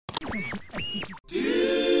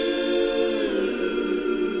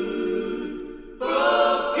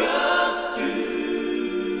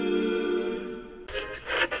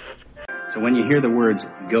hear the words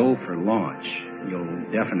 "go for launch," you'll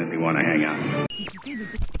definitely want to hang out.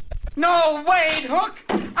 No, wait, Hook!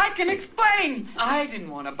 I can explain! I didn't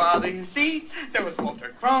want to bother you, see? There was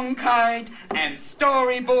Walter Cronkite, and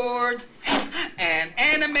storyboards, and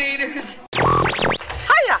animators.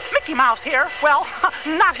 Hiya, Mickey Mouse here. Well,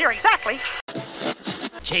 not here exactly.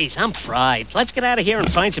 Jeez, I'm fried. Let's get out of here and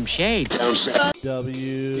find some shade. WDW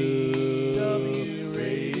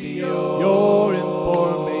Radio, your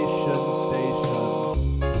information station.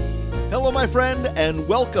 Hello, my friend, and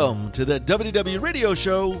welcome to the WDW Radio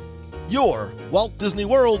Show, your Walt Disney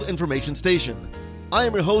World information station. I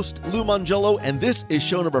am your host, Lou Mangello, and this is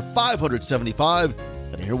show number 575.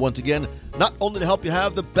 And I'm here once again, not only to help you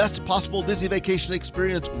have the best possible Disney vacation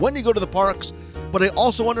experience when you go to the parks, but I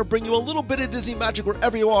also want to bring you a little bit of Disney magic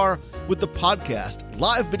wherever you are with the podcast,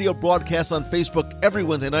 live video broadcasts on Facebook every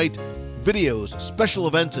Wednesday night, videos, special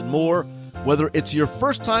events, and more. Whether it's your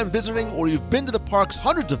first time visiting or you've been to the parks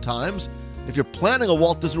hundreds of times, if you're planning a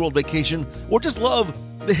Walt Disney World vacation or just love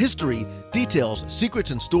the history, details, secrets,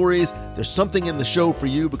 and stories, there's something in the show for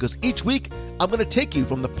you because each week I'm going to take you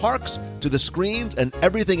from the parks to the screens and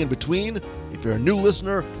everything in between. If you're a new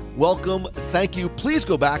listener, welcome, thank you. Please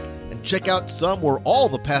go back and check out some or all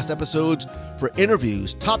the past episodes for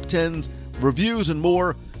interviews, top 10s, reviews, and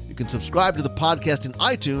more. You can subscribe to the podcast in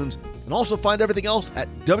iTunes and also find everything else at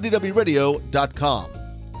WDWRadio.com.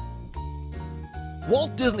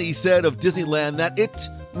 Walt Disney said of Disneyland that it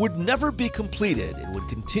would never be completed. It would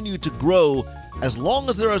continue to grow as long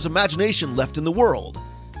as there is imagination left in the world.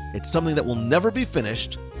 It's something that will never be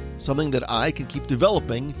finished, something that I can keep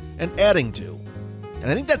developing and adding to.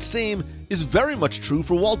 And I think that same is very much true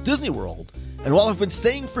for Walt Disney World. And while I've been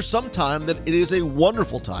saying for some time that it is a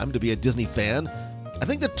wonderful time to be a Disney fan, I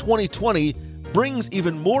think that 2020 brings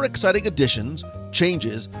even more exciting additions,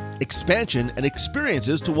 changes, expansion, and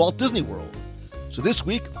experiences to Walt Disney World. So this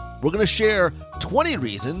week, we're going to share 20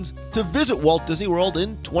 reasons to visit Walt Disney World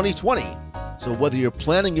in 2020. So whether you're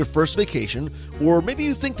planning your first vacation, or maybe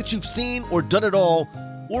you think that you've seen or done it all,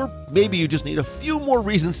 or maybe you just need a few more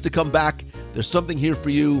reasons to come back, there's something here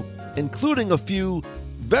for you, including a few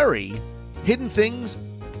very hidden things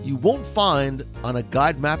you won't find on a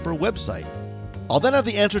guide mapper website. I'll then have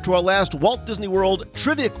the answer to our last Walt Disney World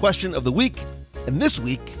trivia question of the week. And this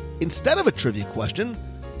week, instead of a trivia question,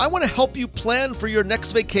 I want to help you plan for your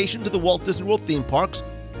next vacation to the Walt Disney World theme parks,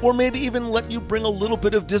 or maybe even let you bring a little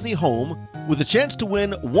bit of Disney home with a chance to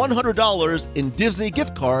win $100 in Disney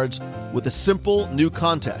gift cards with a simple new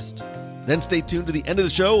contest. Then stay tuned to the end of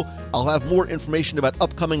the show. I'll have more information about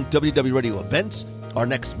upcoming WDW Radio events, our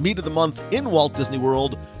next Meet of the Month in Walt Disney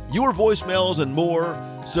World, your voicemails, and more.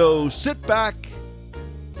 So sit back,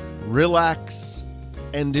 relax,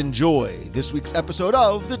 and enjoy this week's episode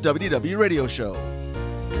of the WDW Radio Show.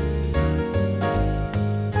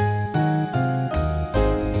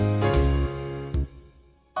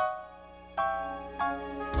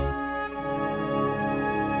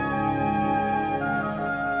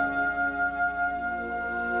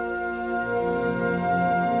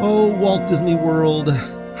 Oh, Walt Disney World,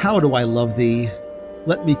 how do I love thee?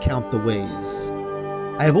 Let me count the ways.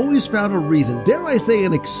 I have always found a reason, dare I say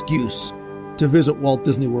an excuse, to visit Walt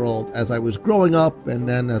Disney World as I was growing up and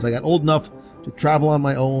then as I got old enough to travel on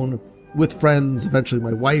my own with friends, eventually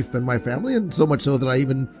my wife and my family, and so much so that I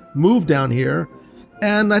even moved down here.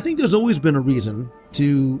 And I think there's always been a reason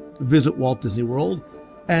to visit Walt Disney World.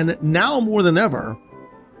 And now more than ever,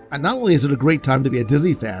 and not only is it a great time to be a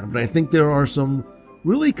Disney fan, but I think there are some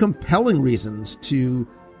really compelling reasons to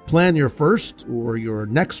plan your first or your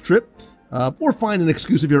next trip, or find an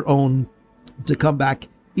excuse of your own to come back,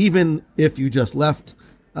 even if you just left.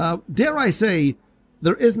 Dare I say,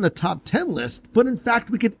 there isn't a top 10 list, but in fact,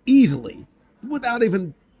 we could easily, without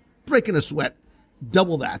even breaking a sweat,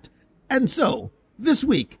 double that. And so, this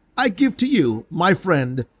week, I give to you, my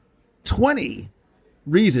friend, 20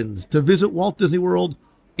 reasons to visit Walt Disney World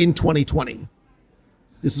in 2020.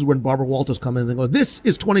 This is when Barbara Walters comes in and goes, this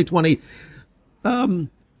is 2020. And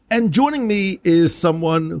joining me is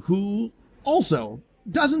someone who also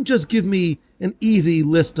doesn't just give me an easy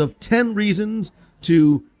list of 10 reasons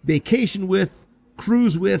to vacation with,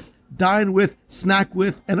 cruise with, dine with, snack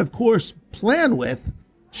with, and of course, plan with.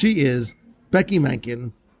 She is Becky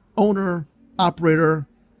Menken, owner, operator,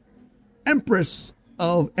 empress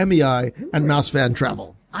of MEI and Mouse Fan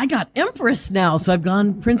Travel. I got Empress now, so I've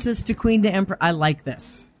gone princess to queen to emperor. I like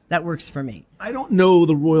this. That works for me. I don't know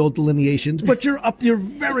the royal delineations, but you're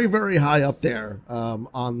very, very high up there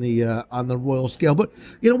on the royal scale. But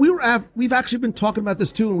we've actually been talking about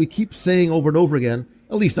this too, and we keep saying over and over again,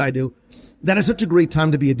 at least I do, that it's such a great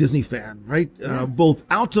time to be a Disney fan, right? Both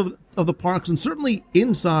out of the parks and certainly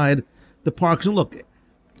inside the parks. And look,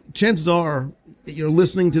 chances are you're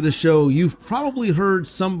listening to the show, you've probably heard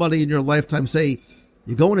somebody in your lifetime say,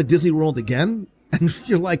 "You're going to Disney World again?" And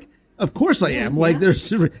you're like, "Of course I am." Like,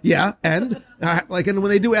 and when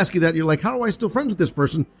they do ask you that, you're like, "How are I still friends with this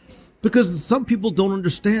person?" Because some people don't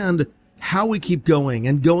understand how we keep going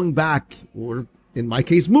and going back, or in my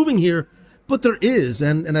case, moving here. But there is,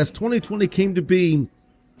 and as 2020 came to be,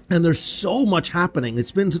 and there's so much happening.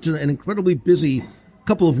 It's been such an incredibly busy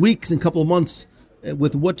couple of weeks and couple of months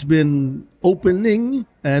with what's been opening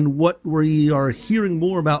and what we are hearing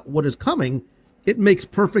more about what is coming. It makes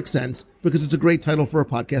perfect sense, because it's a great title for a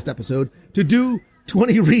podcast episode, to do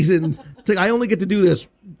 20 reasons. I only get to do this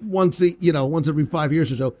once every 5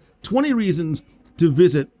 years or so. 20 reasons to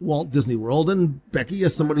visit Walt Disney World. And Becky,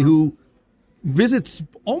 as somebody who visits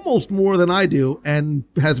almost more than I do and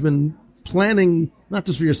has been planning, not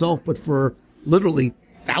just for yourself, but for literally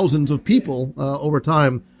thousands of people over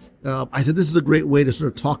time, I said this is a great way to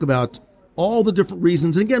sort of talk about all the different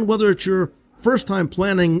reasons. And again, whether it's your first time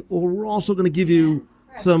planning, or we're also going to give you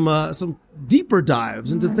some deeper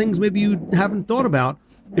dives into things maybe you haven't thought about.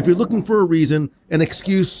 If you're looking for a reason, an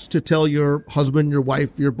excuse to tell your husband, your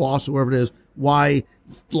wife, your boss, whoever it is, why,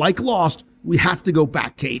 like Lost, we have to go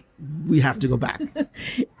back, Kate. We have to go back.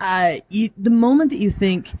 The moment that you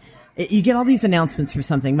think, you get all these announcements for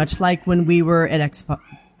something, much like when we were at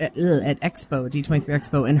D23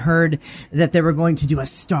 Expo, and heard that they were going to do a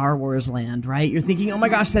Star Wars land, right? You're thinking, oh my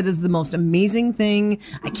gosh, that is the most amazing thing.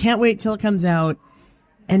 I can't wait till it comes out.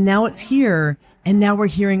 And now it's here. And now we're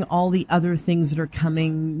hearing all the other things that are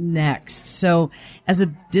coming next. So as a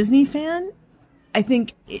Disney fan, I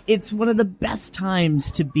think it's one of the best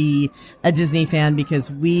times to be a Disney fan, because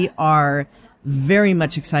we are very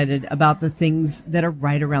much excited about the things that are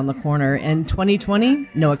right around the corner. And 2020,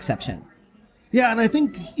 no exception. Yeah, and I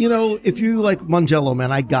think, if you like Mangello,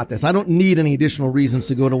 man, I got this. I don't need any additional reasons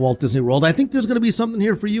to go to Walt Disney World. I think there's going to be something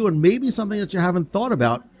here for you, and maybe something that you haven't thought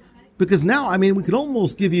about. Because now, we could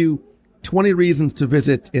almost give you 20 reasons to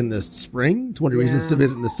visit in the spring, 20 reasons to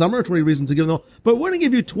visit in the summer, 20 reasons to give them. But we're going to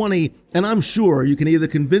give you 20, and I'm sure you can either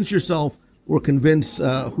convince yourself or convince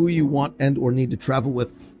who you want and or need to travel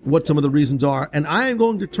with what some of the reasons are. And I am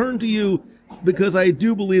going to turn to you, because I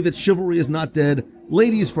do believe that chivalry is not dead.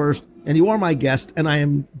 Ladies first, and you are my guest, and I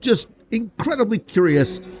am just incredibly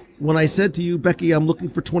curious. When I said to you, Becky, I'm looking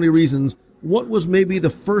for 20 reasons, what was maybe the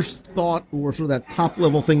first thought or sort of that top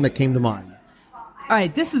level thing that came to mind? All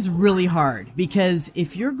right, this is really hard, because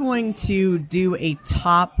if you're going to do a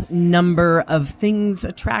top number of things,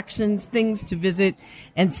 attractions, things to visit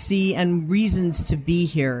and see, and reasons to be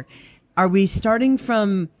here, are we starting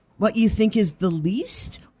from what you think is the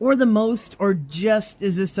least or the most, or just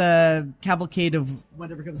is this a cavalcade of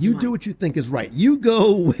whatever comes to mind? You do what you think is right. You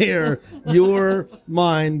go where your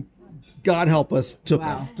mind, God help us, took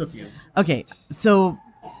you. Okay, so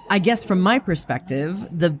I guess from my perspective,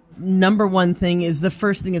 the number one thing is the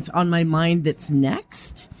first thing that's on my mind that's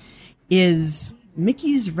next is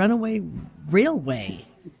Mickey's Runaway Railway.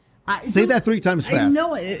 Say that 3 times fast. I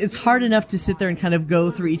know it's hard enough to sit there and kind of go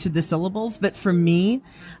through each of the syllables, but for me,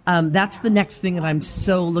 that's the next thing that I'm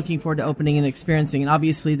so looking forward to opening and experiencing. And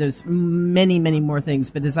obviously there's many, many more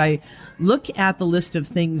things, but as I look at the list of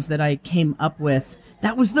things that I came up with,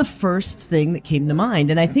 that was the first thing that came to mind.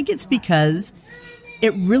 And I think it's because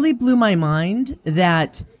it really blew my mind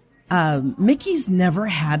that Mickey's never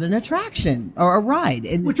had an attraction or a ride.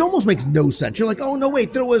 And which almost makes no sense. You're like, oh, no,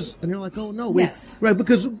 wait, there was. And you're like, oh, no, wait. Yes. Right,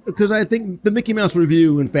 because I think the Mickey Mouse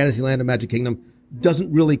Revue in Fantasyland and Magic Kingdom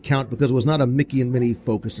doesn't really count, because it was not a Mickey and Minnie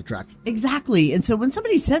focused attraction. Exactly. And so when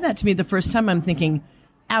somebody said that to me the first time, I'm thinking,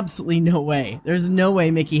 absolutely no way. There's no way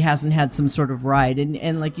Mickey hasn't had some sort of ride.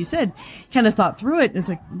 And like you said, kind of thought through it, and it's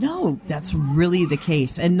like, no, that's really the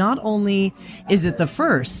case. And not only is it the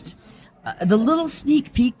first, the little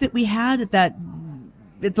sneak peek that we had at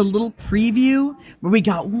the little preview where we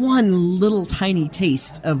got one little tiny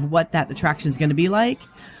taste of what that attraction is going to be like,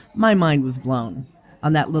 my mind was blown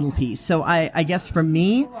on that little piece. So I guess for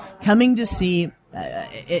me, coming to see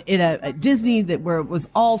a Disney where it was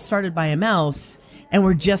all started by a mouse and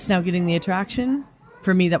we're just now getting the attraction,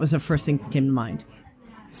 for me, that was the first thing that came to mind.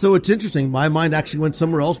 So it's interesting. My mind actually went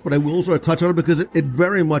somewhere else, but I will sort of touch on it because it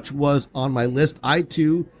very much was on my list. I,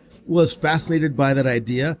 too, was fascinated by that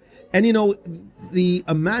idea. And, the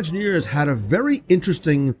Imagineers had a very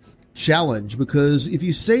interesting challenge, because if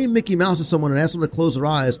you say Mickey Mouse to someone and ask them to close their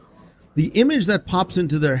eyes, the image that pops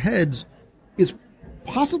into their heads is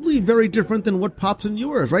possibly very different than what pops in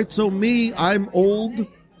yours, right? So me, I'm old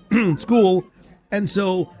school, and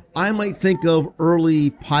so I might think of early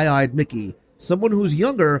pie-eyed Mickey. Someone who's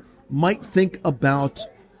younger might think about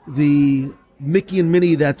the Mickey and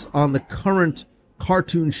Minnie that's on the current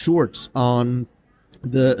cartoon shorts on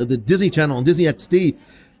the Disney Channel and Disney XD.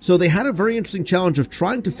 So they had a very interesting challenge of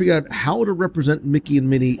trying to figure out how to represent Mickey and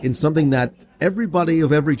Minnie in something that everybody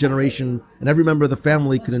of every generation and every member of the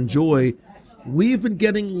family could enjoy. We've been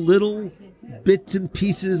getting little bits and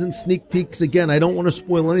pieces and sneak peeks. Again, I don't want to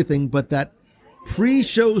spoil anything, but that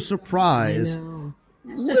pre-show surprise,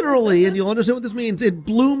 literally, and you'll understand what this means, it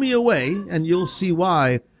blew me away, and you'll see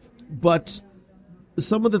why. But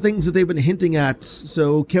some of the things that they've been hinting at,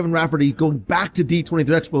 so Kevin Rafferty going back to D23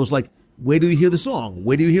 Expo is like, where do you hear the song?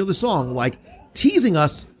 Where do you hear the song? Like, teasing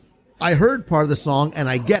us, I heard part of the song, and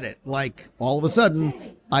I get it. Like, all of a sudden,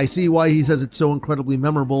 I see why he says it's so incredibly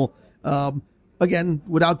memorable. Again,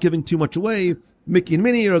 without giving too much away, Mickey and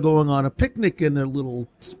Minnie are going on a picnic in their little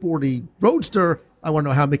sporty roadster. I want to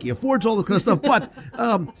know how Mickey affords all this kind of stuff, but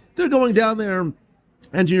they're going down there.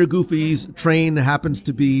 Engineer Goofy's train happens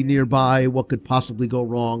to be nearby. What could possibly go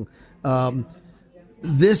wrong?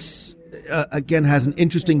 This, again, has an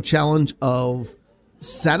interesting challenge of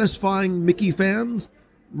satisfying Mickey fans,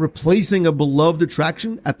 replacing a beloved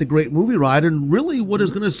attraction at the Great Movie Ride, and really what is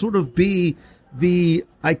going to sort of be the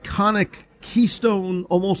iconic keystone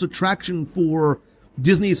almost attraction for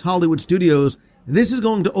Disney's Hollywood Studios. This is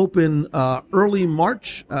going to open early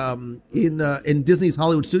March in Disney's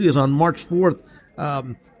Hollywood Studios on March 4th.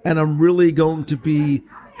 And I'm really going to be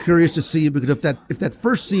curious to see, because if that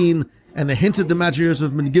first scene and the hints that the Imagineers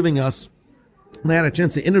have been giving us, and I had a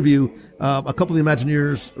chance to interview a couple of the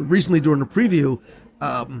Imagineers recently during a preview,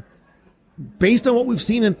 based on what we've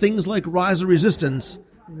seen in things like Rise of Resistance,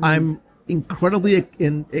 I'm incredibly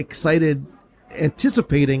excited,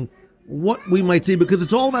 anticipating what we might see, because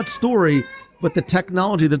it's all about story, but the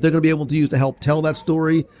technology that they're going to be able to use to help tell that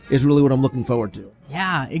story is really what I'm looking forward to.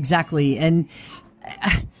 Yeah, exactly. And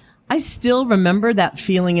I still remember that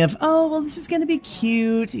feeling of, oh, well, this is going to be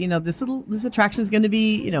cute. You know, this attraction is going to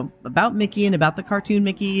be, you know, about Mickey and about the cartoon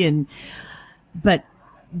Mickey. But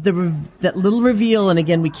that little reveal, and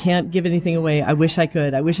again, we can't give anything away. I wish I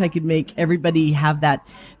could make everybody have that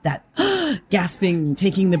gasping,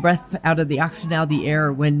 taking the breath out of the oxygen out of the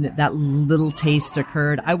air when that little taste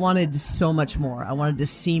occurred. I wanted so much more. I wanted to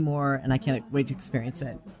see more, and I can't wait to experience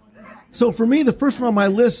it. So for me, the first one on my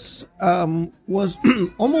list was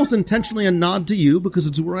almost intentionally a nod to you, because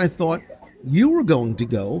it's where I thought you were going to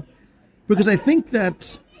go. Because I think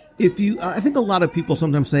that I think a lot of people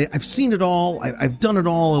sometimes say, I've seen it all, I've done it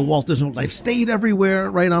all in Walt Disney World, I've stayed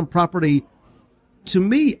everywhere right on property. To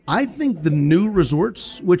me, I think the new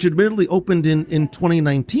resorts, which admittedly opened in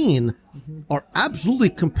 2019, are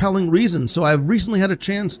absolutely compelling reasons. So I've recently had a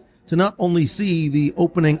chance to not only see the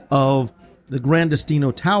opening of the Grand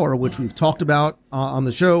Destino Tower, which we've talked about on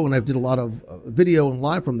the show, and I've did a lot of video and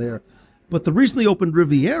live from there, but the recently opened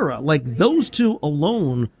Riviera, like those two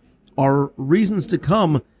alone are reasons to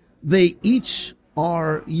come. They each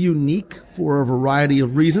are unique for a variety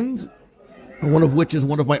of reasons, one of which is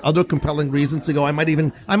one of my other compelling reasons to go. I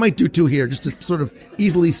might do two here just to sort of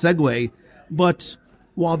easily segue. But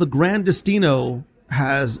while the Grand Destino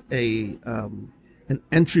has an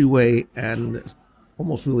entryway and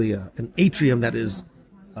almost really an atrium that is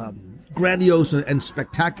grandiose and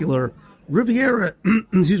spectacular, Riviera,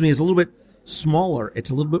 excuse me, is a little bit smaller.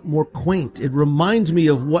 It's a little bit more quaint. It reminds me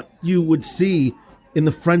of what you would see in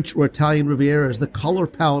the French or Italian Rivieras. The color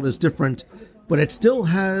palette is different, but it still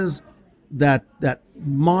has that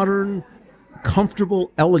modern,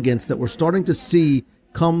 comfortable elegance that we're starting to see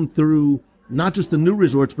come through not just the new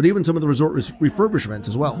resorts, but even some of the resort refurbishments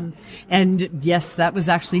as well. And yes, that was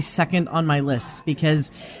actually second on my list,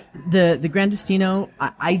 because the Grand Destino,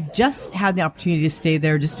 I just had the opportunity to stay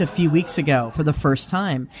there just a few weeks ago for the first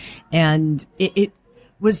time. And it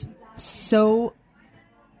was so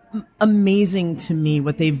amazing to me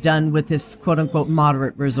what they've done with this quote unquote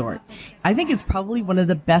moderate resort. I think it's probably one of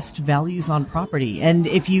the best values on property. And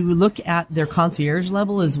if you look at their concierge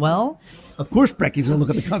level as well, of course, Brecky's going to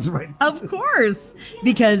look at the concert right now. Of course,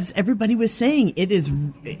 because everybody was saying it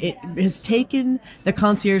has taken the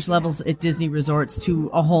concierge levels at Disney resorts to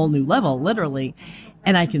a whole new level, literally.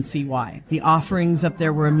 And I can see why. The offerings up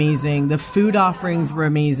there were amazing. The food offerings were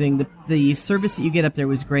amazing. The service that you get up there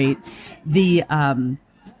was great. The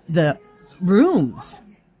rooms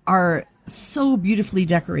are so beautifully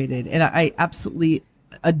decorated, and I absolutely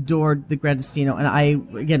adored the Grandestino, and I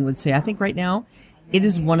again would say I think right now it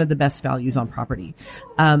is one of the best values on property.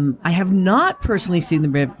 I have not personally seen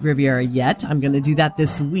the Riviera yet. I'm going to do that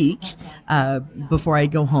this week before I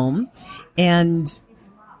go home, and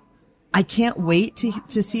I can't wait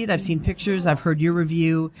to see it. I've seen pictures. I've heard your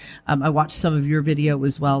review. I watched some of your video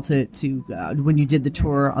as well to when you did the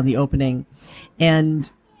tour on the opening, and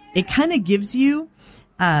it kind of gives you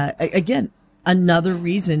again another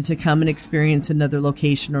reason to come and experience another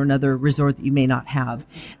location or another resort that you may not have.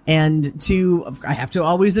 And I have to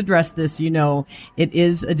always address this, it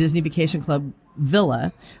is a Disney Vacation Club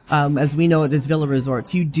villa. As we know it is Villa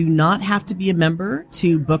Resorts. You do not have to be a member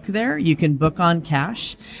to book there. You can book on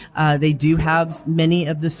cash. They do have many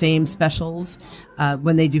of the same specials,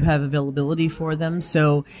 when they do have availability for them.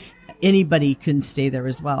 So anybody can stay there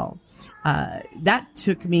as well. That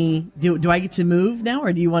took me, do I get to move now,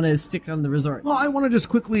 or do you want to stick on the resort? Well, I want to just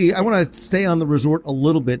quickly, I want to stay on the resort a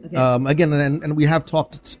little bit. Okay. Again, and we have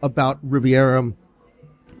talked about Riviera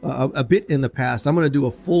a bit in the past. I'm going to do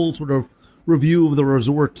a full sort of review of the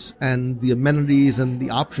resorts and the amenities and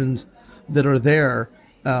the options that are there.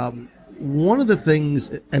 One of the things,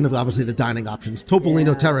 and obviously the dining options,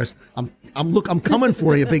 Topolino Terrace. I'm coming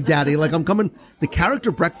for you, Big Daddy. Like I'm coming. The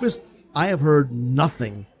character breakfast, I have heard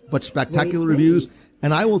nothing but spectacular reviews,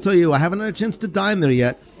 and I will tell you, I haven't had a chance to dine there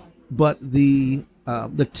yet, but the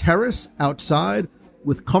terrace outside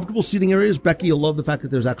with comfortable seating areas. Becky, you'll love the fact that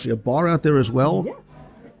there's actually a bar out there as well. Yes.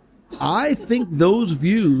 I think those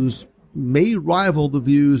views may rival the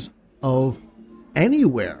views of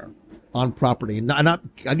anywhere on property. Not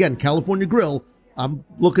again, California Grill. I'm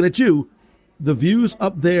looking at you. The views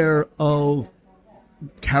up there of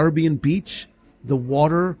Caribbean Beach, the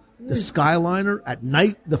water, the Skyliner at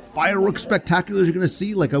night, the fireworks spectaculars you're going to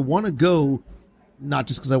see. Like, I want to go, not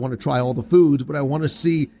just because I want to try all the foods, but I want to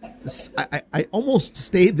see. I almost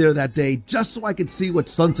stayed there that day just so I could see what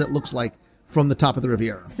sunset looks like from the top of the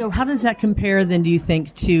Riviera. So how does that compare then, do you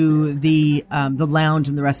think, to the lounge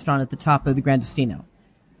and the restaurant at the top of the Grandestino?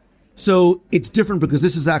 So it's different because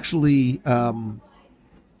this is actually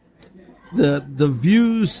the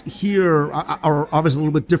views here are obviously a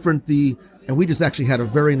little bit different. And we just actually had a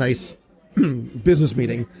very nice business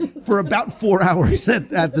meeting for about 4 hours at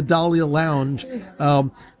the Dahlia Lounge.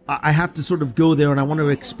 I have to sort of go there, and I want to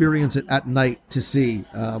experience it at night to see.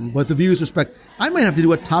 But the views are I might have to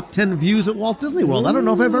do a top 10 views at Walt Disney World. I don't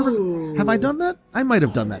know if have I done that? I might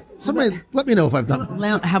have done that. Somebody let me know if I've done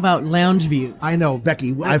it. How about lounge views? I know,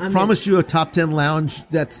 Becky. I've promised you a top 10 lounge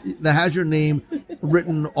that has your name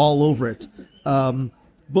written all over it. And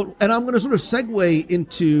I'm going to sort of segue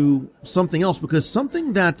into something else, because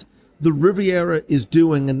something that the Riviera is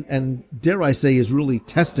doing, and dare I say is really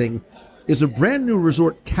testing, is a brand new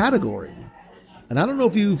resort category. And I don't know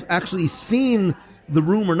if you've actually seen the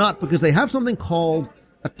room or not, because they have something called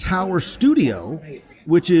a tower studio,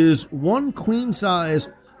 which is one queen size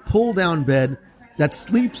pull down bed that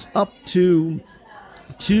sleeps up to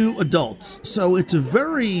 2 adults. So it's a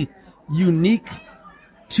very unique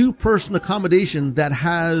 2-person accommodation that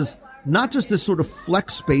has not just this sort of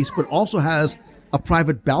flex space, but also has a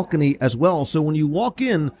private balcony as well. So when you walk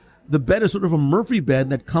in, the bed is sort of a Murphy bed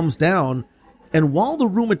that comes down. And while the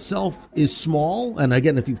room itself is small, and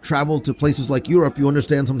again, if you've traveled to places like Europe, you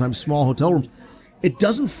understand sometimes small hotel rooms, it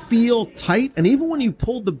doesn't feel tight. And even when you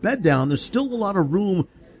pull the bed down, there's still a lot of room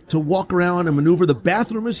to walk around and maneuver. The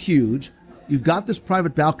bathroom is huge. You've got this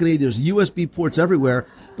private balcony. There's USB ports everywhere.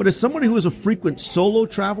 But as somebody who is a frequent solo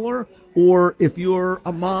traveler, or if you're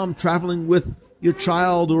a mom traveling with your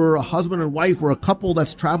child, or a husband and wife, or a couple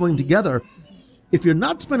that's traveling together, if you're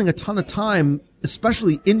not spending a ton of time,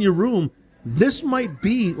 especially in your room, this might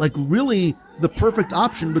be like really the perfect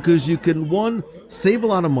option, because you can, one, save a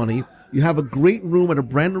lot of money. You have a great room at a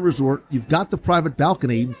brand new resort. You've got the private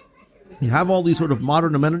balcony. You have all these sort of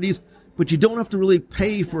modern amenities, but you don't have to really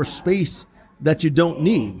pay for a space that you don't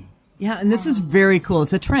need. Yeah, and this is very cool.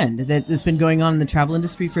 It's a trend that has been going on in the travel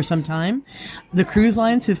industry for some time. The cruise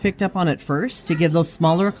lines have picked up on it first to give those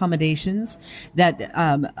smaller accommodations that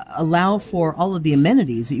allow for all of the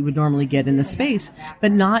amenities that you would normally get in the space,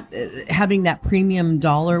 but not having that premium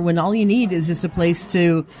dollar when all you need is just a place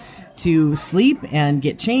to sleep and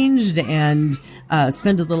get changed and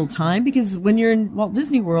spend a little time, because when you're in Walt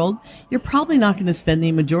Disney World, you're probably not going to spend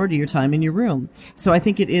the majority of your time in your room. So I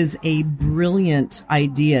think it is a brilliant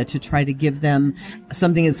idea to try to give them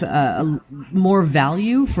something that's more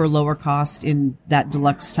value for lower cost in that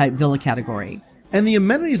deluxe type villa category. And the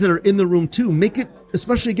amenities that are in the room too make it,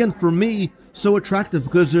 especially again for me, so attractive,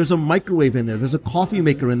 because there's a microwave in there, there's a coffee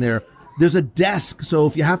maker in there, there's a desk. So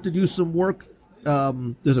if you have to do some work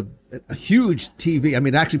There's a huge TV. I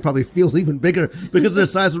mean, it actually probably feels even bigger because of the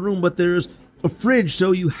size of the room, but there's a fridge.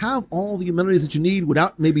 So you have all the amenities that you need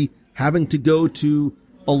without maybe having to go to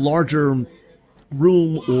a larger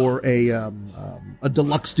room or a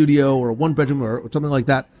deluxe studio or a one bedroom or something like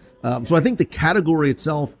that. So I think the category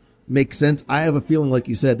itself makes sense. I have a feeling, like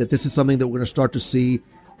you said, that this is something that we're going to start to see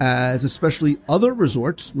as especially other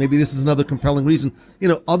resorts. Maybe this is another compelling reason.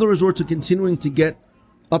 Other resorts are continuing to get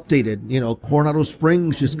updated. Coronado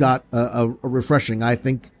Springs just got a refreshing. I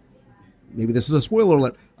think maybe this is a spoiler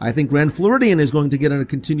alert. I think Grand Floridian is going to get a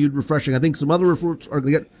continued refreshing. I think some other resorts are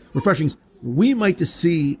going to get refreshings. We might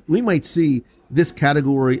see this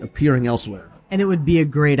category appearing elsewhere. And it would be a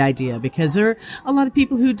great idea because there are a lot of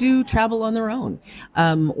people who do travel on their own.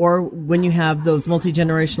 Or when you have those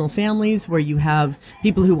multi-generational families where you have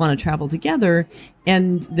people who want to travel together.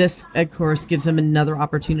 And this, of course, gives them another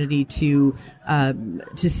opportunity to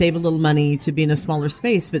save a little money, to be in a smaller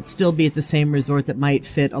space, but still be at the same resort that might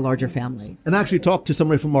fit a larger family. And I actually talked to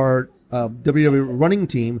somebody from our WDW running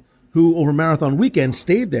team who over marathon weekend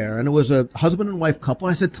stayed there, and it was a husband and wife couple.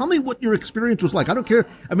 I said, tell me what your experience was like. I don't care.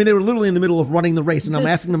 I mean, they were literally in the middle of running the race, and I'm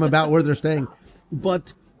asking them about where they're staying.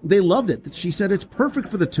 But they loved it. She said it's perfect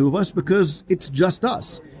for the two of us because it's just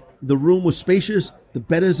us. The room was spacious. The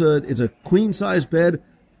bed is a queen-size bed.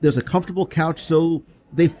 There's a comfortable couch. So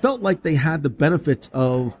they felt like they had the benefit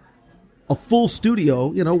of a full studio,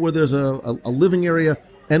 where there's a living area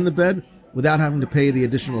and the bed without having to pay the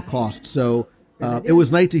additional cost. So it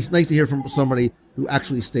was nice to hear from somebody who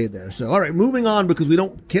actually stayed there. So, all right, moving on because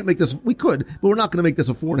can't make this. We could, but we're not going to make this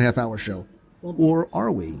a 4.5-hour show, or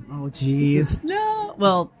are we? Oh, geez, no.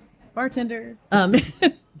 Well, bartender.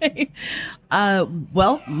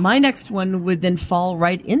 Well, my next one would then fall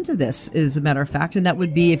right into this, as a matter of fact, and that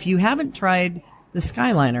would be if you haven't tried the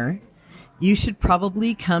Skyliner, you should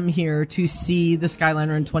probably come here to see the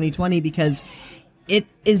Skyliner in 2020 because it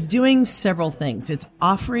is doing several things. It's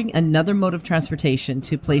offering another mode of transportation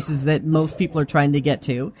to places that most people are trying to get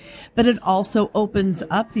to, but it also opens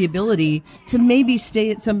up the ability to maybe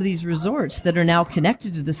stay at some of these resorts that are now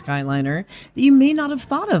connected to the Skyliner that you may not have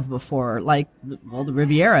thought of before. Like, well, the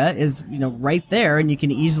Riviera is, right there, and you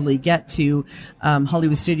can easily get to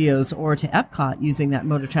Hollywood Studios or to Epcot using that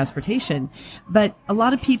mode of transportation. But a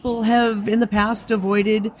lot of people have in the past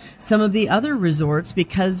avoided some of the other resorts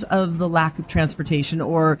because of the lack of transportation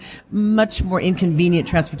or much more inconvenient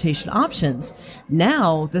transportation options.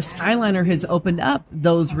 Now, the Skyliner has opened up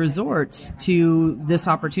those resorts to this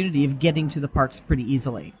opportunity of getting to the parks pretty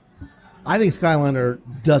easily. I think Skyliner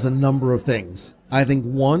does a number of things. I think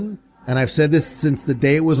one, and I've said this since the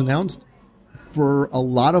day it was announced, for a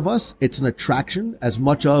lot of us, it's an attraction as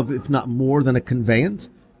much of, if not more than a conveyance.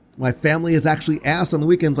 My family has actually asked on the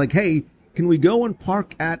weekends, like, hey, can we go and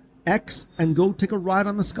park at X and go take a ride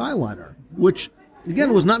on the Skyliner? Which,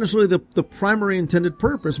 again, was not necessarily the primary intended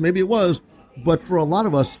purpose. Maybe it was, but for a lot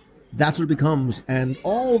of us, that's what it becomes. And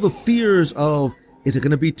all the fears of, is it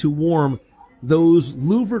going to be too warm? Those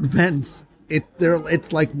louvered vents,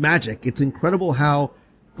 it's like magic. It's incredible how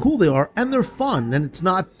cool they are, and they're fun. And it's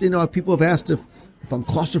not, people have asked if I'm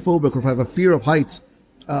claustrophobic or if I have a fear of heights.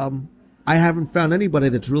 I haven't found anybody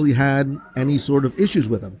that's really had any sort of issues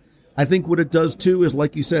with them. I think what it does, too, is,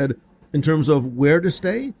 like you said, in terms of where to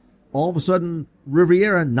stay, all of a sudden,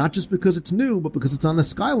 Riviera, not just because it's new, but because it's on the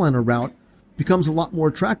Skyliner route, becomes a lot more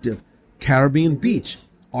attractive. Caribbean Beach,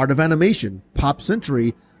 Art of Animation, Pop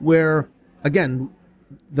Century, where, again,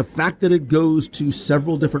 the fact that it goes to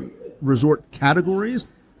several different resort categories,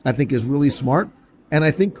 I think is really smart. And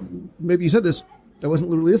I think, maybe you said this, I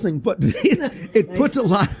wasn't literally listening, but it puts a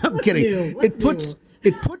lot, I'm kidding.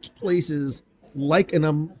 It puts places like, and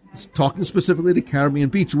I'm talking specifically to Caribbean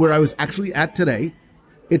Beach, where I was actually at today,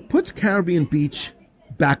 it puts Caribbean Beach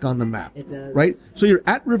back on the map. It does. Right? So you're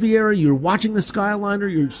at Riviera, you're watching the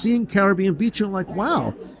Skyliner, you're seeing Caribbean Beach, you're like,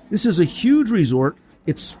 wow, this is a huge resort.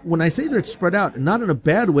 It's, when I say that it's spread out, not in a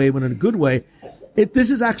bad way, but in a good way,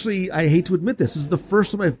 this is actually, I hate to admit this is the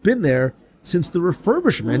first time I've been there since the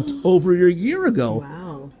refurbishment over a year ago.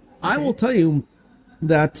 Wow. Okay. I will tell you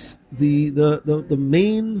that the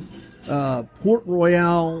main Port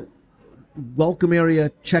Royale welcome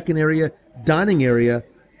area, check-in area, dining area,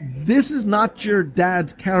 this is not your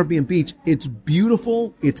dad's Caribbean Beach. It's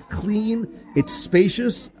beautiful, it's clean, it's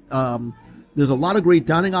spacious. There's a lot of great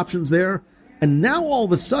dining options there. And now all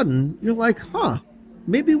of a sudden, you're like,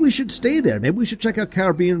 maybe we should stay there. Maybe we should check out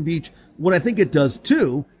Caribbean Beach. What I think it does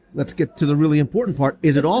too, let's get to the really important part,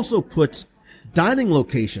 is it also puts dining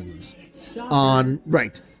locations on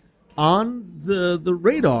the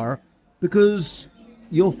radar, because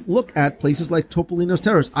you'll look at places like Topolino's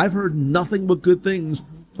Terrace. I've heard nothing but good things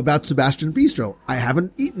about Sebastian Bistro. I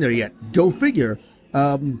haven't eaten there yet. Go figure.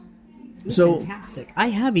 So fantastic. I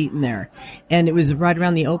have eaten there, and it was right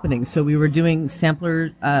around the opening. So we were doing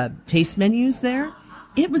sampler taste menus there.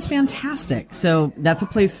 It was fantastic. So that's a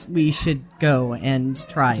place we should go and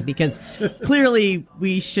try, because clearly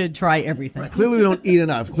we should try everything. Right. Clearly we don't eat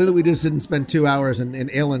enough. Clearly we just didn't spend 2 hours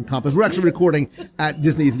in Ale and Compass. We're actually recording at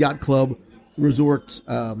Disney's Yacht Club Resort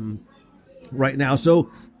right now.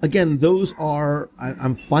 So again, those are,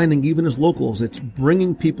 I'm finding even as locals, it's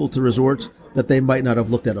bringing people to resorts that they might not have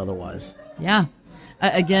looked at otherwise. Yeah.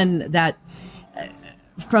 Again, that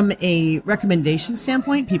from a recommendation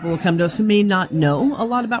standpoint, people will come to us who may not know a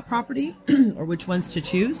lot about property or which ones to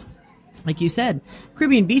choose. Like you said,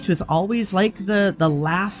 Caribbean Beach was always like the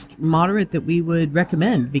last moderate that we would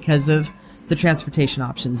recommend because of the transportation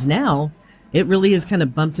options. Now, it really is kind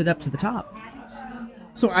of bumped it up to the top.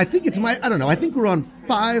 So I think it's I don't know, I think we're on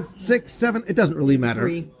 5, 6, 7, it doesn't really matter.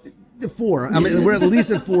 3. 4. I mean, we're at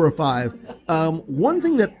least at 4 or 5. One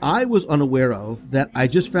thing that I was unaware of that I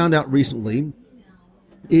just found out recently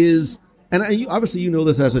is, and obviously you know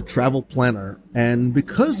this as a travel planner, and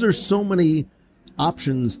because there's so many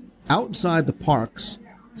options outside the parks,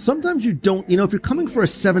 sometimes you don't, if you're coming for a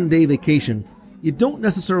 7-day vacation, you don't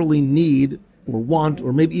necessarily need or want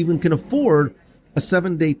or maybe even can afford a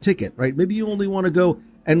 7-day ticket, right? Maybe you only want to go,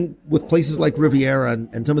 and with places like Riviera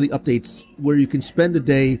and some of the updates where you can spend a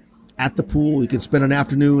day at the pool, you can spend an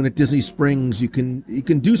afternoon at Disney Springs, you can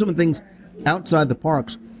do some of the things outside the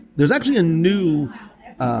parks. There's actually a new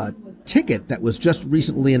ticket that was just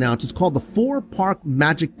recently announced. It's called the 4-Park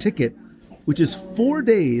Magic Ticket, which is 4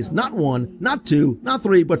 days, not 1, not 2, not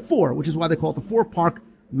 3, but 4, which is why they call it the 4-Park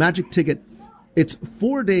Magic Ticket. It's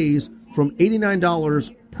 4 days from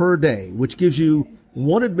 $89 per day, which gives you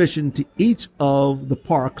one admission to each of the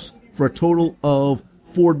parks for a total of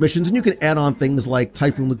 4 admissions. And you can add on things like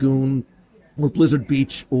Typhoon Lagoon or Blizzard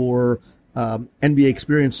Beach or NBA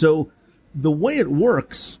Experience. So the way it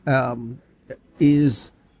works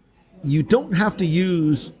is you don't have to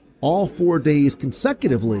use all 4 days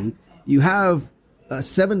consecutively. You have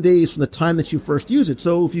 7 days from the time that you first use it.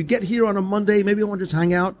 So if you get here on a Monday, maybe you want to just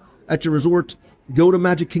hang out at your resort, go to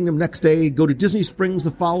Magic Kingdom next day, go to Disney Springs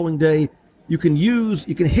the following day. You can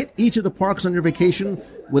hit each of the parks on your vacation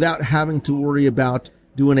without having to worry about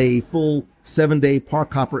doing a full 7-day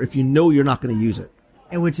park hopper if you know you're not going to use it.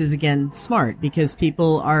 And which is, again, smart because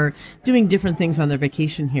people are doing different things on their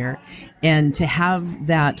vacation here. And to have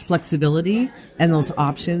that flexibility and those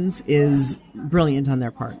options is brilliant on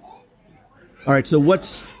their part. All right, so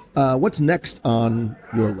what's next on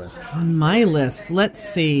your list? On my list, let's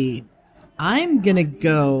see. I'm going to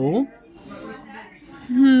go...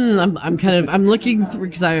 I'm looking through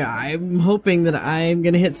because I'm hoping that I'm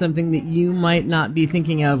going to hit something that you might not be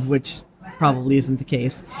thinking of, which probably isn't the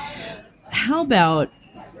case. How about,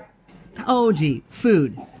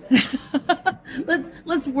 food.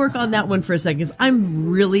 Let's work on that one for a second because I'm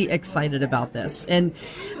really excited about this. And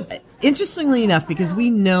interestingly enough, because we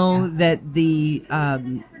know that the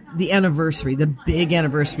anniversary, the big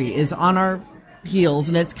anniversary, is on our heels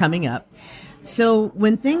and it's coming up. So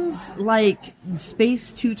when things like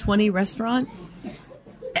Space 220 restaurant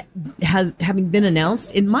having been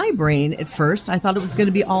announced, in my brain at first, I thought it was going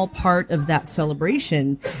to be all part of that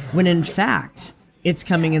celebration when in fact it's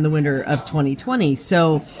coming in the winter of 2020.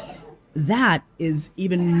 So that is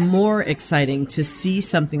even more exciting to see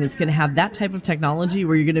something that's going to have that type of technology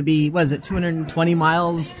where you're going to be, 220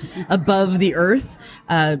 miles above the Earth,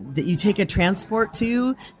 that you take a transport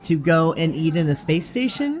to go and eat in a space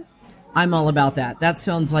station. I'm all about that. That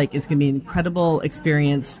sounds like it's going to be an incredible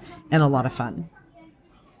experience and a lot of fun.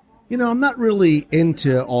 I'm not really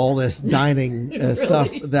into all this dining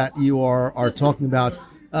stuff that you are talking about.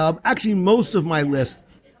 Actually, most of my list,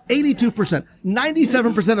 82%,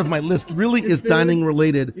 97% of my list really is dining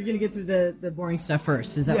related. You're going to get through the boring stuff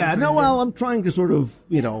first. Is that yeah, no, well, I'm trying to sort of,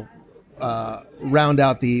 round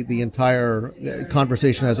out the entire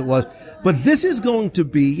conversation as it was. But this is going to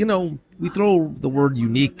be, we throw the word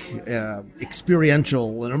unique,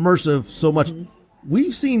 experiential, and immersive so much. Mm-hmm.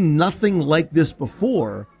 We've seen nothing like this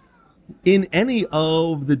before in any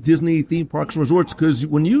of the Disney theme parks and resorts, because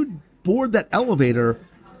when you board that elevator,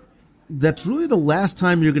 that's really the last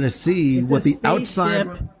time you're going to see what the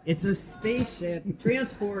outside... It's a spaceship.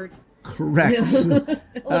 Transport. Correct.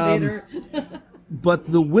 Elevator.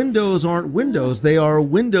 But the windows aren't windows. They are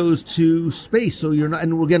windows to space. So you're not...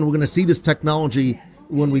 And again, we're going to see this technology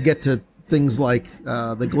when we get to things like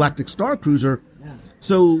the Galactic Star Cruiser. Yeah.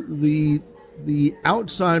 So the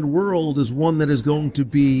outside world is one that is going to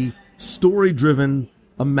be story-driven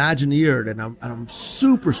Imagineered, and I'm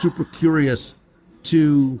super, super curious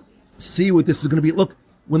to see what this is going to be. Look,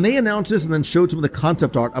 when they announced this and then showed some of the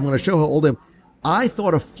concept art, I'm going to show how old I am. I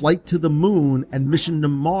thought of Flight to the Moon and Mission to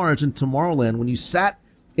Mars in Tomorrowland when you sat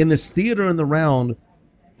in this theater in the round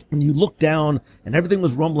and you looked down and everything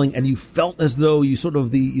was rumbling and you felt as though you saw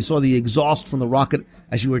the exhaust from the rocket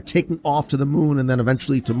as you were taking off to the moon and then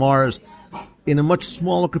eventually to Mars in a much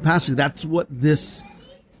smaller capacity. That's what this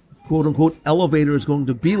quote unquote elevator is going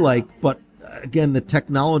to be like. But again, the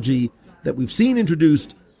technology that we've seen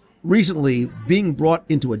introduced recently being brought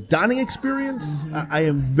into a dining experience, I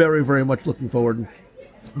am very, very much looking forward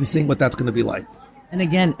to seeing what that's going to be like. And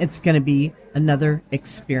again, it's going to be another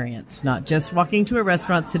experience, not just walking to a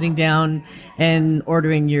restaurant, sitting down and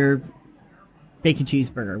ordering your bacon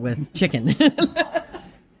cheeseburger with chicken.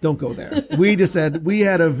 Don't go there. We just said we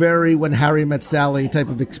had a very When Harry Met Sally type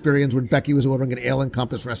of experience when Becky was ordering an Ale and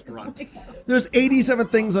Compass restaurant. There's 87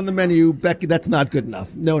 things on the menu. Becky, that's not good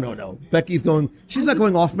enough. No. Becky's she's not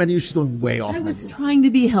going off menu. She's going way off menu. I was trying to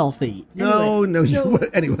be healthy.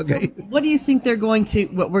 Anyway, okay. What do you think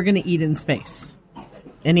what we're going to eat in space?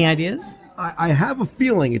 Any ideas? I have a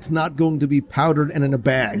feeling it's not going to be powdered and in a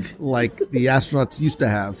bag like the astronauts used to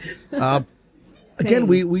have. Again,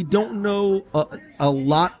 we don't know a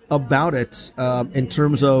lot about it in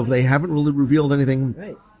terms of they haven't really revealed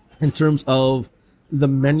anything in terms of the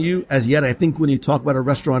menu as yet. I think when you talk about a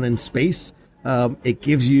restaurant in space, it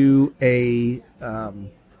gives you a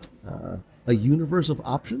universe of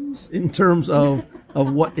options in terms of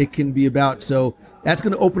what it can be about. So that's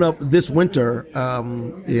going to open up this winter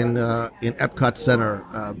in Epcot Center.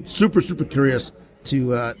 Super, super curious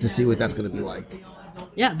to see what that's going to be like.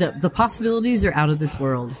 Yeah, the possibilities are out of this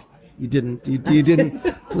world. You didn't,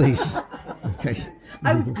 please. Okay.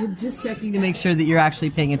 I'm just checking to make sure that you're actually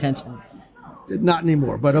paying attention. Not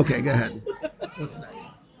anymore, but okay, go ahead. What's next?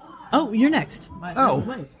 Oh, you're next.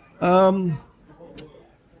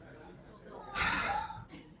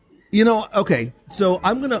 Okay. So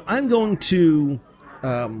I'm going to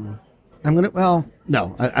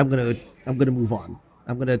move on.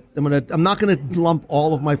 I'm not gonna lump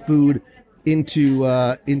all of my food into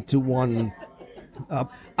one.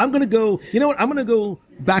 I'm gonna go. You know what? I'm gonna go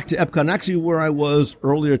back to Epcot. And actually, where I was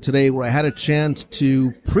earlier today, where I had a chance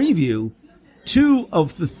to preview 2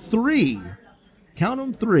 of the 3, count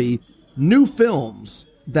them 3, new films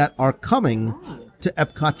that are coming to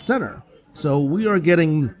Epcot Center. So we are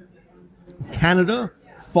getting Canada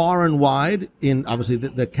far and wide in obviously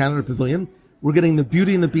the Canada Pavilion. We're getting the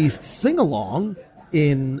Beauty and the Beast sing-along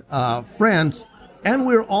in France. And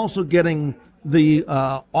we're also getting the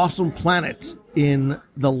Awesome Planet in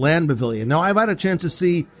the Land Pavilion. Now, I've had a chance to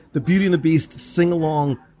see the Beauty and the Beast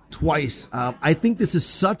sing-along twice. I think this is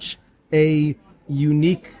such a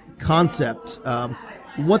unique concept.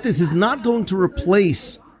 What this is not going to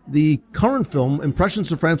replace the current film,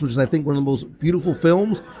 Impressions of France, which is, I think, one of the most beautiful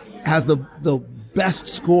films, has the best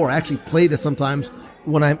score. I actually play this sometimes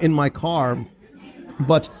when I'm in my car.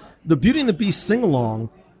 But the Beauty and the Beast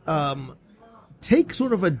sing-along take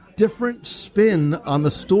sort of a different spin on the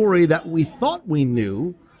story that we thought we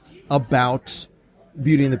knew about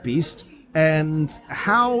Beauty and the Beast and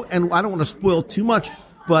how, and I don't want to spoil too much,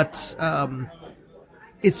 but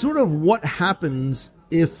it's sort of what happens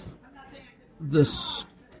if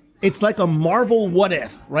it's like a Marvel What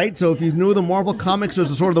If, right? So if you know the Marvel comics, there's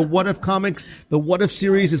a sort of the What If comics. The What If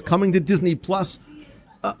series is coming to Disney Plus.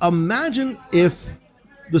 Imagine if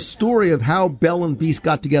the story of how Belle and Beast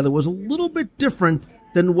got together was a little bit different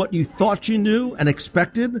than what you thought you knew and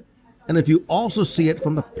expected. And if you also see it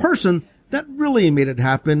from the person that really made it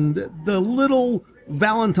happen, the little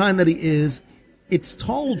Valentine that he is, it's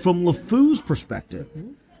told from LeFou's perspective,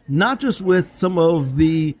 not just with some of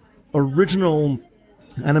the original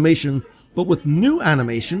animation, but with new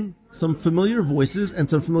animation, some familiar voices and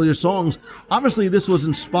some familiar songs. Obviously, this was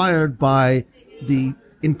inspired by the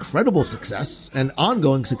incredible success and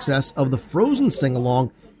ongoing success of the Frozen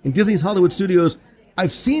sing-along in Disney's Hollywood Studios.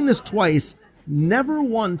 I've seen this twice, never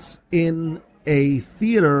once in a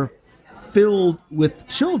theater filled with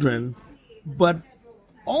children, but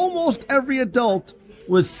almost every adult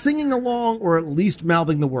was singing along or at least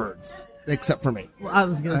mouthing the words, except for me. Well, I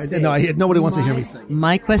was going to say. No, nobody wants to hear me sing.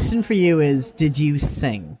 My question for you is, did you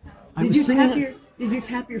sing? I was singing. Did you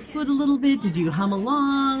tap your foot a little bit? Did you hum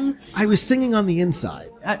along? I was singing on the inside.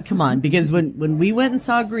 Come on, because when we went and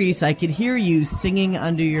saw Grease, I could hear you singing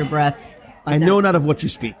under your breath. I know not of what you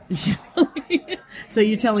speak. So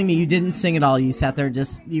you're telling me you didn't sing at all? You sat there,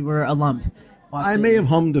 you were a lump. I may have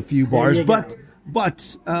hummed a few bars, but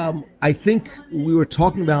I think we were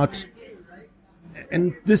talking about,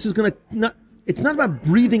 and this is going to not. it's not about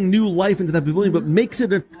breathing new life into that pavilion, but makes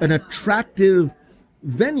it an attractive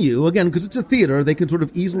venue. Again, because it's a theater, they can sort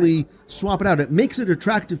of easily swap it out. It makes it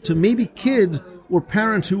attractive to maybe kids or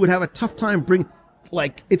parents who would have a tough time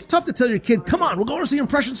it's tough to tell your kid, come on, we're going to see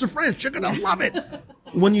Impressions of French. You're going to love it.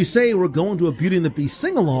 When you say we're going to a Beauty and the Beast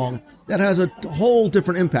sing-along, that has a whole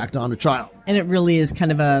different impact on a child. And it really is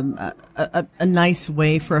kind of a nice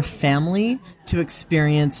way for a family to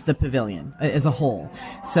experience the pavilion as a whole.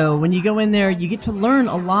 So when you go in there, you get to learn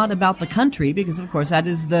a lot about the country because, of course, that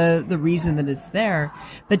is the reason that it's there.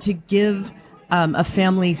 But to give a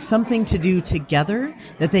family something to do together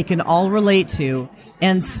that they can all relate to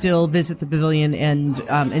and still visit the pavilion and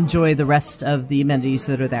enjoy the rest of the amenities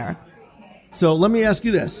that are there. So let me ask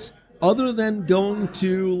you this. Other than going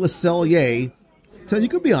to Le Cellier, so you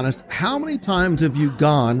could be honest, how many times have you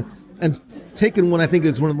gone and taken what I think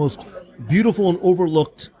is one of the most beautiful and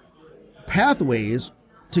overlooked pathways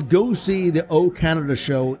to go see the O Canada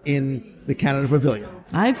show in the Canada Pavilion?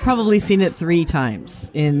 I've probably seen it 3 times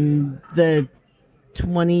in the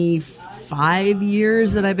 25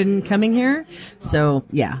 years that I've been coming here. So,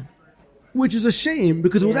 yeah. Which is a shame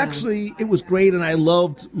because it was great and I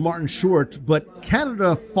loved Martin Short, but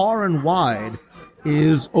Canada Far and Wide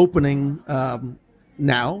is opening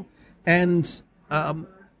now. And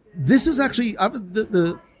this is actually,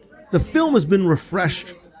 the film has been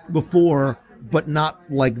refreshed before, but not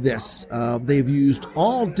like this. They've used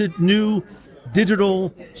all new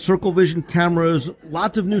digital circle vision cameras,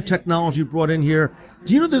 lots of new technology brought in here.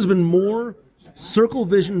 Do you know there's been more circle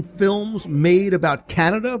vision films made about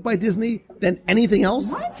Canada by Disney than anything else?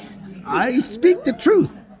 What? I speak the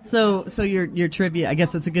truth. So your trivia, I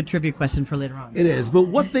guess that's a good trivia question for later on. It is, but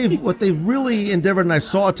what they've really endeavored, and I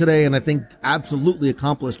saw it today, and I think absolutely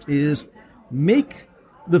accomplished, is make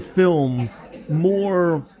the film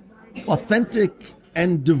more authentic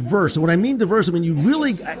and diverse. And when I mean diverse, I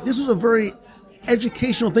mean this was a very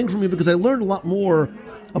educational thing for me because I learned a lot more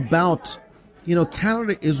about,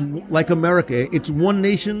 Canada is like America. It's one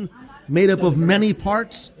nation made up of many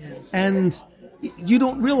parts, and you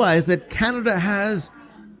don't realize that Canada has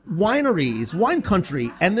wineries, wine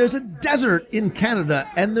country, and there's a desert in Canada,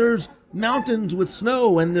 and there's mountains with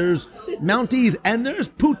snow, and there's Mounties, and there's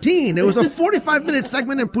poutine. It was a 45-minute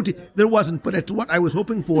segment in poutine. There wasn't, but it's what I was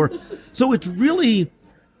hoping for. So it's really...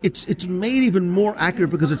 It's made even more accurate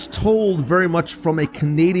because it's told very much from a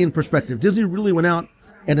Canadian perspective. Disney really went out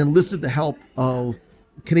and enlisted the help of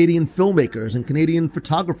Canadian filmmakers and Canadian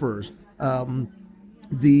photographers. Even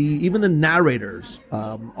the narrators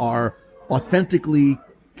are authentically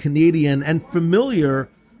Canadian and familiar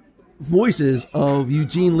voices of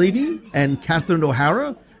Eugene Levy and Catherine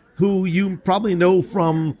O'Hara, who you probably know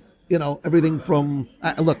from, everything from,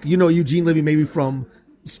 Eugene Levy maybe from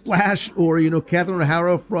Splash or, Catherine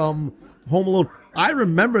O'Hara from Home Alone. I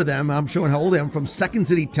remember them. I'm showing how old I am, from Second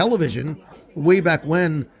City Television way back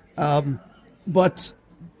when. But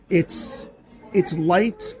it's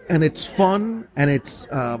light and it's fun and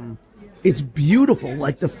it's beautiful.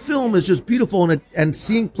 Like the film is just beautiful, and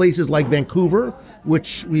seeing places like Vancouver,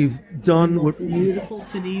 which we've done with beautiful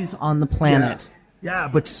cities on the planet. Yeah,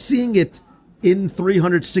 but seeing it in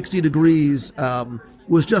 360 degrees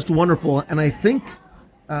was just wonderful. And I think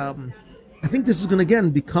this is going to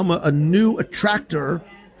again become a new attractor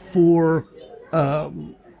for a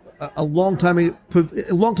long time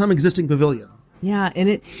existing pavilion. Yeah,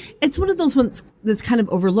 and it's one of those ones that's kind of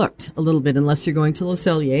overlooked a little bit unless you're going to Le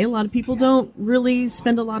Cellier. A lot of people don't really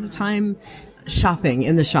spend a lot of time shopping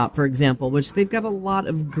in the shop, for example, which they've got a lot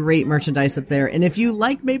of great merchandise up there. And if you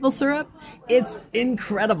like maple syrup, it's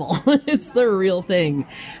incredible. It's the real thing.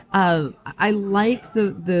 I like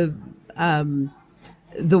the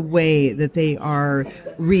way that they are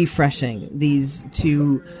refreshing these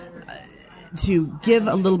to give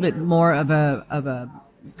a little bit more of a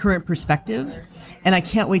current perspective. And I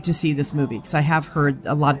can't wait to see this movie because I have heard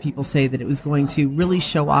a lot of people say that it was going to really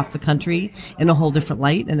show off the country in a whole different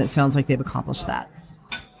light, and it sounds like they've accomplished that.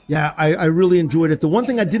 Yeah, I really enjoyed it. The one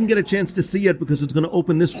thing I didn't get a chance to see yet, because it's going to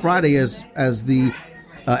open this Friday as the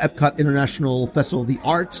Epcot International Festival of the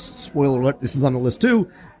Arts, spoiler alert, this is on the list too,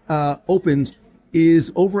 opens,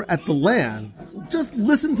 is over at the Land. Just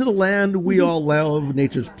listen to the Land. We all love.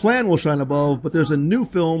 Nature's Plan will shine above, but there's a new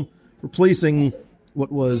film replacing what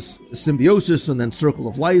was Symbiosis and then Circle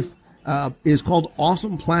of Life, is called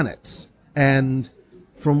Awesome Planet. And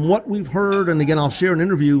from what we've heard, and again, I'll share an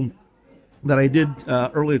interview that I did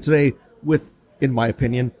earlier today with, in my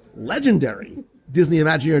opinion, legendary Disney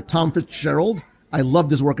Imagineer Tom Fitzgerald. I loved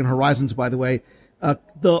his work in Horizons, by the way.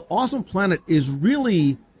 The Awesome Planet is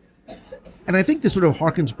really And I think this sort of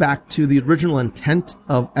harkens back to the original intent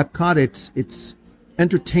of Epcot. It's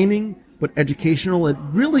entertaining, but educational. It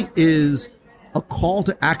really is a call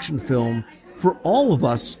to action film for all of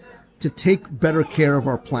us to take better care of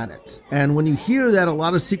our planet. And when you hear that a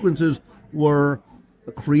lot of sequences were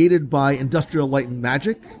created by Industrial Light and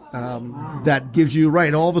Magic, that gives you,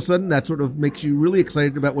 right, all of a sudden that sort of makes you really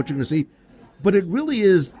excited about what you're going to see. But it really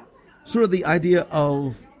is sort of the idea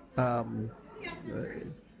of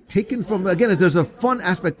taken from, again, there's a fun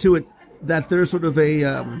aspect to it, that there's sort of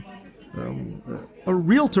a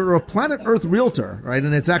realtor, or a Planet Earth realtor, right?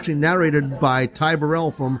 And it's actually narrated by Ty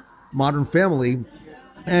Burrell from Modern Family.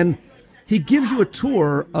 And he gives you a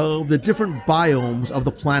tour of the different biomes of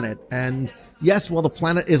the planet. And yes, while the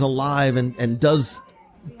planet is alive and does,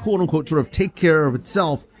 quote unquote, sort of take care of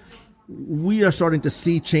itself, we are starting to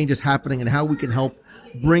see changes happening and how we can help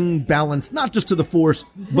bring balance, not just to the Force,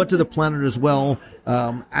 but to the planet as well.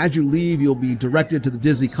 As you leave, you'll be directed to the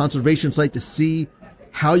Disney Conservation Site to see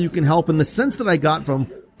how you can help. And the sense that I got from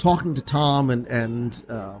talking to Tom and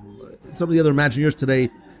some of the other Imagineers today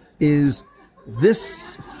is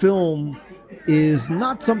this film is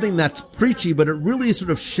not something that's preachy, but it really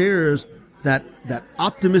sort of shares that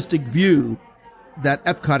optimistic view that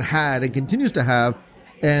Epcot had and continues to have.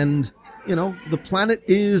 And, you know, the planet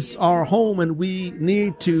is our home and we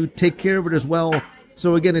need to take care of it as well.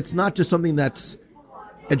 So again, it's not just something that's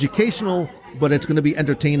educational, but it's going to be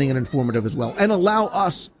entertaining and informative as well, and allow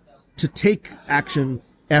us to take action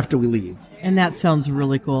after we leave. And that sounds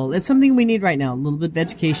really cool. It's something we need right now, a little bit of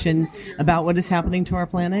education about what is happening to our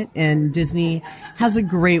planet. And Disney has a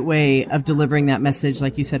great way of delivering that message,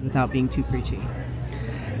 like you said, without being too preachy.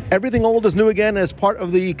 Everything old is new again as part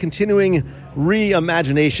of the continuing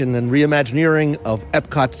reimagination and reimagineering of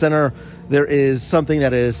Epcot Center. There is something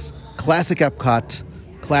that is classic Epcot,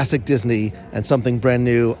 classic Disney, and something brand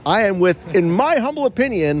new. I am with, in my humble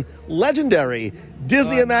opinion, legendary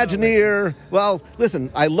Disney Imagineer. Well,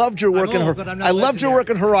 listen, I loved your work work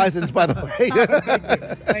in Horizons, by the way.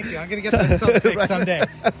 Thank you. I'm going to get that someday.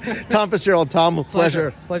 Someday. Tom Fitzgerald. Tom,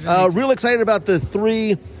 pleasure. Real excited about the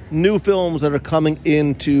 3 new films that are coming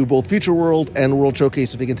into both Future World and World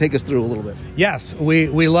Showcase. If you can take us through a little bit. Yes,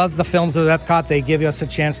 we love the films of Epcot. They give us a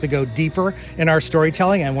chance to go deeper in our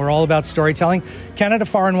storytelling, and we're all about storytelling. Canada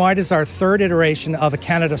Far and Wide is our 3rd iteration of a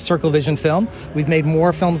Canada Circle Vision film. We've made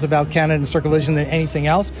more films about Canada and Circle Vision than anything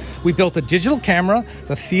else. We built a digital camera.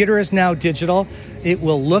 The theater is now digital. It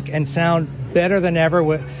will look and sound better than ever.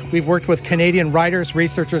 We've worked with Canadian writers,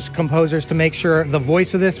 researchers, composers to make sure the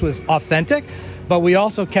voice of this was authentic. But we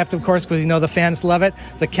also kept, of course, because you know the fans love it,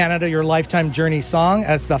 the Canada Your Lifetime Journey song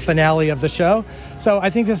as the finale of the show. So I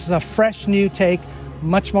think this is a fresh new take,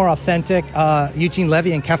 much more authentic. Eugene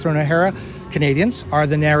Levy and Catherine O'Hara, Canadians, are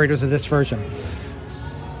the narrators of this version.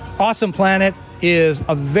 Awesome Planet is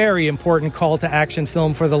a very important call to action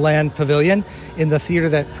film for the Land Pavilion in the theater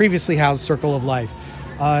that previously housed Circle of Life.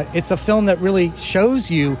 It's a film that really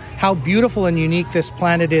shows you how beautiful and unique this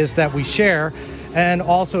planet is that we share, and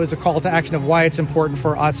also is a call to action of why it's important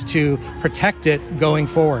for us to protect it going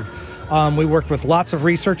forward. We worked with lots of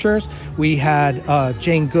researchers. We had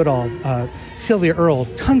Jane Goodall, Sylvia Earle,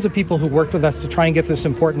 tons of people who worked with us to try and get this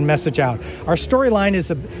important message out. Our storyline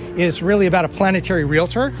is really about a planetary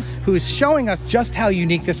realtor who is showing us just how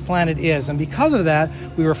unique this planet is. And because of that,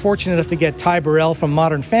 we were fortunate enough to get Ty Burrell from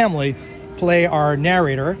Modern Family play our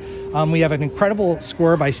narrator. We have an incredible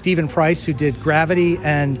score by Stephen Price, who did Gravity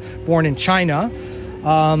and Born in China.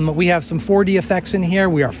 We have some 4D effects in here.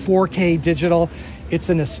 We are 4K digital. It's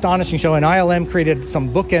an astonishing show, and ILM created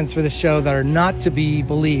some bookends for this show that are not to be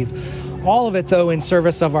believed. All of it, though, in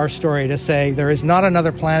service of our story, to say there is not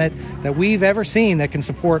another planet that we've ever seen that can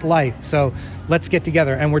support life. So let's get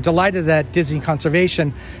together. And we're delighted that Disney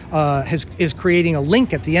Conservation is creating a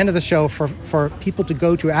link at the end of the show for people to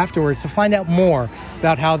go to afterwards to find out more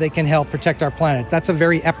about how they can help protect our planet. That's a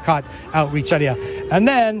very Epcot outreach idea. And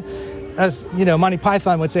then, as you know, Monty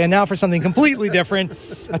Python would say, and now for something completely different,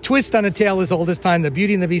 a twist on a tale as old as time, the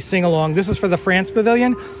Beauty and the Beast sing-along. This is for the France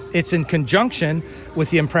Pavilion. It's in conjunction with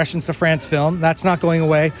the Impressions of France film. That's not going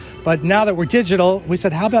away. But now that we're digital, we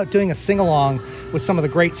said, how about doing a sing-along with some of the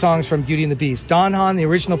great songs from Beauty and the Beast? Don Hahn, the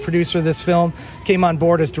original producer of this film, came on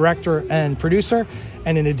board as director and producer.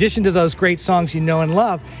 And in addition to those great songs you know and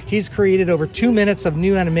love, he's created over 2 minutes of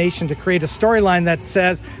new animation to create a storyline that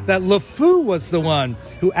says that LeFou was the one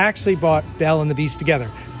who actually brought Belle and the Beast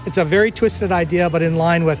together. It's a very twisted idea, but in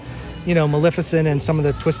line with Maleficent and some of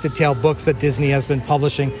the Twisted Tale books that Disney has been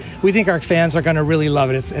publishing. We think our fans are going to really love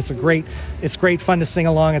it. It's great fun to sing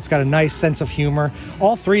along. It's got a nice sense of humor.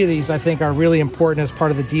 All three of these, I think, are really important as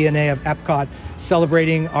part of the DNA of Epcot,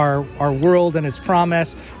 celebrating our world and its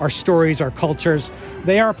promise, our stories, our cultures.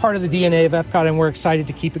 They are part of the DNA of Epcot, and we're excited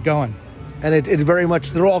to keep it going. And it very much,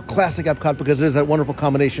 they're all classic Epcot because it is that wonderful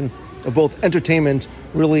combination of both entertainment,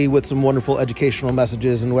 really with some wonderful educational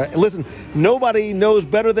messages. And listen, nobody knows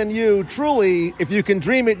better than you, truly. If you can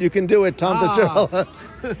dream it, you can do it, Tom Fitzgerald.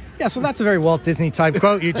 Yeah, so that's a very Walt Disney type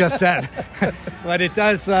quote you just said. But it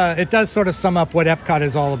does sort of sum up what Epcot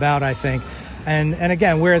is all about, I think. And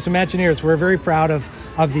again, we're as Imagineers, we're very proud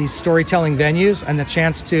of these storytelling venues and the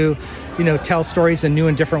chance to, tell stories in new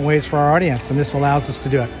and different ways for our audience. And this allows us to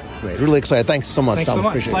do it. Great. Really excited. Thanks so much, Tom. So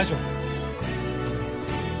much. Appreciate Pleasure. it.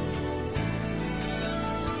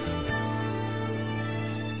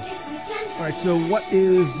 All right, so what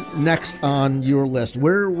is next on your list?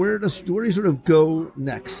 Where do you sort of go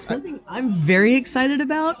next? Something I'm very excited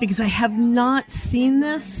about because I have not seen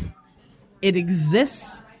this. It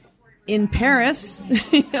exists in Paris,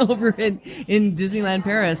 over in Disneyland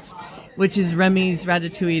Paris, which is Remy's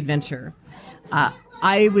Ratatouille Adventure.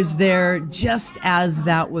 I was there just as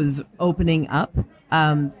that was opening up,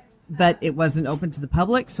 but it wasn't open to the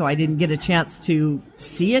public, so I didn't get a chance to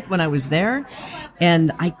see it when I was there.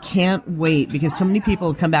 And I can't wait because so many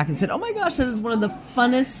people have come back and said, oh my gosh, that is one of the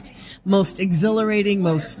funnest, most exhilarating,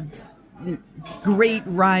 most great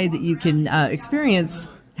ride that you can experience.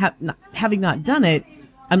 Having not done it,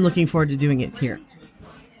 I'm looking forward to doing it here.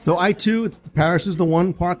 So I too, Paris is the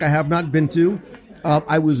one park I have not been to.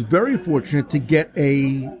 I was very fortunate to get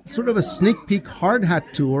a sort of a sneak peek hard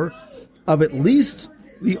hat tour of at least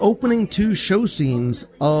the opening 2 show scenes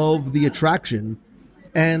of the attraction.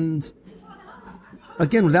 And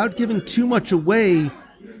again, without giving too much away,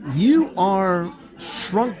 you are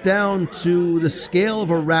shrunk down to the scale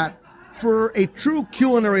of a rat for a true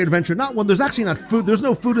culinary adventure. Not one, there's actually not food. There's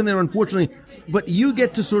no food in there, unfortunately, but you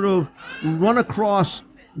get to sort of run across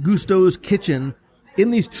Gusteau's kitchen in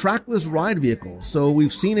these trackless ride vehicles. So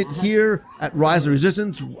we've seen it here at Rise of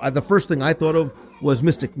Resistance. The first thing I thought of was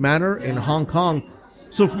Mystic Manor in Hong Kong.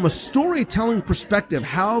 So from a storytelling perspective,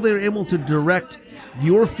 how they're able to direct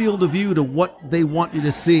your field of view to what they want you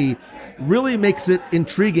to see really makes it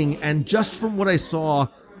intriguing. And just from what I saw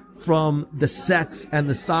from the sets and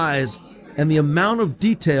the size and the amount of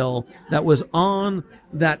detail that was on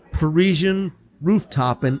that Parisian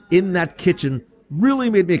rooftop and in that kitchen really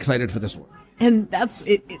made me excited for this one. And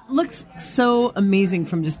it looks so amazing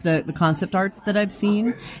from just the concept art that I've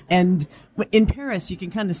seen. And in Paris, you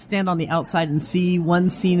can kind of stand on the outside and see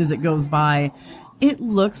one scene as it goes by. It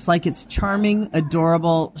looks like it's charming,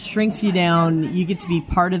 adorable, shrinks you down. You get to be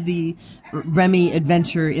part of the Remy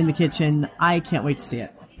adventure in the kitchen. I can't wait to see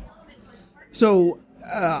it. So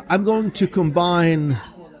I'm going to combine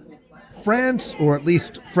France, or at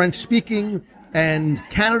least French-speaking, and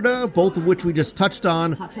Canada, both of which we just touched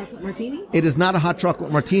on. Hot chocolate martini? It is not a hot chocolate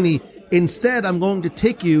martini. Instead, I'm going to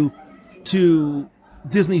take you to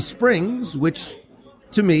Disney Springs, which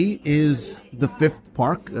to me is the 5th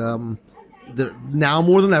park. Now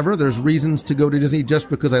more than ever, there's reasons to go to Disney just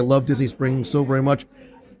because I love Disney Springs so very much.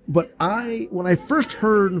 But when I first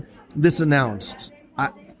heard this announced,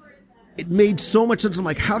 it made so much sense. I'm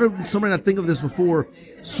like, how did somebody not think of this before?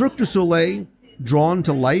 Cirque du Soleil drawn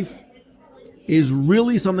to life is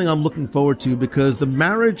really something I'm looking forward to, because the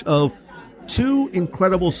marriage of 2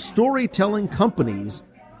 incredible storytelling companies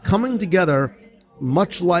coming together,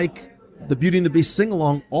 much like the Beauty and the Beast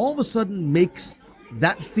sing-along, all of a sudden makes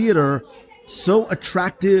that theater so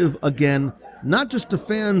attractive again, not just to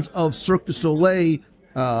fans of Cirque du Soleil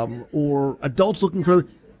or adults looking for,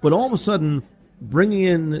 but all of a sudden bringing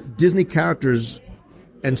in Disney characters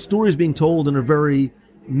and stories being told in a very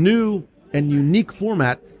new and unique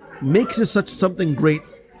format makes it something great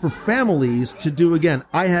for families to do again.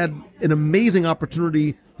 I had an amazing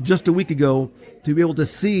opportunity just a week ago to be able to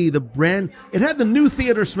see the brand. It had the new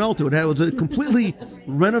theater smell to it. It was a completely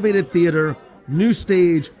renovated theater, new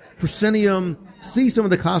stage, proscenium, see some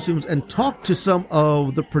of the costumes and talk to some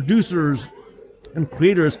of the producers and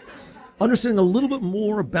creators, understanding a little bit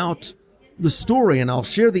more about the story. And I'll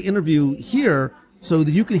share the interview here so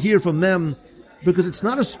that you can hear from them, because it's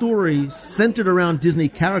not a story centered around Disney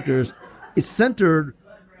characters. It's centered,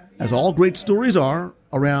 as all great stories are,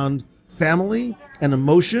 around family and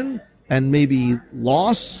emotion and maybe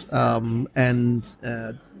loss. Again,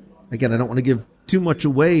 I don't want to give too much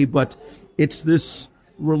away, but it's this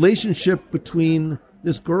relationship between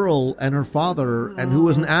this girl and her father, and who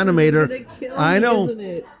was an animator. I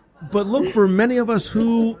know. But look, for many of us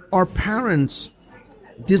who are parents,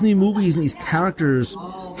 Disney movies and these characters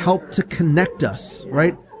help to connect us,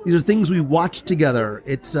 right? These are things we watch together.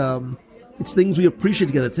 It's things we appreciate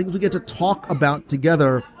together. It's things we get to talk about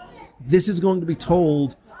together. This is going to be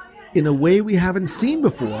told in a way we haven't seen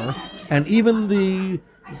before, and even the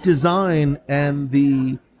design and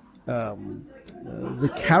the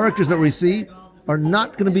characters that we see are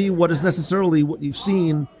not going to be what is necessarily what you've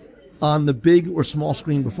seen on the big or small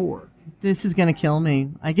screen before. This is going to kill me.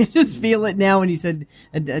 I can just feel it now when you said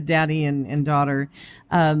a daddy and daughter.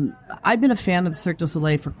 I've been a fan of Cirque du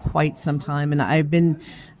Soleil for quite some time, and I've been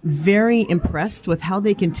very impressed with how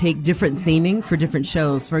they can take different theming for different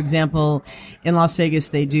shows. For example, in Las Vegas,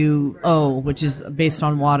 they do which is based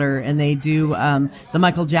on water, and they do the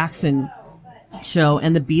Michael Jackson show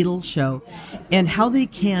and the Beatles show, and how they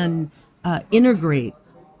can integrate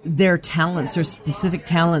their talents, their specific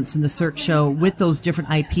talents in the Cirque show with those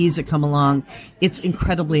different IPs that come along. It's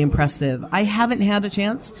incredibly impressive. I haven't had a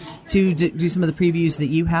chance to do some of the previews that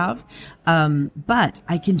you have, but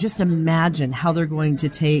I can just imagine how they're going to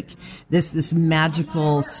take this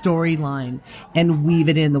magical storyline and weave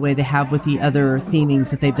it in the way they have with the other themings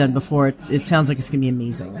that they've done before. It sounds like it's going to be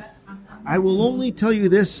amazing. I will only tell you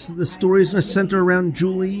this: the story is going to center around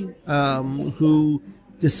Julie, who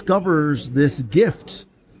discovers this gift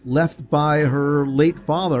left by her late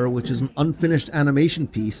father, which is an unfinished animation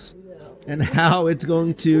piece, and how you're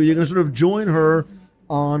going to sort of join her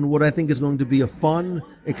on what I think is going to be a fun,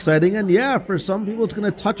 exciting, and for some people it's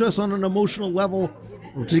going to touch us on an emotional level,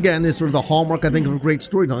 which again is sort of the hallmark, I think, of great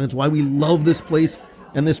storytelling. It's why we love this place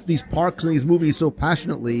and these parks and these movies so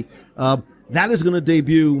passionately. That is going to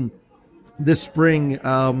debut this spring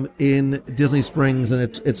in Disney Springs, and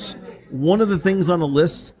it's one of the things on the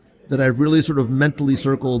list that I've really sort of mentally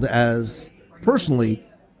circled as, personally,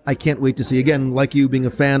 I can't wait to see. Again, like you, being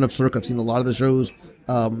a fan of Cirque, I've seen a lot of the shows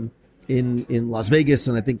in Las Vegas,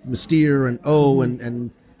 and I think Mystere and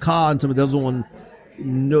and Ka and some of the other ones.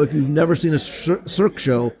 No, if you've never seen a Cirque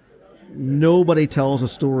show, nobody tells a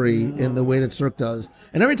story in the way that Cirque does.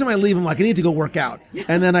 And every time I leave, I'm like, I need to go work out.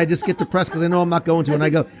 And then I just get depressed because I know I'm not going to. And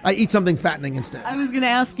I eat something fattening instead. I was going to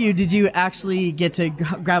ask you, did you actually get to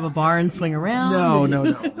grab a bar and swing around?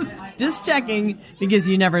 No. Just checking, because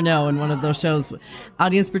you never know in one of those shows.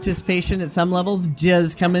 Audience participation at some levels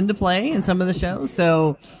does come into play in some of the shows.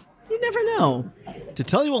 So you never know. To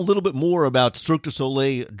tell you a little bit more about Cirque du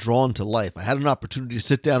Soleil Drawn to Life, I had an opportunity to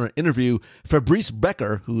sit down and interview Fabrice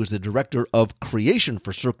Becker, who is the director of creation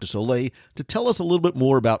for Cirque du Soleil, to tell us a little bit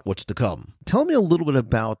more about what's to come. Tell me a little bit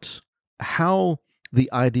about how the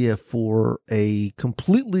idea for a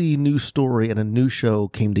completely new story and a new show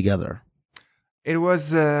came together. It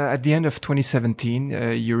was at the end of 2017.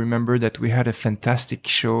 You remember that we had a fantastic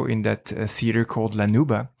show in that theater called La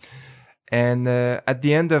Nuba. And at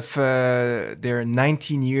the end of their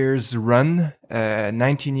 19 years run,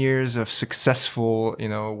 19 years of successful,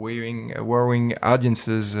 wowing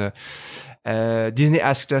audiences, Disney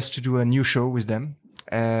asked us to do a new show with them,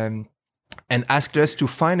 and asked us to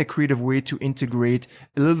find a creative way to integrate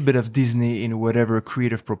a little bit of Disney in whatever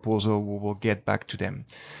creative proposal we will get back to them.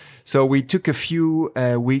 So we took a few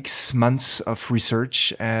months of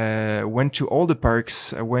research, went to all the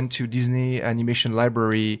parks, went to Disney Animation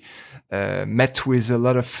Library, met with a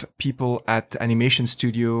lot of people at Animation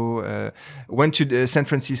Studio, went to San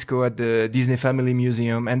Francisco at the Disney Family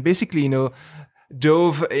Museum, and basically,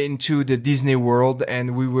 dove into the Disney world,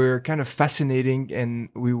 and we were kind of fascinating, and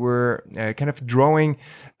we were kind of drawing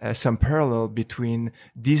some parallel between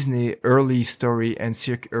Disney early story and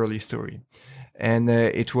Cirque early story. And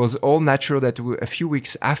it was all natural that a few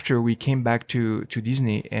weeks after we came back to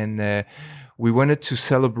Disney, and we wanted to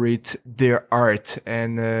celebrate their art.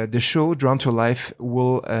 And the show Drawn to Life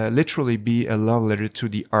will literally be a love letter to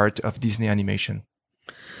the art of Disney animation.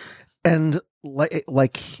 And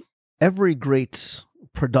like every great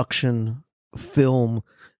production film,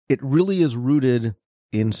 it really is rooted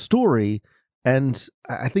in story. And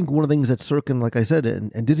I think one of the things that Cirque, and like I said,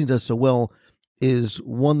 and Disney does so well, is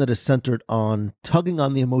one that is centered on tugging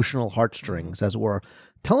on the emotional heartstrings, as it were.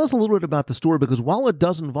 Tell us a little bit about the story, because while it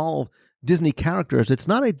does involve Disney characters, it's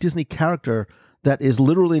not a Disney character that is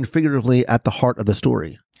literally and figuratively at the heart of the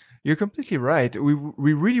story. You're completely right.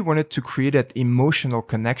 We really wanted to create that emotional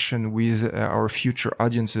connection with our future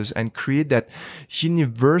audiences and create that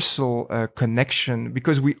universal connection,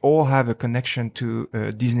 because we all have a connection to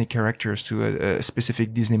Disney characters, to a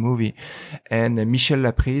specific Disney movie. And Michel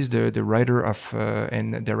Laprise, the writer of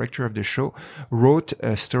and director of the show, wrote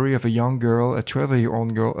a story of a young girl, a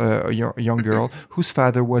 12-year-old girl, a young girl whose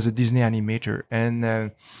father was a Disney animator,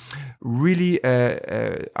 and really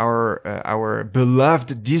our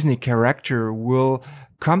beloved Disney character will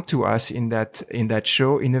come to us in that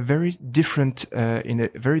show in a very different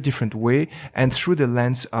way, and through the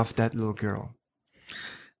lens of that little girl.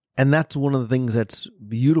 And that's one of the things that's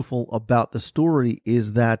beautiful about the story,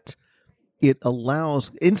 is that it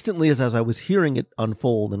allows instantly, as I was hearing it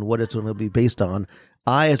unfold and what it's going to be based on,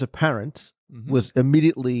 I, as a parent, was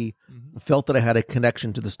immediately felt that I had a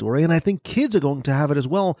connection to the story. And I think kids are going to have it as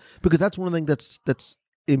well, because that's one of the things that's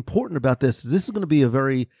important about this. This is going to be a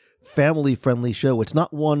very family-friendly show. It's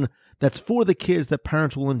not one that's for the kids that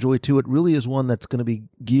parents will enjoy too. It really is one that's going to be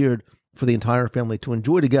geared for the entire family to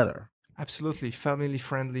enjoy together. Absolutely. Family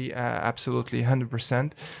friendly. Absolutely.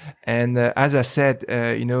 100%. And as I said,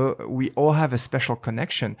 we all have a special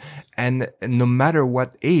connection, and no matter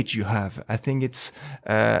what age you have, I think it's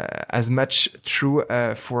as much true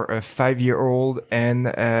for a 5-year-old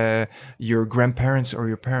and your grandparents or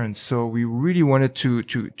your parents. So we really wanted to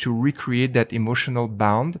recreate that emotional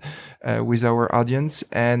bond with our audience.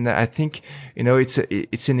 And I think,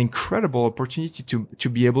 it's an incredible opportunity to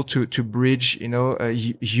be able to bridge,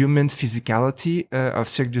 human physicality of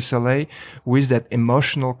Cirque du Soleil with that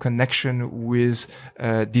emotional connection with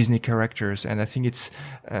Disney characters. And I think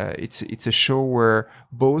it's a show where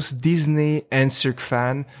both Disney and Cirque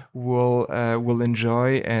fan will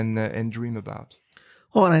enjoy and dream about.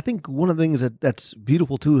 Oh, and I think one of the things that's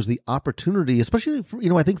beautiful too is the opportunity, especially for,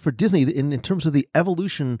 I think for Disney in terms of the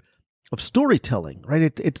evolution of storytelling,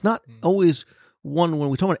 right? It's not always one, when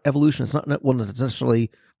we talk about evolution, it's not one that's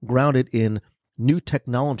necessarily grounded in new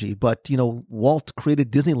technology, but Walt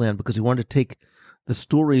created Disneyland because he wanted to take the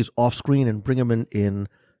stories off screen and bring them in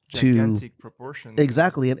gigantic proportions.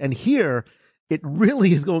 Exactly. And here it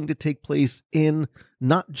really is going to take place in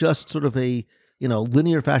not just sort of a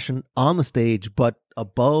linear fashion on the stage, but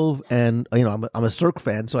above and I'm a Cirque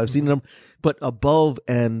fan, so I've seen them, but above,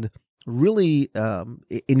 and really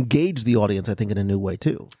engage the audience, I think, in a new way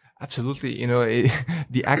too. Absolutely.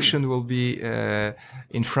 The action will be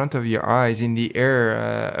in front of your eyes, in the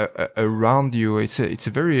air, around you. It's a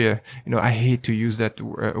very, I hate to use that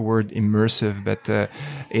word immersive, but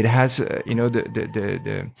it has,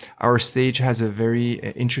 our stage has a very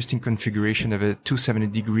interesting configuration of a 270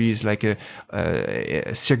 degrees, like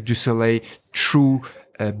a Cirque du Soleil true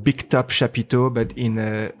big top chapiteau, but in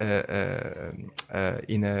a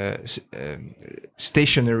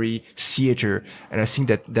stationary theater. And I think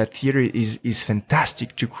that theater is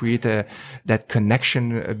fantastic to create that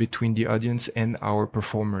connection between the audience and our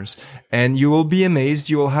performers. And you will be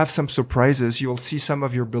amazed. You will have some surprises. You will see some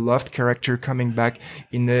of your beloved character coming back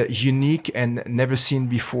in a unique and never seen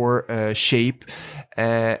before shape.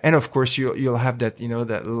 And of course, you'll have that,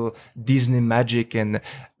 that little Disney magic. And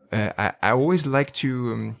I always like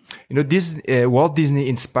to, Walt Disney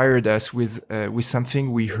inspired us with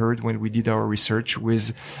something we heard when we did our research,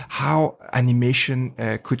 with how animation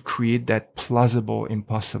could create that plausible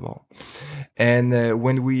impossible. And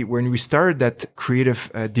when we started that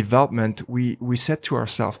creative development, we said to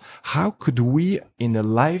ourselves, how could we, in a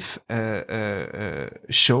live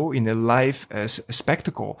show, in a live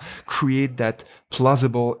spectacle, create that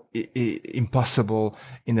plausible impossible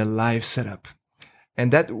in a live setup?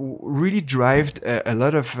 And that really drove a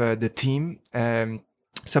lot of the team,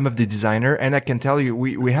 some of the designer. And I can tell you,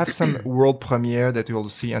 we have some world premiere that you'll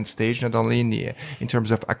see on stage, not only in terms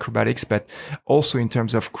of acrobatics, but also in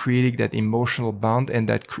terms of creating that emotional bond and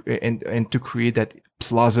and to create that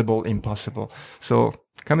plausible impossible. So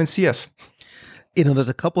come and see us. There's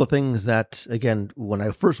a couple of things that, again, when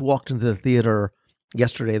I first walked into the theater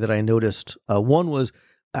yesterday that I noticed. One was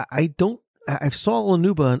I saw La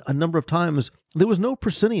Nouba a number of times. There was no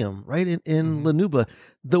proscenium, right, in La Nouba.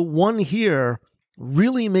 The one here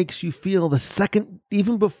really makes you feel the second,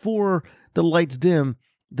 even before the lights dim,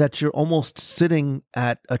 that you're almost sitting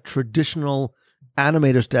at a traditional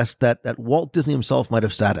animator's desk that Walt Disney himself might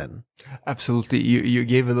have sat in. Absolutely. You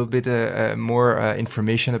gave a little bit more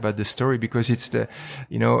information about the story, because it's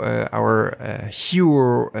our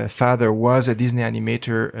hero father was a Disney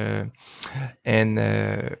animator and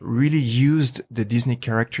really used the Disney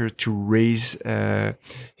character to raise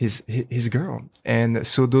his girl. And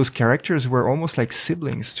so those characters were almost like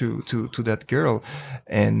siblings to that girl.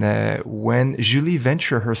 And when Julie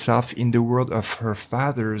ventured herself in the world of her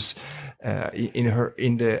father's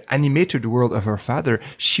in the animated world of her father,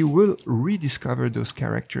 she will rediscover those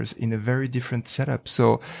characters in a very different setup.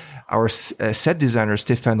 So our set designer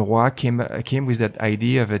Stéphane Roy came with that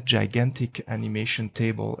idea of a gigantic animation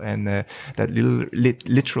table, and that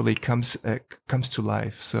literally comes to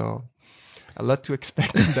life. So a lot to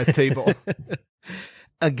expect on that table.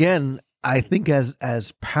 Again, I think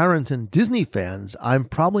as parents and Disney fans, I'm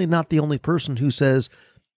probably not the only person who says,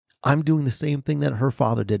 I'm doing the same thing that her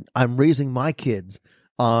father did. I'm raising my kids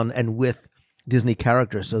on and with Disney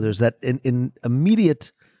characters. So there's that in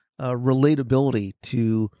immediate relatability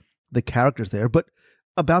to the characters there. But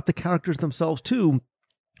about the characters themselves too,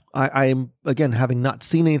 I am, again, having not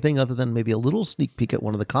seen anything other than maybe a little sneak peek at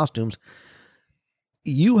one of the costumes,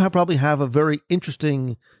 you probably have a very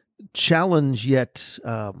interesting challenge yet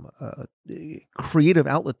creative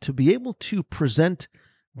outlet to be able to present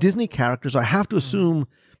Disney characters, I have to assume,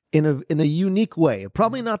 in a unique way,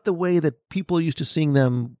 probably not the way that people are used to seeing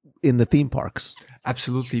them in the theme parks.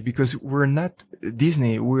 Absolutely, because we're not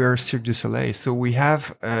Disney, we are Cirque du Soleil, so we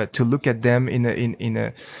have to look at them in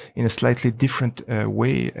a slightly different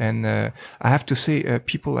way. And I have to say,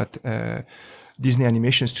 people at Disney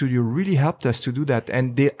Animation Studio really helped us to do that,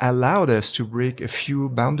 and they allowed us to break a few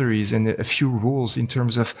boundaries and a few rules in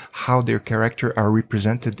terms of how their character are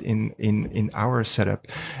represented in our setup.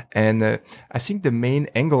 And I think the main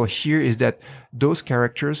angle here is that those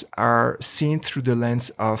characters are seen through the lens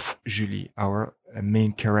of Julie, our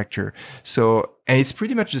main character. So, and it's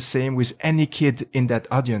pretty much the same with any kid in that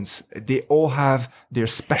audience. They all have their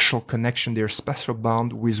special connection, their special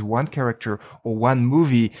bond with one character or one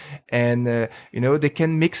movie. And, they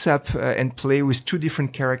can mix up and play with two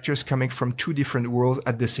different characters coming from two different worlds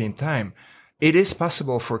at the same time. It is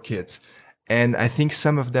possible for kids. And I think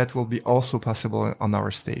some of that will be also possible on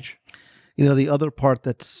our stage. The other part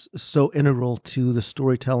that's so integral to the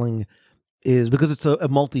storytelling is because it's a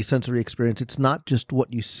multi-sensory experience. It's not just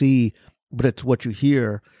what you see, but it's what you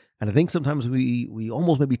hear. And I think sometimes we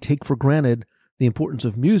almost maybe take for granted the importance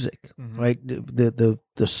of music, right? The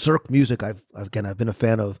Cirque music. I've been a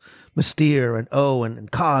fan of Mystere and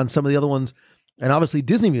and Ka and some of the other ones, and obviously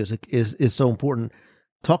Disney music is so important.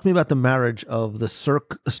 Talk to me about the marriage of the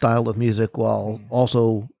Cirque style of music while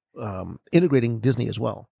also integrating Disney as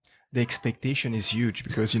well. The expectation is huge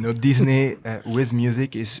because Disney with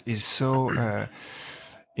music is so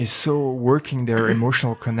working their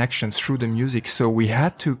emotional connections through the music. So we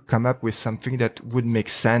had to come up with something that would make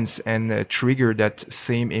sense and trigger that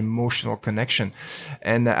same emotional connection.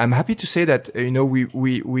 And I'm happy to say that we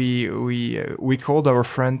called our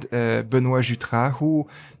friend Benoit Jutras, who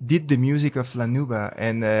did the music of La Nuba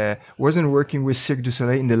and wasn't working with Cirque du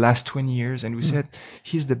Soleil in the last 20 years. And we said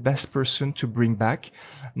he's the best person to bring back,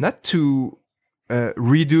 not to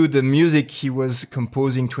redo the music he was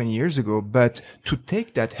composing 20 years ago, but to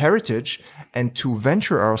take that heritage and to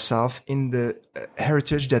venture ourselves in the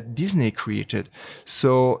heritage that Disney created.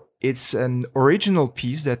 So it's an original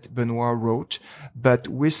piece that Benoit wrote, but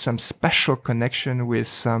with some special connection with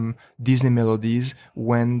some Disney melodies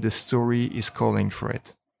when the story is calling for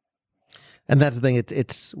it. And that's the thing.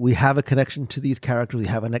 It's we have a connection to these characters. We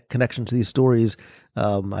have a connection to these stories.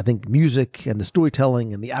 I think music and the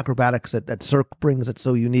storytelling and the acrobatics that Cirque brings that's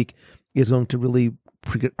so unique is going to really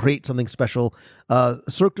create something special.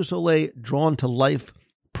 Cirque du Soleil Drawn to Life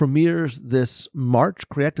premieres this March,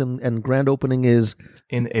 correct? And grand opening is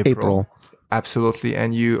in April. Absolutely.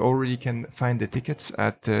 And you already can find the tickets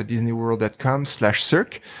at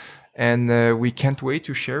disneyworld.com/Cirque. And we can't wait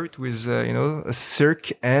to share it with,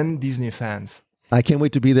 Cirque and Disney fans. I can't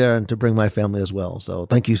wait to be there and to bring my family as well. So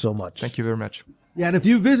thank you so much. Thank you very much. Yeah, and if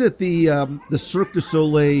you visit the Cirque du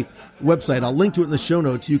Soleil website, I'll link to it in the show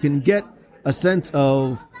notes. You can get a sense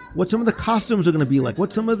of what some of the costumes are going to be like,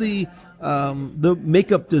 what some of the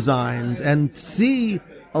makeup designs, and see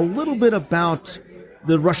a little bit about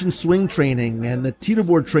the Russian swing training and the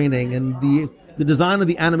teeterboard training and the design of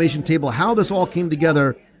the animation table, how this all came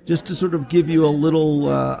together, just to sort of give you a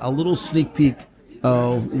little sneak peek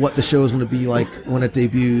of what the show is going to be like when it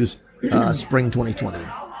debuts spring 2020.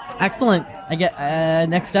 Excellent. I get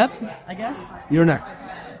next up, I guess. You're next.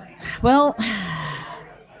 Well,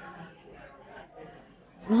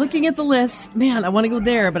 looking at the list, man, I want to go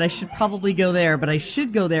there, but I should probably go there, but I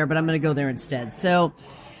should go there, but I'm going to go there instead. So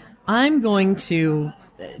I'm going to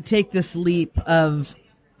take this leap of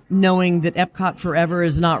knowing that Epcot Forever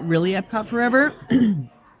is not really Epcot Forever. And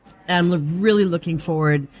I'm really looking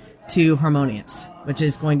forward to Harmonious, which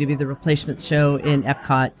is going to be the replacement show in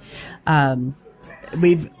Epcot.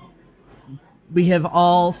 We have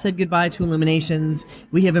all said goodbye to Illuminations.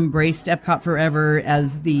 We have embraced Epcot Forever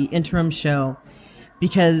as the interim show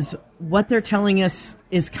because what they're telling us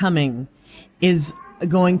is coming is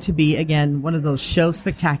going to be, again, one of those show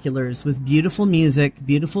spectaculars with beautiful music,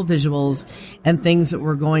 beautiful visuals, and things that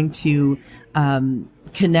we're going to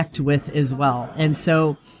connect with as well. And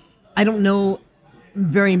so I don't know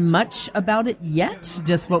very much about it yet,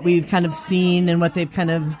 just what we've kind of seen and what they've kind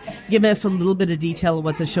of given us a little bit of detail of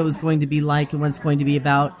what the show is going to be like and what it's going to be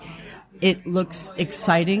about. It looks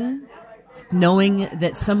exciting, knowing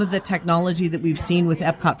that some of the technology that we've seen with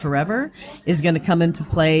Epcot Forever is going to come into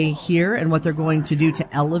play here and what they're going to do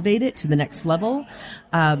to elevate it to the next level.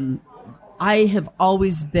 I have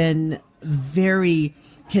always been very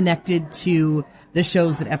connected to the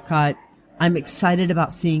shows at Epcot. I'm excited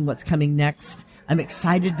about seeing what's coming next. I'm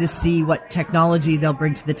excited to see what technology they'll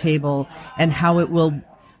bring to the table and how it will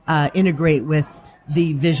integrate with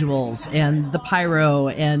the visuals and the pyro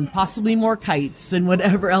and possibly more kites and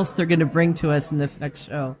whatever else they're going to bring to us in this next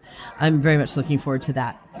show. I'm very much looking forward to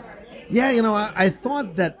that. Yeah, I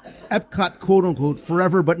thought that Epcot, quote unquote,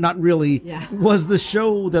 Forever, but not really, was the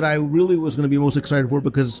show that I really was going to be most excited for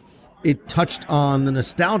because it touched on the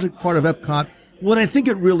nostalgic part of Epcot. What I think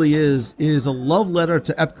it really is a love letter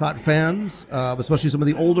to Epcot fans, especially some of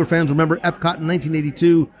the older fans. Remember Epcot in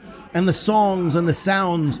 1982 and the songs and the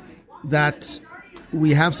sounds that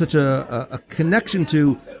we have such a connection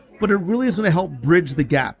to, but it really is going to help bridge the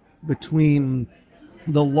gap between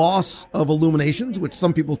the loss of Illuminations, which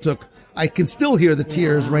some people took. I can still hear the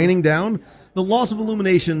tears raining down. The loss of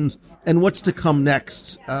Illuminations and what's to come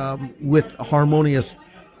next with Harmonious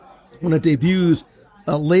when it debuts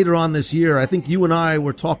later on this year. I think you and I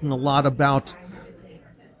were talking a lot about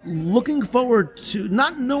looking forward to,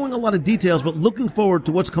 not knowing a lot of details, but looking forward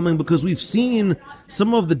to what's coming because we've seen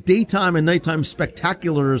some of the daytime and nighttime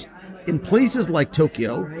spectaculars in places like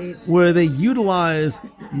Tokyo, where they utilize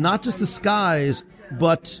not just the skies,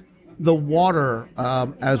 but the water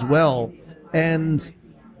as well. And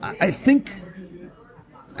I think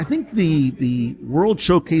the World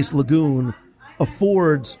Showcase Lagoon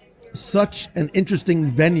affords such an interesting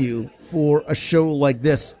venue for a show like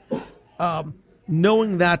this,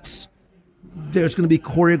 knowing that there's going to be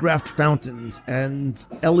choreographed fountains and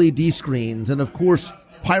LED screens and, of course,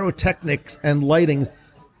 pyrotechnics and lighting.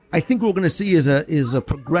 I think what we're going to see is a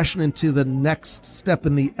progression into the next step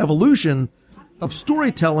in the evolution of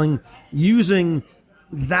storytelling, using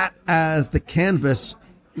that as the canvas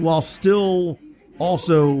while still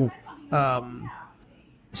also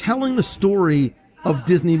telling the story of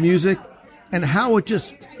Disney music and how it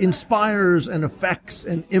just inspires and affects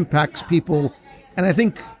and impacts people. And I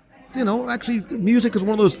think, actually music is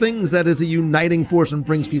one of those things that is a uniting force and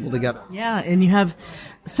brings people together. Yeah, and you have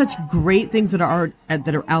such great things that are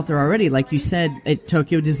out there already. Like you said, at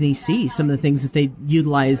Tokyo Disney Sea, some of the things that they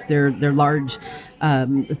utilize, their large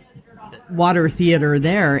water theater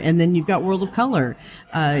there. And then you've got World of Color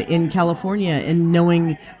in California, and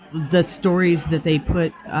knowing the stories that they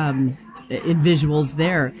put in visuals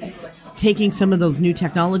there, taking some of those new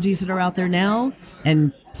technologies that are out there now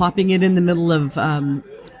and plopping it in the middle of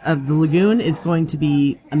the lagoon is going to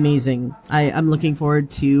be amazing. I'm looking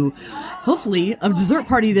forward to hopefully a dessert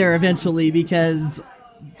party there eventually, because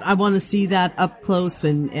I want to see that up close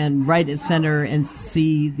and right at center and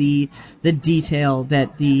see the detail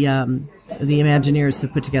that the Imagineers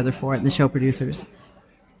have put together for it and the show producers.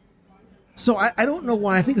 So I don't know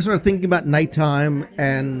why. I think I started thinking about nighttime,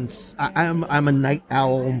 and I'm a night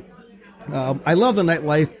owl. I love the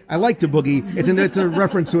nightlife. I like to boogie. It's a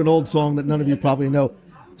reference to an old song that none of you probably know.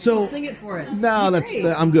 So sing it for us. No,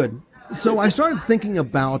 I'm good. So I started thinking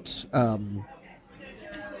about the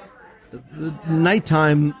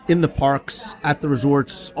nighttime in the parks, at the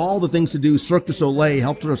resorts, all the things to do. Cirque du Soleil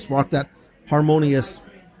helped sort of spark that Harmonious,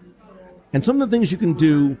 and some of the things you can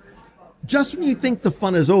do just when you think the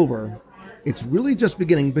fun is over. It's really just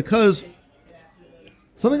beginning, because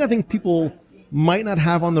something I think people might not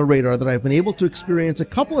have on their radar that I've been able to experience a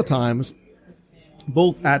couple of times,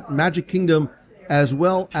 both at Magic Kingdom as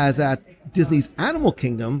well as at Disney's Animal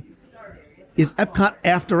Kingdom, is Epcot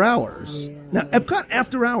After Hours. Now, Epcot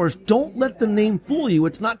After Hours, don't let the name fool you.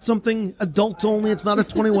 It's not something adults only. It's not a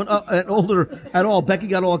 21 and older at all. Becky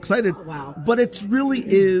got all excited. Wow. But it really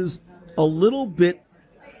is a little bit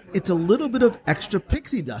it's a little bit of extra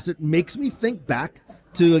pixie dust. It makes me think back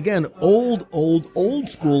to, again, old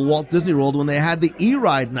school Walt Disney World when they had the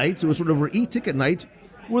E-Ride nights. It was sort of our E-Ticket nights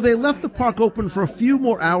where they left the park open for a few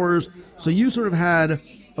more hours. So you sort of had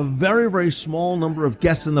a very, very small number of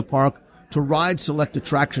guests in the park to ride select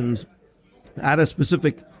attractions at a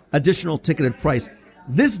specific additional ticketed price.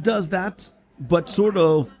 This does that, but sort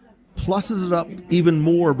of pluses it up even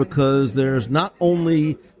more because there's not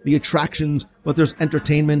only the attractions, but there's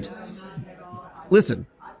entertainment. Listen,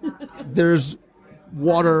 there's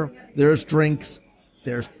water, there's drinks,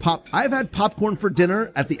 there's pop. I've had popcorn for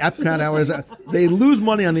dinner at the Epcot hours. They lose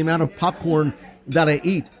money on the amount of popcorn that I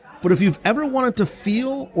eat. But if you've ever wanted to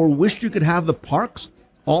feel or wished you could have the parks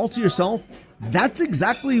all to yourself, that's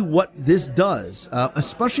exactly what this does,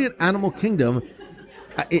 especially at Animal Kingdom.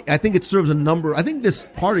 I think it serves I think this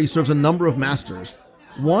party serves a number of masters.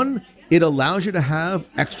 One, it allows you to have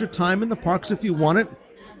extra time in the parks if you want it.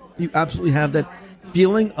 You absolutely have that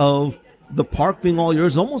feeling of the park being all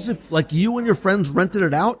yours, almost if like you and your friends rented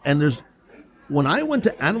it out. And when I went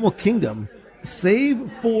to Animal Kingdom,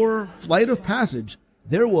 save for Flight of Passage,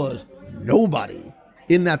 there was nobody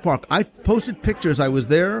in that park. I posted pictures. I was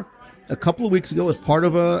there a couple of weeks ago as part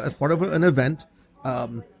of an event.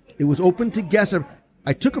 It was open to guests.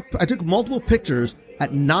 I took multiple pictures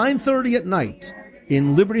at 9:30 at night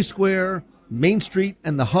in Liberty Square, Main Street,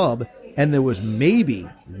 and the Hub, and there was maybe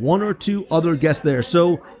one or two other guests there.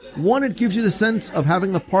 So, one, it gives you the sense of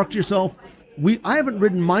having the park to yourself. I haven't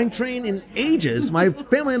ridden Mine Train in ages. My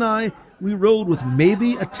family and I, we rode with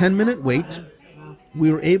maybe a 10-minute wait.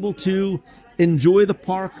 We were able to enjoy the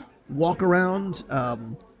park, walk around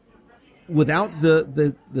without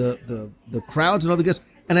the crowds and other guests.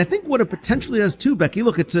 And I think what it potentially has too, Becky,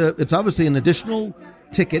 look, it's obviously an additional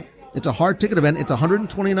ticket. It's a hard ticket event. It's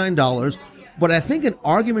 $129. But I think an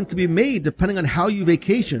argument could be made, depending on how you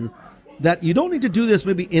vacation, that you don't need to do this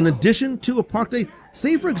maybe in addition to a park day.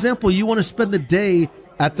 Say, for example, you want to spend the day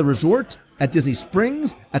at the resort, at Disney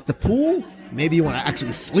Springs, at the pool. Maybe you want to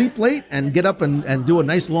actually sleep late and get up and do a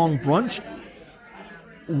nice long brunch.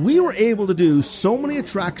 We were able to do so many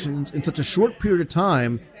attractions in such a short period of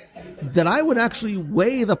time that I would actually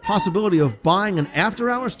weigh the possibility of buying an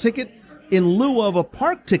after-hours ticket in lieu of a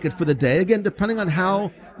park ticket for the day, again, depending on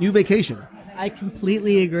how you vacation. I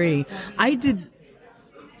completely agree. I did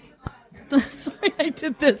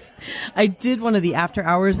this. I did one of the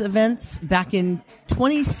after-hours events back in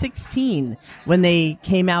 2016 when they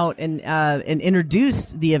came out and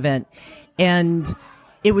introduced the event. And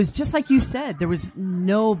it was just like you said, there was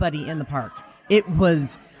nobody in the park. It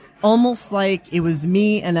was almost like it was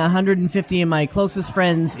me and 150 of my closest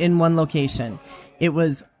friends in one location. It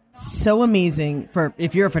was so amazing.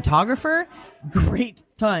 If you're a photographer, great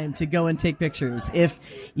time to go and take pictures. If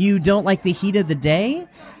you don't like the heat of the day,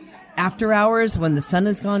 after hours when the sun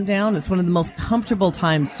has gone down, it's one of the most comfortable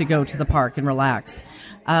times to go to the park and relax.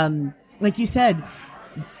 Like you said,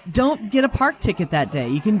 don't get a park ticket that day.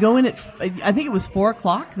 You can go in I think it was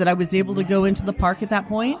 4:00 that I was able to go into the park at that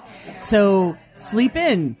point. So sleep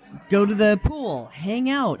in, go to the pool, hang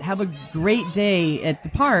out, have a great day at the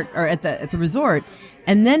park or at the resort,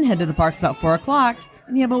 and then head to the parks about 4:00.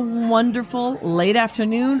 And you have a wonderful late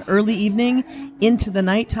afternoon, early evening into the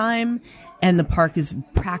nighttime, and the park is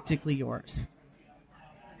practically yours.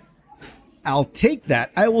 I'll take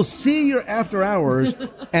that. I will see your after hours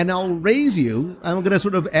and I'll raise you. I'm going to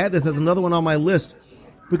sort of add this as another one on my list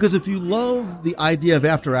because if you love the idea of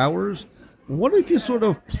after hours, what if you sort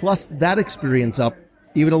of plus that experience up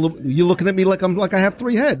even a little? You're looking at me like I have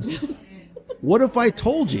three heads. What if I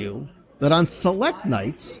told you that on select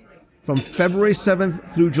nights from February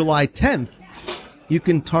 7th through July 10th, you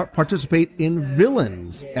can participate in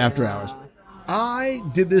Villains after hours? I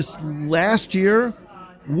did this last year.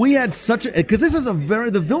 We had because this is the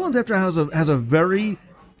Villains after hours has a very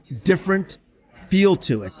different feel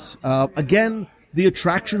to it. Again, the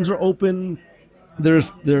attractions are open.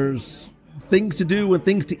 There's things to do and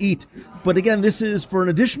things to eat. But again, this is for an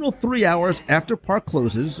additional 3 hours after park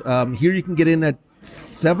closes. Here you can get in at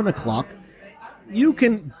 7:00. You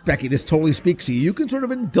can, Becky, this totally speaks to you. You can sort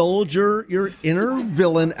of indulge your inner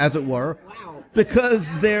villain, as it were,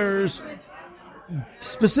 because there's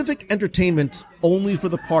specific entertainment only for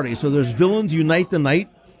the party. So there's Villains Unite the Night,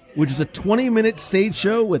 which is a 20-minute stage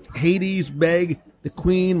show with Hades, Meg, the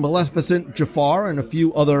Queen, Maleficent, Jafar, and a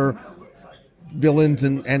few other villains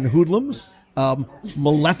and hoodlums.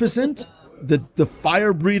 Maleficent, the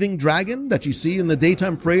fire-breathing dragon that you see in the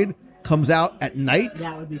daytime parade, comes out at night.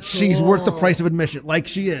 That would be cool. She's worth the price of admission, like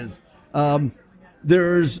she is.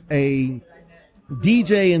 There's a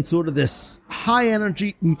DJ and sort of this high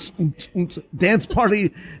energy dance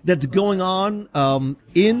party that's going on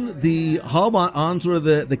in the hub on sort of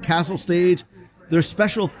the castle stage. There's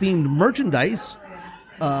special themed merchandise,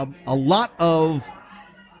 a lot of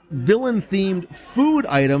villain themed food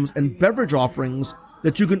items and beverage offerings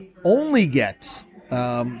that you can only get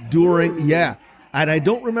during, and I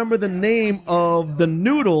don't remember the name of the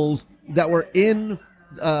noodles that were in,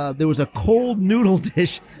 there was a cold noodle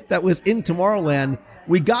dish that was in Tomorrowland.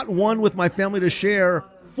 We got one with my family to share.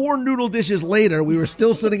 4 noodle dishes later, we were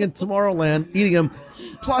still sitting in Tomorrowland eating them.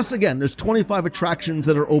 Plus, again, there's 25 attractions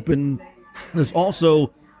that are open. There's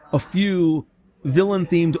also a few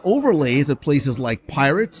villain-themed overlays at places like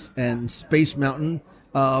Pirates and Space Mountain.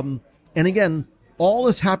 And again, all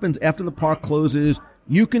this happens after the park closes.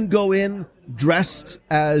 You can go in dressed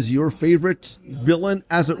as your favorite villain,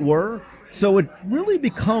 as it were. So it really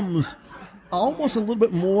becomes almost a little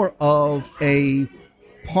bit more of a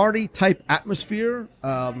party-type atmosphere.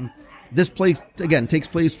 This place, again, takes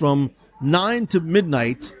place from 9 to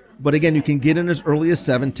midnight. But again, you can get in as early as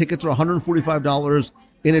 7. Tickets are $145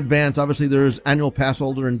 in advance. Obviously, there's annual pass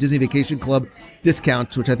holder and Disney Vacation Club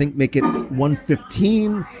discounts, which I think make it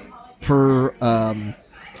 $115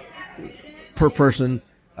 per person.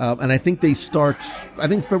 And I think they start, I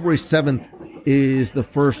think February 7th is the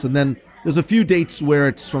first. And then there's a few dates where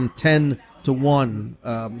it's from 10 to 1.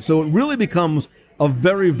 So it really becomes a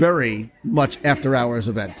very, very much after-hours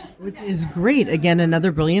event. Which is great. Again,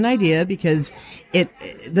 another brilliant idea because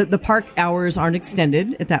the park hours aren't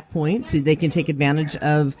extended at that point, so they can take advantage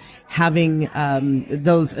of having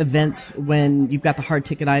those events when you've got the hard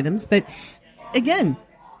ticket items. But again,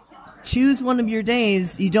 choose one of your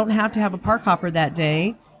days. You don't have to have a park hopper that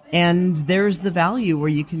day. And there's the value where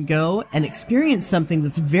you can go and experience something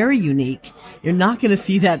that's very unique. You're not going to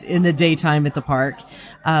see that in the daytime at the park.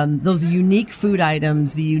 Those unique food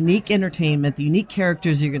items, the unique entertainment, the unique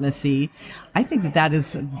characters you're going to see. I think that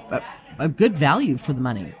is a good value for the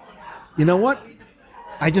money. You know what?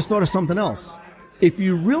 I just thought of something else. If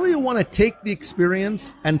you really want to take the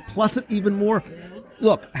experience and plus it even more,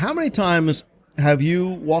 look, how many times have you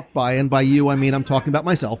walked by, and by you, I mean, I'm talking about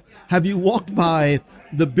myself. Have you walked by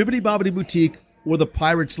the Bibbidi Bobbidi Boutique or the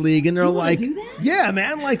Pirates League, and they're like, yeah,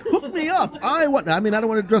 man, like, hook me up. I don't want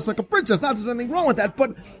to dress like a princess. Not that there's anything wrong with that,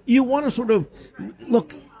 but you want to sort of,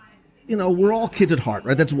 look, you know, we're all kids at heart,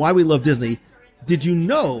 right? That's why we love Disney. Did you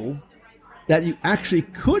know that you actually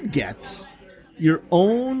could get your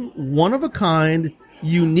own one-of-a-kind,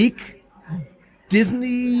 unique,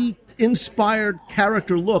 Disney-inspired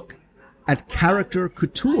character look at Character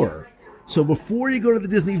Couture? So before you go to the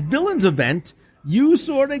Disney Villains event, you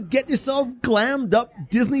sort of get yourself glammed up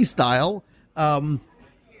Disney style.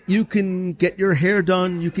 You can get your hair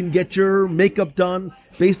done. You can get your makeup done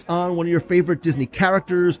based on one of your favorite Disney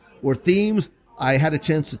characters or themes. I had a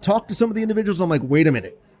chance to talk to some of the individuals. I'm like, wait a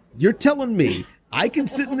minute. You're telling me I can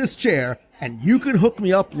sit in this chair and you can hook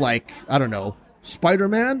me up like, I don't know,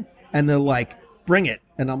 Spider-Man? And they're like, bring it.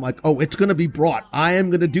 And I'm like, oh, it's going to be brought. I am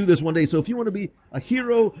going to do this one day. So if you want to be a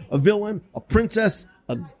hero, a villain, a princess,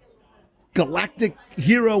 a galactic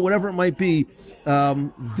hero, whatever it might be,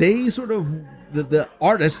 they sort of, the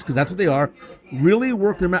artists, because that's what they are, really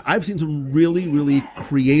work their magic. I've seen some really, really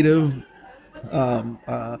creative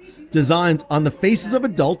designs on the faces of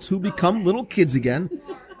adults who become little kids again.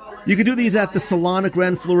 You can do these at the Salon at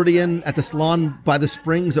Grand Floridian, at the Salon by the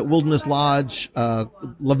Springs at Wilderness Lodge,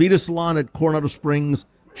 La Vida Salon at Coronado Springs,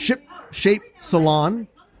 Ship Shape Salon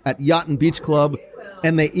at Yacht and Beach Club,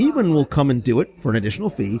 and they even will come and do it for an additional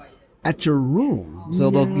fee at your room. So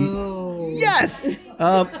they'll be, yes,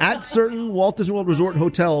 at certain Walt Disney World Resort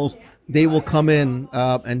hotels, they will come in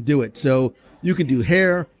and do it. So you can do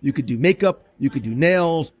hair, you could do makeup, you could do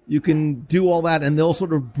nails, you can do all that, and they'll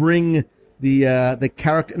sort of bring the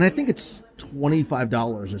character, and I think it's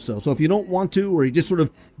 $25 or so. So if you don't want to, or you just sort of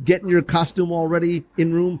getting your costume already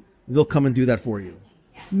in room, they'll come and do that for you.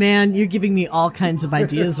 Man, you're giving me all kinds of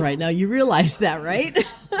ideas right now. You realize that, right?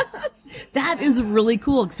 That is really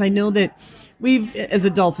cool, because I know that we've, as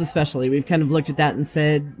adults especially, we've kind of looked at that and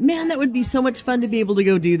said, man, that would be so much fun to be able to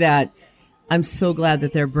go do that. I'm so glad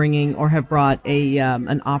that they're bringing or have brought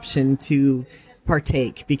an option to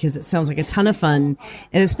partake, because it sounds like a ton of fun,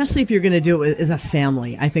 and especially if you're going to do it as a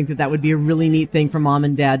family, I think that would be a really neat thing for mom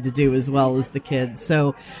and dad to do as well as the kids.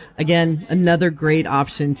 So again, another great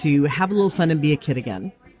option to have a little fun and be a kid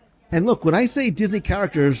again. And look, when I say Disney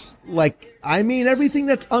characters, like, I mean everything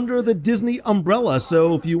that's under the Disney umbrella.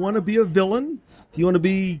 So if you want to be a villain, if you want to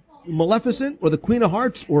be Maleficent or the Queen of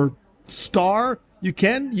Hearts or Scar, you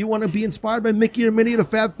can. You want to be inspired by Mickey or Minnie or the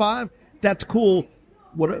Fab Five, that's cool.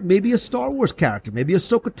 maybe a Star Wars character, maybe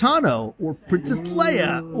Ahsoka Tano or Princess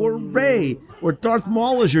Leia or Rey or Darth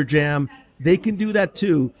Maul is your jam. They can do that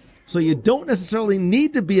too. So you don't necessarily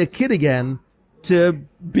need to be a kid again to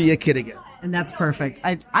be a kid again. And that's perfect.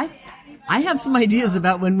 I have some ideas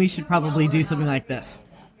about when we should probably do something like this.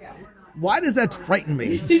 Why does that frighten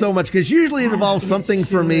me so much? Because usually it involves something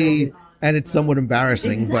for me, and it's somewhat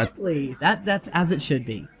embarrassing. Exactly. That's as it should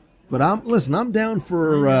be. But I'm down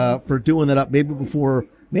for doing that up. Maybe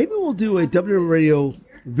we'll do a WDW Radio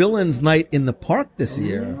Villains Night in the Park this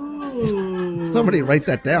year. Somebody write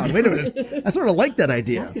that down. Wait a minute. I sort of like that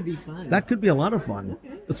idea. That could be fun. That could be a lot of fun,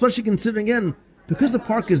 especially considering, again, because the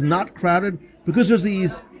park is not crowded, because there's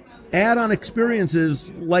these add-on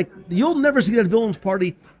experiences, like you'll never see that Villains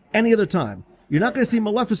Party any other time. You're not going to see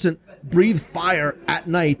Maleficent breathe fire at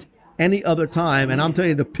night any other time. And I'm telling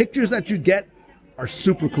you, the pictures that you get are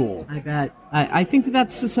super cool. I bet. I think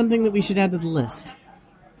that's something that we should add to the list.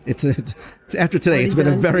 It's after today, it's been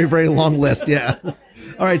a very, very long list. Yeah.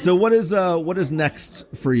 All right. So what is next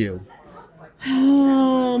for you?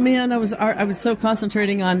 Oh man, I was so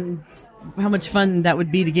concentrating on how much fun that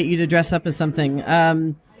would be to get you to dress up as something.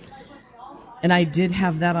 And I did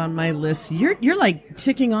have that on my list. You're like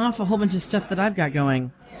ticking off a whole bunch of stuff that I've got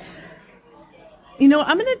going. You know,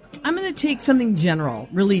 I'm gonna take something general,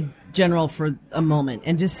 really general for a moment,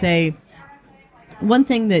 and just say one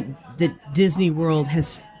thing that Disney World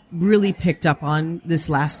has really picked up on this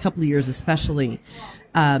last couple of years, especially,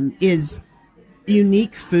 is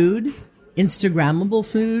unique food. Instagrammable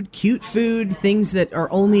food, cute food, things that are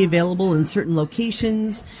only available in certain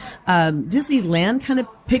locations. Disneyland kind of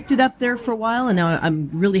picked it up there for a while, and now I'm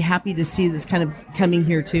really happy to see this kind of coming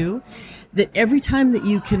here too. That every time that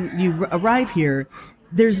you arrive here,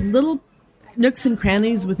 there's little nooks and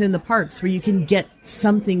crannies within the parks where you can get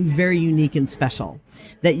something very unique and special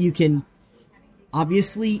that you can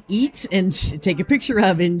obviously eat and take a picture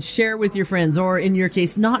of and share with your friends, or in your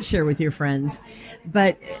case, not share with your friends.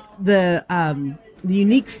 But the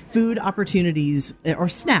unique food opportunities, or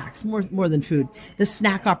snacks, more than food, the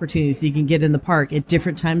snack opportunities you can get in the park at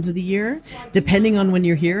different times of the year, depending on when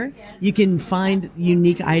you're here, you can find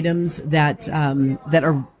unique items that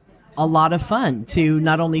are a lot of fun to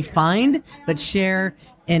not only find, but share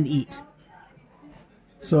and eat.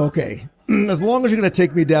 So, okay. As long as you're going to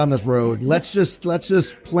take me down this road, let's just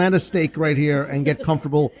plant a stake right here and get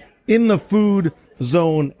comfortable in the food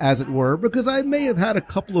zone, as it were, because I may have had a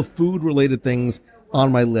couple of food-related things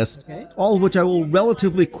on my list, all of which I will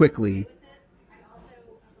relatively quickly.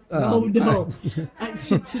 Oh, no.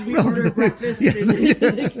 Should we order breakfast?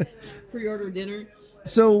 Yes. Pre-order dinner?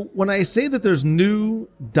 So when I say that there's new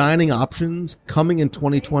dining options coming in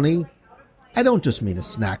 2020, I don't just mean a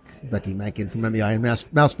snack, Becky Mankin from MEI and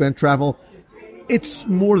Mouse Fan Travel. It's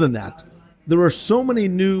more than that. There are so many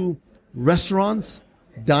new restaurants,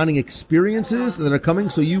 dining experiences that are coming.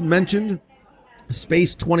 So you mentioned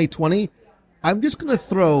Space 2020. I'm just going to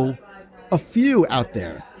throw a few out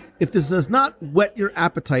there. If this does not whet your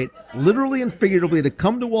appetite, literally and figuratively, to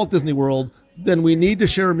come to Walt Disney World, then we need to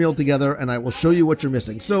share a meal together, and I will show you what you're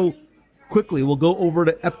missing. So quickly, we'll go over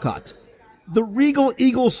to Epcot. The Regal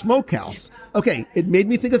Eagle Smokehouse. Okay, it made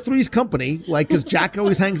me think of Three's Company, like, because Jack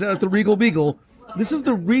always hangs out at the Regal Beagle. This is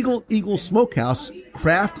the Regal Eagle Smokehouse,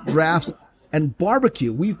 craft, drafts, and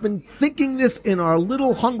barbecue. We've been thinking this in our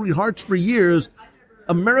little hungry hearts for years.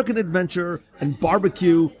 American adventure and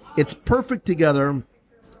barbecue, it's perfect together.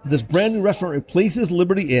 This brand new restaurant replaces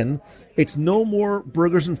Liberty Inn. It's no more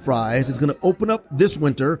burgers and fries. It's going to open up this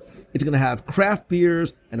winter. It's going to have craft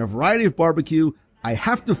beers and a variety of barbecue. I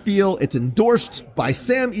have to feel it's endorsed by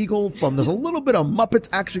Sam Eagle there's a little bit of Muppets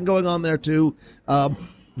action going on there too.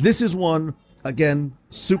 This is one, again,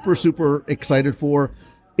 super, super excited for.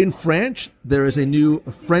 In French, there is a new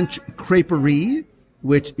French creperie,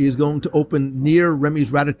 which is going to open near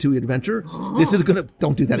Remy's Ratatouille Adventure. This is going to,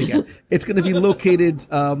 don't do that again. It's going to be located, it's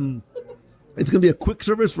going to be a quick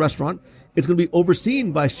service restaurant. It's going to be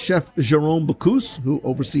overseen by Chef Jérôme Bocuse, who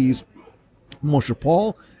oversees Monsieur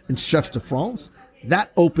Paul and Chefs de France.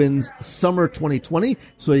 That opens summer 2020.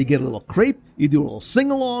 So you get a little crepe, you do a little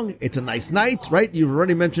sing-along. It's a nice night, right? You've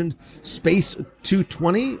already mentioned Space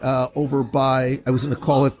 220 over by, I was going to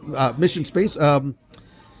call it Mission Space.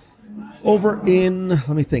 Over in, let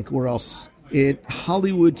me think, where else? At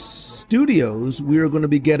Hollywood Studios, we are going to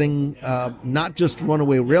be getting not just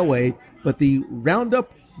Runaway Railway, but the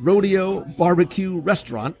Roundup Rodeo Barbecue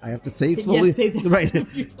Restaurant. I have to say it slowly. Yes, say that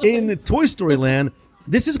right. In Toy Story Land,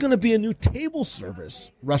 this is going to be a new table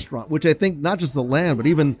service restaurant, which I think not just the land, but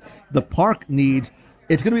even the park needs.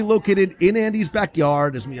 It's going to be located in Andy's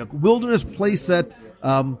backyard. There's going to be a wilderness play set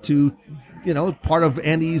to part of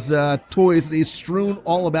Andy's toys that he's strewn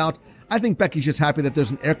all about. I think Becky's just happy that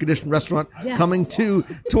there's an air-conditioned restaurant coming to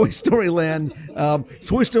Toy Story Land.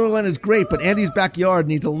 Toy Story Land is great, but Andy's backyard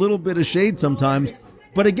needs a little bit of shade sometimes.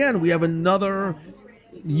 But again, we have another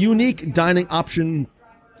unique dining option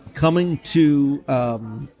coming to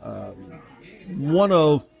one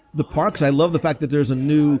of the parks. I love the fact that there's a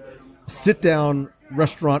new sit-down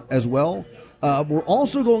restaurant as well. We're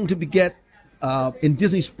also going to get in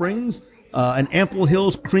Disney Springs an Ample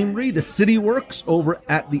Hills Creamery, the City Works over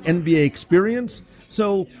at the NBA Experience.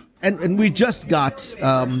 So, and we just got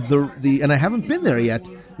the and I haven't been there yet.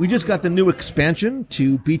 We just got the new expansion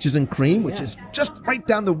to Beaches and Cream, which is just right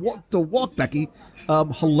down the walk, Becky.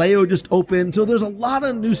 Haleo just opened, so there's a lot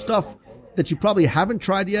of new stuff that you probably haven't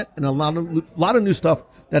tried yet, and a lot of new stuff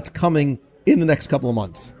that's coming in the next couple of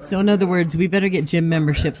months. So in other words, we better get gym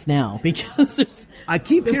memberships now, because I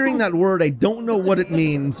keep hearing that word. I don't know what it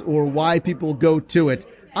means or why people go to it.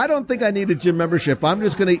 I don't think I need a gym membership. I'm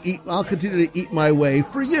just going to eat. I'll continue to eat my way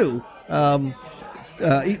for you.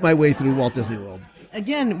 Eat my way through Walt Disney World.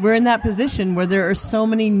 Again, we're in that position where there are so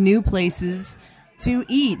many new places to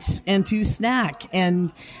eat and to snack.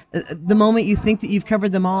 And the moment you think that you've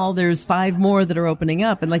covered them all, there's 5 more that are opening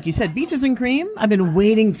up. And like you said, Beaches and Cream, I've been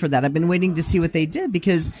waiting for that. I've been waiting to see what they did,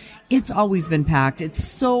 because it's always been packed. It's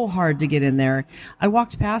so hard to get in there. I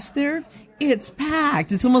walked past there. It's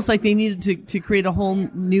packed. It's almost like they needed to create a whole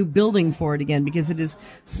new building for it again, because it is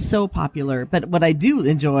so popular. But what I do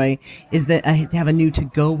enjoy is that I have a new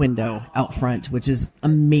to-go window out front, which is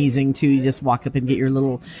amazing too. You just walk up and get your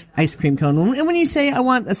little ice cream cone. And when you say, I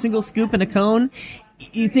want a single scoop and a cone,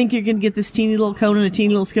 you think you're going to get this teeny little cone and a teeny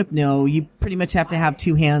little scoop. No, you pretty much have to have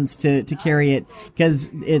 2 hands to carry it, because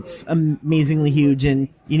it's amazingly huge and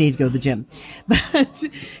you need to go to the gym. But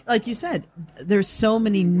like you said, there's so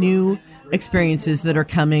many new experiences that are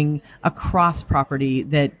coming across property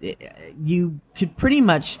that you could pretty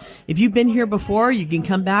much, if you've been here before, you can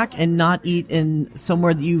come back and not eat in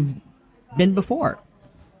somewhere that you've been before.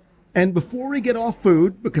 And before we get off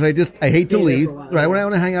food, because I hate to leave, right? When I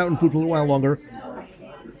want to hang out in food for a little while longer.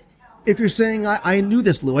 If you're saying, I knew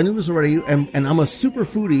this, Lou, I knew this already, and I'm a super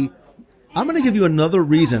foodie, I'm going to give you another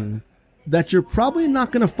reason that you're probably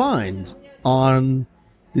not going to find on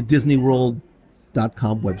the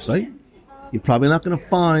DisneyWorld.com website. You're probably not going to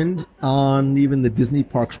find on even the Disney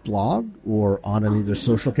Parks blog or on any of their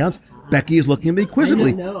social accounts. Becky is looking at me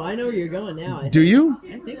quizzically. I know where you're going now. Do you?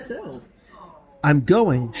 I think so. I'm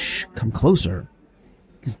going, come closer.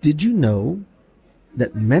 Because did you know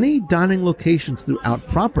that many dining locations throughout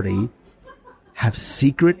property have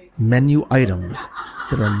secret menu items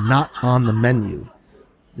that are not on the menu?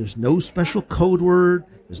 There's no special code word.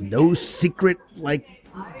 There's no secret,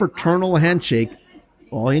 fraternal handshake.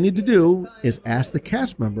 All you need to do is ask the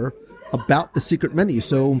cast member about the secret menu.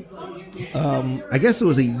 So I guess it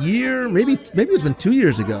was a year, maybe it's been 2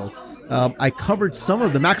 years ago. I covered some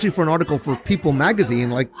of them, actually for an article for People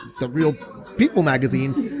magazine, like the real People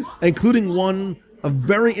magazine, including a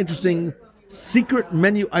very interesting secret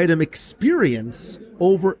menu item experience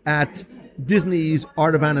over at Disney's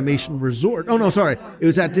Art of Animation Resort. Oh, no, sorry. It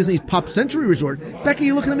was at Disney's Pop Century Resort. Becky,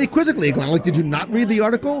 you're looking at me quizzically going, did you not read the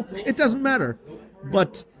article? It doesn't matter.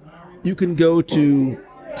 But you can go to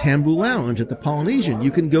Tambu Lounge at the Polynesian.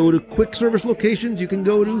 You can go to quick service locations. You can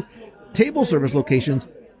go to table service locations.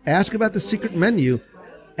 Ask about the secret menu.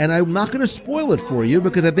 And I'm not going to spoil it for you,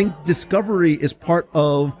 because I think discovery is part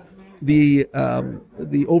of the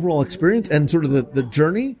overall experience and sort of the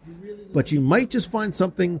journey. But you might just find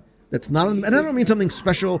something that's not, and I don't mean something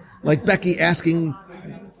special like Becky asking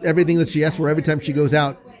everything that she asks for every time she goes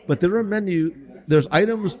out. But there's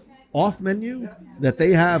items off menu that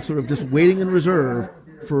they have sort of just waiting in reserve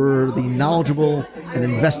for the knowledgeable and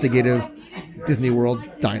investigative Disney World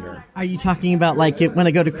diner. Are you talking about when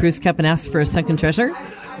I go to Cruise Cup and ask for a sunken treasure?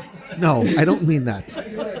 No, I don't mean that.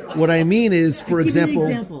 What I mean is, for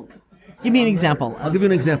example... Give me an example. I'll give you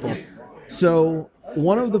an example. So,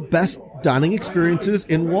 one of the best dining experiences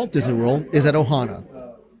in Walt Disney World is at Ohana.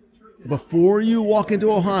 Before you walk into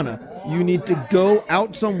Ohana, you need to go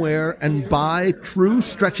out somewhere and buy true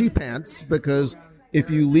stretchy pants, because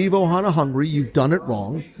if you leave Ohana hungry, you've done it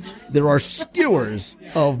wrong. There are skewers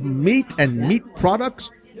of meat and meat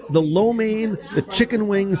products. The lo mein, the chicken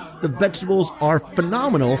wings, the vegetables are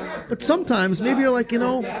phenomenal. But sometimes maybe you're like, I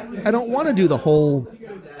don't want to do the whole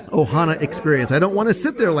Ohana experience. I don't want to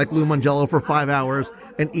sit there like Lou Mangello for 5 hours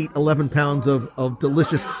and eat 11 pounds of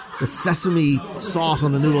delicious, the sesame sauce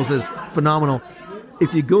on the noodles is phenomenal.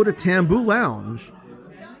 If you go to Tambu Lounge,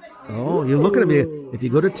 you're looking at me. If you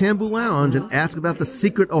go to Tambu Lounge and ask about the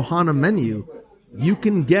secret Ohana menu, you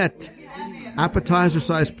can get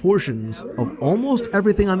appetizer-sized portions of almost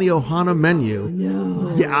everything on the Ohana menu.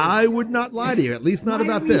 No. Yeah, I would not lie to you, at least not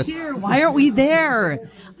about this. Why aren't we there?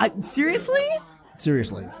 Seriously?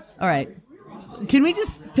 Seriously. All right. Can we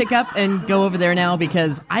just pick up and go over there now?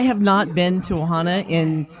 Because I have not been to Ohana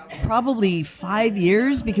in probably 5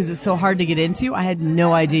 years because it's so hard to get into. I had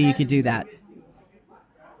no idea you could do that.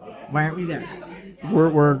 Why aren't we there? We're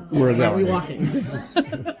going. Why are we walking?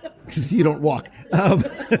 Because you don't walk.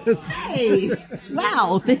 Hey,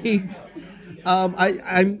 wow, thanks.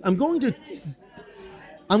 I'm going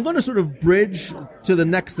to sort of bridge to the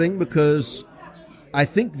next thing because I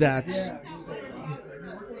think that,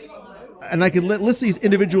 and I can list these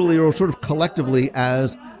individually or sort of collectively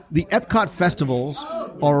as the Epcot festivals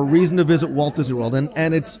are a reason to visit Walt Disney World,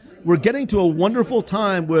 and we're getting to a wonderful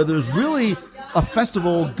time where there's really a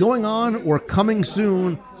festival going on or coming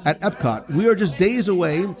soon at Epcot. We are just days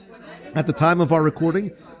away at the time of our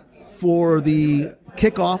recording for the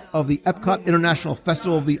kickoff of the Epcot International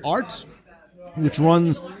Festival of the Arts, which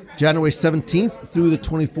runs January 17th through the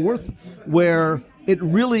 24th, where it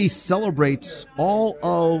really celebrates all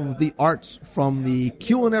of the arts, from the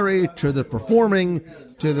culinary to the performing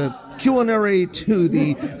to the culinary to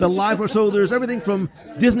the live. So there's everything from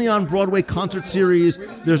Disney on Broadway concert series,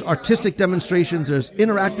 there's artistic demonstrations, there's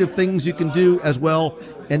interactive things you can do as well.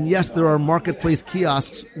 And yes, there are marketplace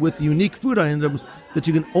kiosks with unique food items that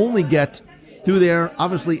you can only get through there.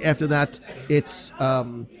 Obviously, after that, it's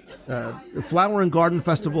Flower and Garden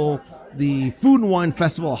Festival, the Food and Wine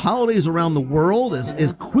Festival, holidays around the world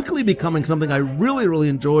is quickly becoming something I really, really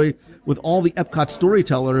enjoy with all the Epcot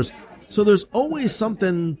storytellers. So there's always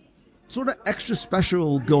something sort of extra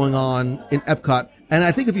special going on in Epcot. And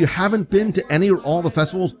I think if you haven't been to any or all the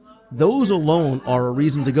festivals, those alone are a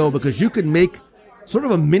reason to go, because you can make sort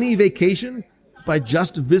of a mini vacation by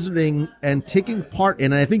just visiting and taking part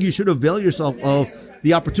in. And I think you should avail yourself of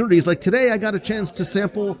the opportunities. Like today, I got a chance to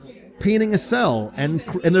sample painting a cell, and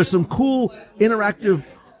there's some cool interactive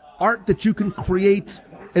art that you can create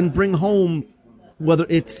and bring home, whether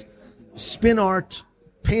it's spin art,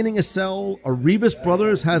 painting a cell. Erebus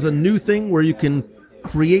Brothers has a new thing where you can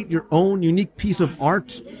create your own unique piece of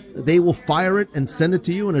art. They will fire it and send it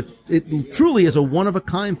to you, and it truly is a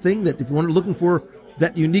one-of-a-kind thing that if you're looking for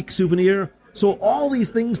that unique souvenir. So all these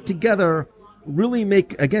things together really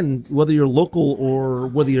make, again, whether you're local or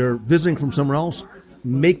whether you're visiting from somewhere else,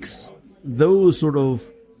 makes those sort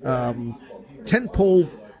of tentpole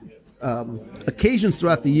occasions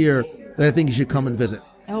throughout the year that I think you should come and visit.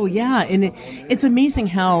 Oh, yeah. And it's amazing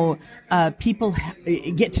how people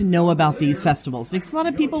get to know about these festivals, because a lot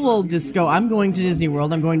of people will just go, I'm going to Disney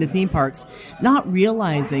World, I'm going to theme parks, not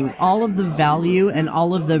realizing all of the value and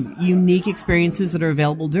all of the unique experiences that are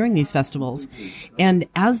available during these festivals. And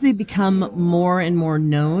as they become more and more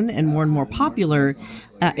known and more popular,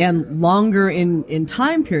 and longer in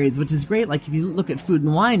time periods, which is great. Like if you look at Food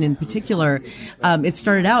and Wine in particular, it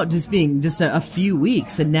started out just being just a few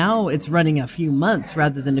weeks, and now it's running a few months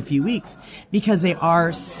rather than a few weeks, because they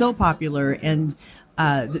are so popular, and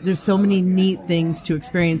there's so many neat things to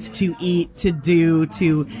experience, to eat, to do,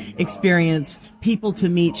 to experience, people to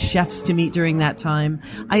meet, chefs to meet during that time.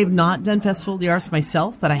 I have not done Festival of the Arts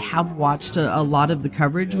myself, but I have watched a lot of the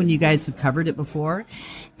coverage when you guys have covered it before.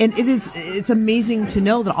 And it's amazing to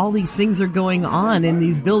know that all these things are going on in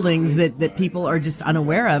these buildings that people are just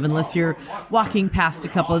unaware of unless you're walking past a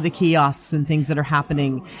couple of the kiosks and things that are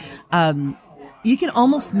happening. You can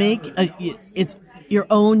almost make it's your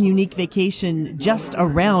own unique vacation just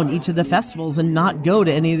around each of the festivals and not go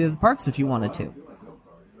to any of the parks if you wanted to.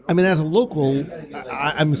 I mean, as a local,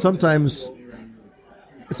 I'm sometimes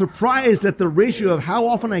surprised at the ratio of how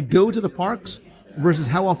often I go to the parks versus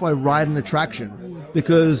how often I ride an attraction,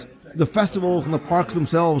 because the festivals and the parks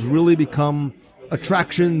themselves really become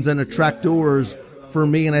attractions and attractors for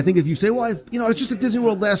me. And I think if you say, well, I was just at Disney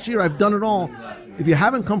World last year, I've done it all. If you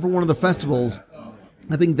haven't come for one of the festivals,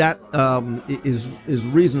 I think that is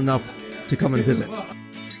reason enough to come and visit.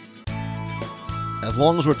 As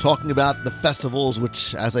long as we're talking about the festivals,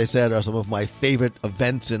 which, as I said, are some of my favorite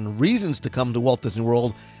events and reasons to come to Walt Disney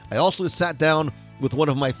World, I also sat down with one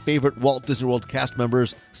of my favorite Walt Disney World cast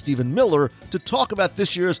members, Stephen Miller, to talk about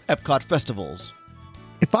this year's Epcot festivals.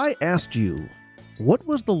 If I asked you, what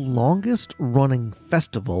was the longest running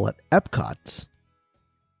festival at Epcot,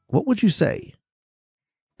 what would you say?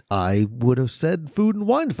 I would have said Food and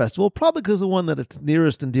Wine Festival, probably because of the one that it's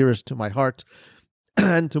nearest and dearest to my heart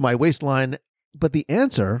and to my waistline. But the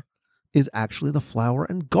answer is actually the Flower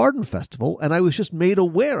and Garden Festival. And I was just made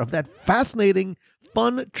aware of that fascinating,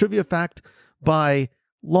 fun trivia fact by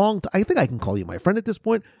I think I can call you my friend at this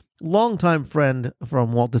point, longtime friend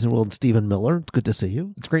from Walt Disney World, Stephen Miller. It's good to see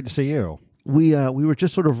you. It's great to see you. We were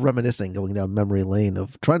just sort of reminiscing, going down memory lane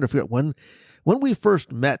of trying to figure out when we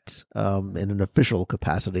first met in an official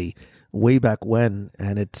capacity way back when,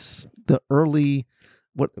 and it's the early,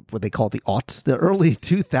 what they call the aughts, the early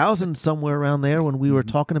 2000s, somewhere around there, when we were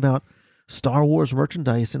talking about Star Wars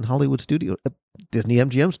merchandise in Hollywood studio, Disney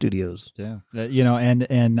MGM studios. Yeah.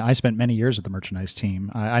 And I spent many years with the merchandise team.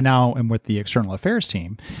 I now am with the external affairs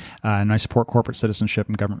team, and I support corporate citizenship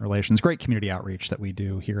and government relations. Great community outreach that we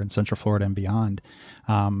do here in Central Florida and beyond.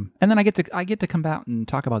 And then I get to come out and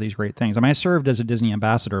talk about these great things. I mean, I served as a Disney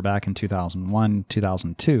ambassador back in 2001,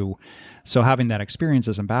 2002. So having that experience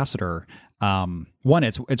as ambassador, one,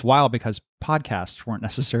 it's wild because podcasts weren't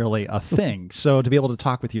necessarily a thing. So to be able to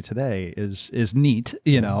talk with you today is neat,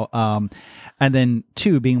 and then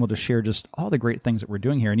two, being able to share just all the great things that we're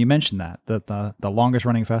doing here. And you mentioned that the longest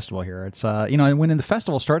running festival here. It's and when the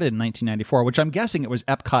festival started in 1994, which I'm guessing it was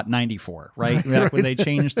Epcot 94, right? Right. When they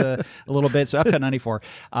changed a little bit. So Epcot 94,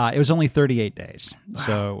 it was only 38 days. Wow.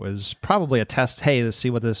 So it was probably a test. Hey, let's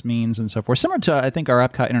see what this means and so forth. Similar to, I think, our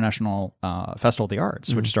Epcot International Festival of the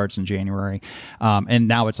Arts, which starts in January. And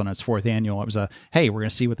now it's on its fourth annual. It was hey, we're going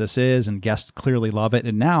to see what this is, and guests clearly love it.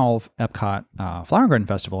 And now Epcot Flower Garden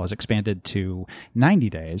Festival has expanded to 90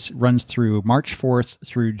 days, runs through March 4th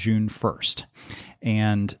through June 1st.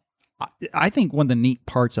 And I think one of the neat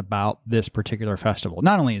parts about this particular festival,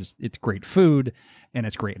 not only is it's great food and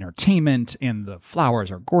it's great entertainment and the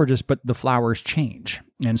flowers are gorgeous, but the flowers change.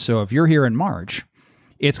 And so if you're here in March,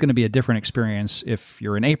 it's going to be a different experience if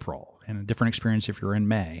you're in April, and a different experience if you're in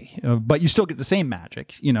May. But you still get the same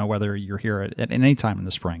magic, whether you're here at any time in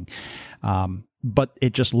the spring. But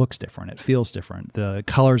it just looks different. It feels different. The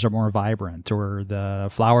colors are more vibrant, or the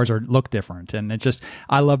flowers look different. And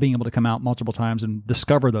I love being able to come out multiple times and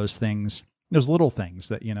discover those things, those little things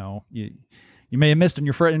that, you may have missed in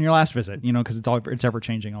your last visit, because it's ever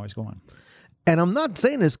changing, always going. And I'm not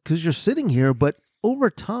saying this because you're sitting here, but over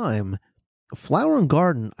time, Flower and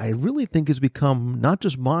Garden, I really think, has become not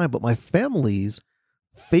just mine, but my family's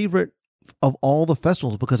favorite of all the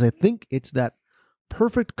festivals, because I think it's that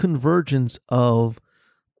perfect convergence of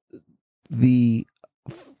I'm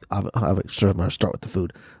sure I'm going to start with the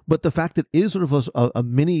food, but the fact that it is sort of a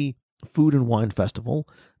mini food and wine festival,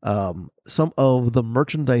 some of the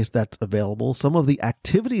merchandise that's available, some of the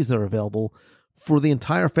activities that are available for the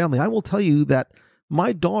entire family. I will tell you that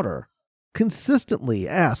my daughter consistently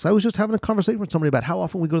asks, I was just having a conversation with somebody about how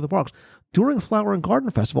often we go to the parks. During Flower and Garden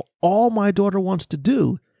Festival, all my daughter wants to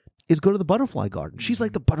do is go to the butterfly garden. She's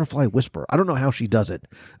like the butterfly whisperer. I don't know how she does it.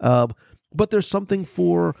 But there's something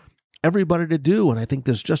for everybody to do. And I think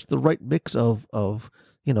there's just the right mix of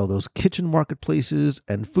those kitchen marketplaces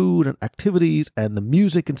and food and activities and the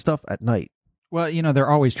music and stuff at night. Well, they're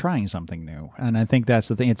always trying something new, and I think that's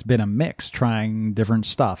the thing. It's been a mix, trying different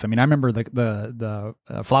stuff. I mean, I remember the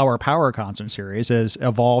Flower Power concert series has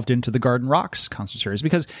evolved into the Garden Rocks concert series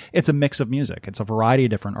because it's a mix of music. It's a variety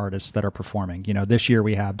of different artists that are performing. This year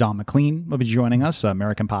we have Don McLean will be joining us,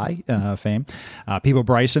 American Pie fame, Peebo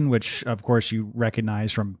Bryson, which of course you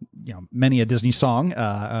recognize from many a Disney song,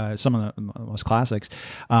 some of the most classics.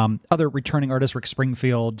 Other returning artists, Rick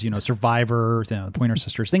Springfield, Survivor, the Pointer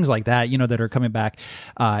Sisters, things like that. That are coming back.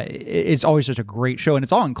 It's always such a great show, and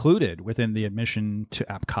it's all included within the admission to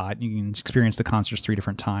Epcot. You can experience the concerts 3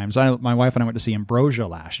 different times. My wife and I went to see Ambrosia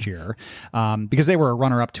last year because they were a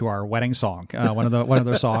runner-up to our wedding song, one of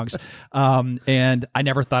their songs, and I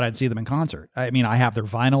never thought I'd see them in concert. I mean, I have their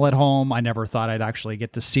vinyl at home. I never thought I'd actually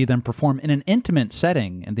get to see them perform in an intimate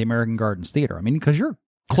setting in the American Gardens Theater. I mean, because you're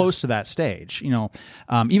close to that stage,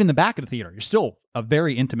 even the back of the theater, you're still a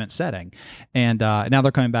very intimate setting. And now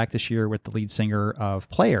they're coming back this year with the lead singer of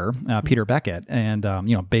Player, Peter Beckett, and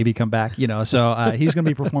Baby Come Back, so he's going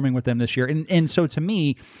to be performing with them this year. And so to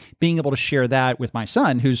me, being able to share that with my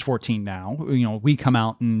son, who's 14 now, we come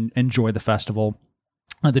out and enjoy the festival,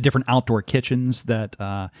 the different outdoor kitchens that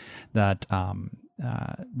are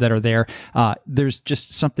there. There's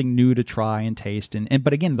just something new to try and taste.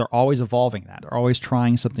 But again, they're always evolving that. They're always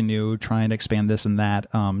trying something new, trying to expand this and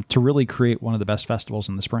that to really create one of the best festivals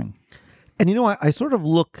in the spring. And I sort of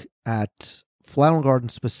look at Flower Garden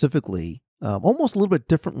specifically almost a little bit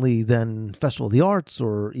differently than Festival of the Arts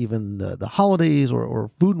or even the holidays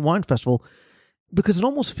or Food and Wine Festival, because it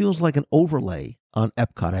almost feels like an overlay on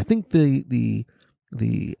Epcot. I think the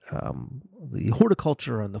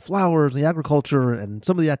horticulture and the flowers, the agriculture, and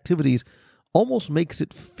some of the activities almost makes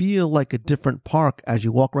it feel like a different park as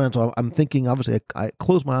you walk around. So I'm thinking, obviously, I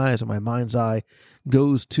close my eyes and my mind's eye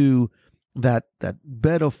goes to that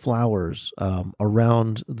bed of flowers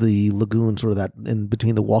around the lagoon, sort of that in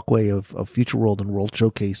between the walkway of Future World and World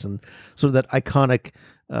Showcase, and sort of that iconic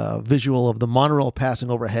visual of the monorail passing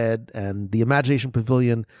overhead and the Imagination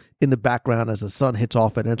Pavilion in the background as the sun hits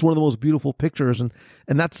off it. And it's one of the most beautiful pictures, and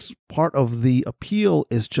that's part of the appeal,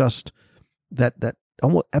 is just that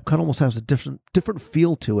Epcot almost has a different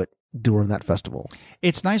feel to it during that festival.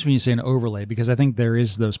 It's nice when you say an overlay, because I think there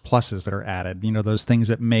is those pluses that are added, those things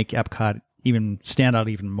that make Epcot even stand out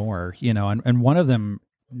even more, and one of them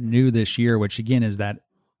new this year, which again is that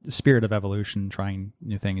spirit of evolution, trying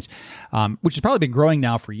new things, which has probably been growing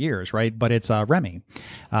now for years, right? But it's Remy.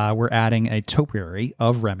 We're adding a topiary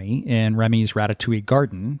of Remy in Remy's Ratatouille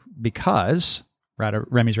Garden, because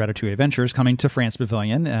Remy's Ratatouille Adventures coming to France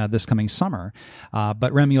Pavilion this coming summer.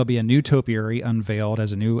 But Remy will be a new topiary unveiled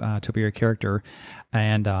as a new topiary character,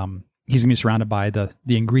 and he's going to be surrounded by the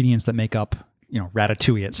ingredients that make up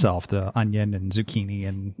Ratatouille itself, the onion and zucchini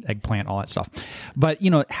and eggplant, all that stuff. But,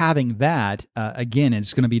 having that, again,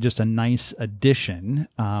 is going to be just a nice addition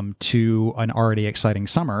to an already exciting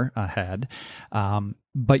summer ahead.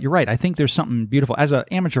 But you're right. I think there's something beautiful. As an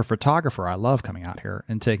amateur photographer, I love coming out here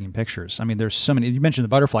and taking pictures. I mean, there's so many. You mentioned the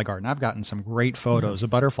butterfly garden. I've gotten some great photos of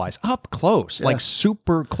butterflies up close, like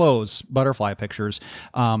super close butterfly pictures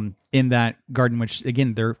in that garden, which,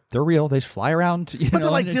 again, they're real. They fly around. But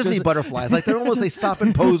they're like Disney butterflies. Like they stop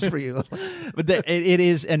and pose for you. But it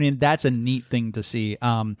is, I mean, that's a neat thing to see.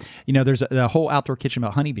 There's a whole outdoor kitchen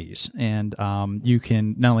about honeybees, and you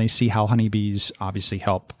can not only see how honeybees obviously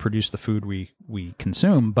help produce the food we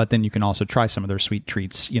consume, but then you can also try some of their sweet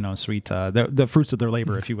treats, the fruits of their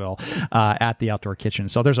labor, if you will, at the outdoor kitchen.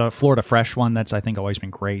 So there's a Florida Fresh one that's, I think, always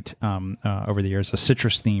been great over the years, a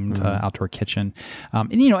citrus themed outdoor kitchen.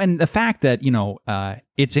 And the fact that,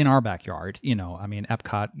 it's in our backyard, I mean,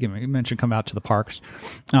 Epcot, you mentioned come out to the parks.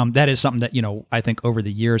 That is something that, I think over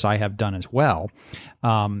the years I have done as well.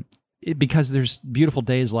 Because there's beautiful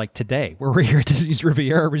days like today where we're here at Disney's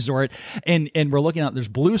Riviera Resort and we're looking out, there's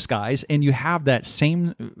blue skies, and you have that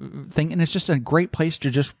same thing, and it's just a great place to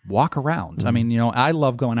just walk around. I mean, I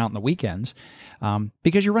love going out on the weekends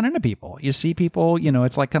because you run into people, you see people,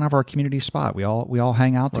 it's like kind of our community spot. We all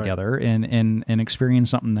hang out together and experience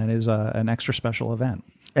something that is an extra special event.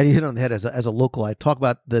 And you hit on the head. As a local, I talk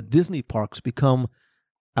about the Disney parks become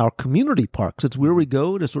our community parks. It's where we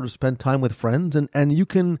go to sort of spend time with friends, and you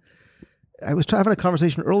can. I was having a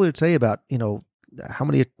conversation earlier today about,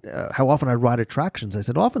 how often I ride attractions. I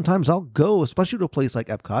said, oftentimes I'll go, especially to a place like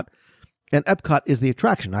Epcot, and Epcot is the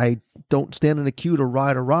attraction. I don't stand in a queue to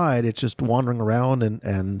ride a ride. It's just wandering around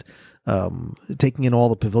and taking in all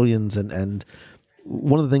the pavilions. And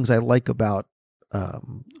one of the things I like about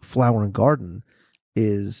Flower and Garden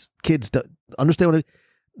is kids understand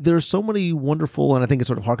there's so many wonderful, and I think it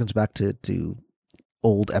sort of harkens back to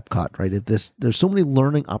old Epcot, right? There's so many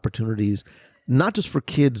learning opportunities, not just for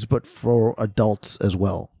kids, but for adults as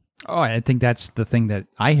well. Oh, I think that's the thing that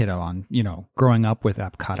I hit on, growing up with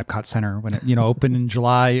Epcot Center when it, opened in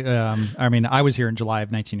July. I was here in July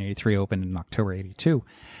of 1983, opened in October 82.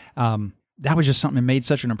 That was just something that made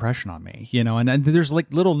such an impression on me, and there's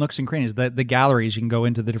like little nooks and crannies, the galleries, you can go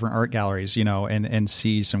into the different art galleries, and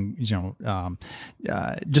see some,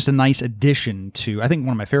 just a nice addition to, I think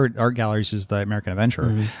one of my favorite art galleries is the American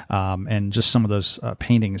Adventure. And just some of those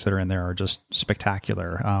paintings that are in there are just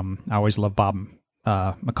spectacular. I always love Bob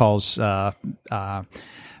McCall's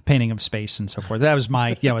painting of space and so forth. That was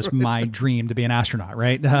my, it was my dream to be an astronaut,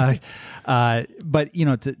 right? But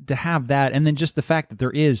to have that, and then just the fact that there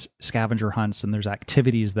is scavenger hunts and there's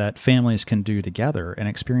activities that families can do together and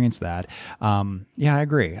experience that. Yeah, I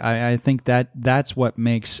agree. I think that's what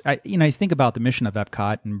makes, I think about the mission of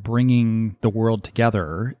Epcot and bringing the world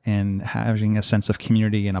together and having a sense of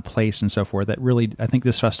community and a place and so forth. That really, I think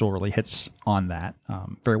this festival really hits on that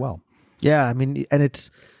very well. Yeah, I mean, and it's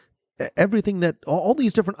everything that all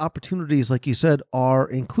these different opportunities, like you said, are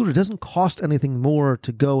included. It doesn't cost anything more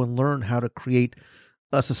to go and learn how to create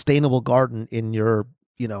a sustainable garden in your,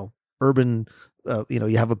 urban.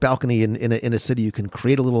 You have a balcony in a city. You can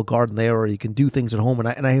create a little garden there, or you can do things at home.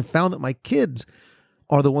 And I have found that my kids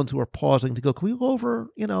are the ones who are pausing to go, can we go over,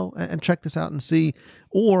 and check this out and see?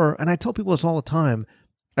 And I tell people this all the time.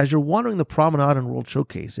 As you're wandering the promenade and World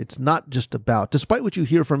Showcase, it's not just about, despite what you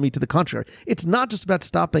hear from me to the contrary, it's not just about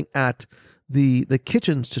stopping at the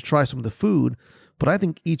kitchens to try some of the food, but I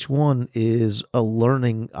think each one is a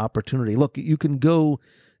learning opportunity. Look, you can go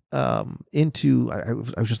into, I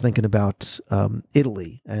was just thinking about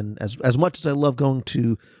Italy, and as much as I love going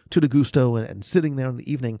to the Gusto and sitting there in the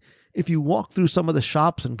evening, if you walk through some of the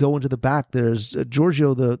shops and go into the back, there's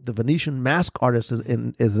Giorgio, the Venetian mask artist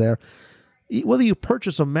is there. whether you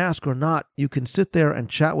purchase a mask or not, you can sit there and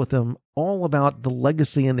chat with them all about the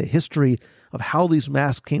legacy and the history of how these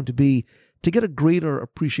masks came to be, to get a greater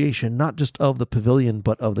appreciation, not just of the pavilion,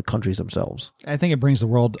 but of the countries themselves. I think it brings the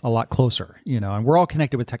world a lot closer, and we're all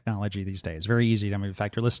connected with technology these days. Very easy. I mean, in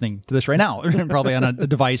fact, you're listening to this right now, probably on a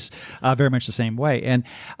device, very much the same way. And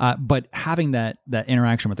but having that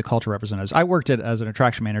interaction with the cultural representatives, I worked as an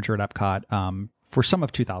attraction manager at Epcot for some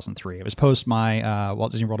of 2003. It was post my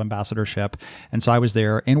Walt Disney World ambassadorship. And so I was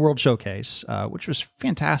there in World Showcase, which was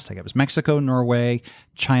fantastic. It was Mexico, Norway,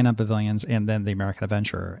 China pavilions, and then the American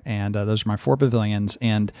Adventure. And those are my 4 pavilions.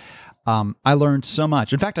 And I learned so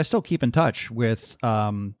much. In fact, I still keep in touch with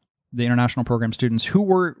the international program students who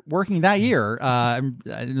were working that year,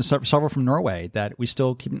 several from Norway, that we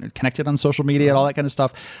still keep connected on social media and all that kind of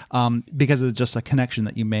stuff, because of just a connection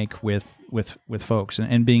that you make with folks,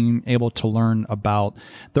 and being able to learn about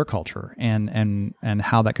their culture and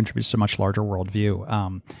how that contributes to a much larger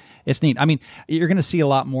worldview. It's neat. I mean, you're going to see a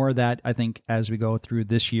lot more of that, I think, as we go through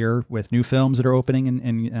this year with new films that are opening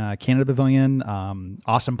in Canada Pavilion,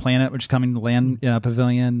 Awesome Planet, which is coming to Land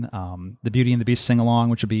Pavilion, The Beauty and the Beast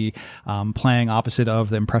Sing-Along, which will be playing opposite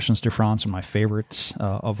of the Impressions de France, one of my favorites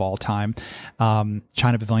of all time,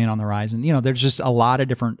 China Pavilion on the horizon. There's just a lot of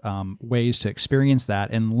different ways to experience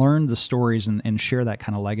that and learn the stories and share that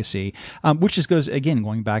kind of legacy, which just goes, again,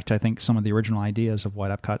 going back to, I think, some of the original ideas of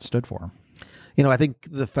what Epcot stood for. I think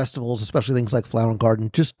the festivals, especially things like Flower and Garden,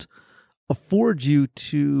 just afford you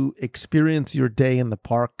to experience your day in the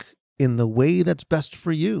park in the way that's best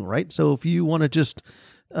for you, right? So if you want to just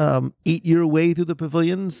eat your way through the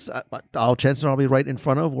pavilions, chances are I'll be right in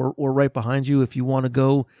front of or right behind you. If you want to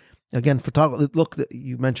go, again, photography. Look,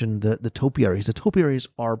 you mentioned the topiaries. The topiaries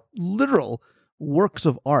are literal works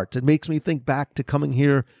of art. It makes me think back to coming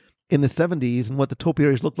here in the 70s and what the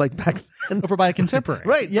topiaries looked like back then. Over by a contemporary.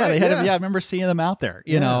 Right. Yeah, right, they had. I remember seeing them out there,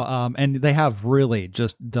 and they have really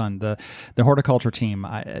just done the horticulture team.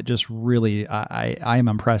 I am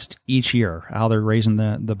impressed each year how they're raising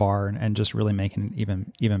the bar and just really making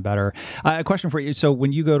it even better. A question for you. So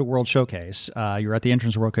when you go to World Showcase, you're at the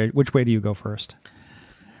entrance of World Showcase. Which way do you go first?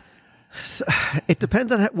 It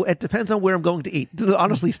depends on where I'm going to eat.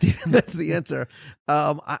 Honestly, Stephen, that's the answer.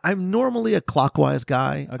 I'm normally a clockwise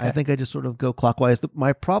guy. Okay. I think I just sort of go clockwise.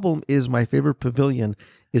 My problem is my favorite pavilion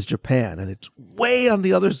is Japan, and it's way on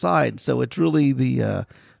the other side. So it's really the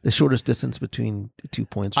shortest distance between 2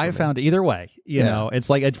 points. I found either way. You know, it's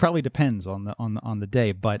like it probably depends on the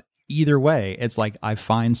day, but either way, it's like I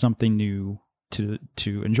find something new to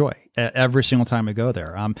enjoy every single time I go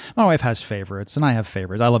there. My wife has favorites, and I have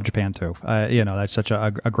favorites. I love Japan too. That's such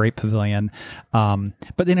a great pavilion.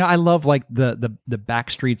 But I love like the back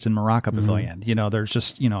streets in Morocco Pavilion. There's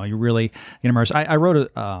just you really immerse. I wrote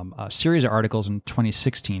a series of articles in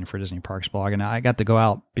 2016 for Disney Parks blog, and I got to go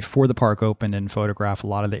out before the park opened and photograph a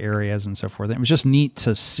lot of the areas and so forth. And it was just neat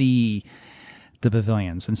to see the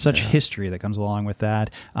pavilions and such history that comes along with that.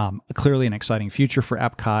 Clearly an exciting future for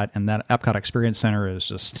Epcot, and that Epcot Experience Center is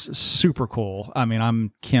just super cool. I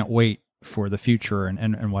mean, can't wait for the future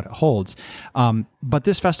and what it holds. But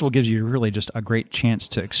this festival gives you really just a great chance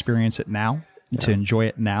to experience it now, to enjoy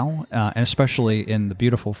it now, and especially in the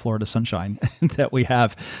beautiful Florida sunshine that we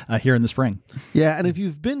have here in the spring. Yeah, and if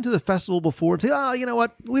you've been to the festival before and say, you know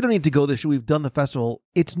what, we don't need to go this year, we've done the festival,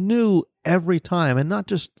 it's new every time, and not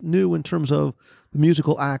just new in terms of the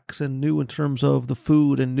musical acts and new in terms of the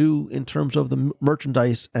food and new in terms of the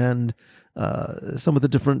merchandise and some of the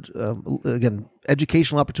different, again,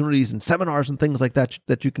 educational opportunities and seminars and things like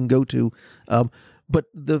that you can go to. But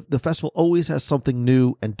the festival always has something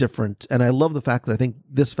new and different. And I love the fact that I think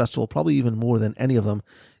this festival, probably even more than any of them,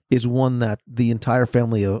 is one that the entire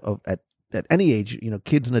family at any age,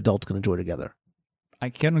 kids and adults can enjoy together. I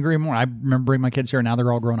can't agree more. I remember bringing my kids here. Now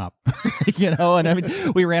they're all grown up, and I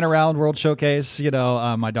mean, we ran around World Showcase,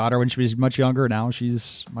 my daughter when she was much younger, now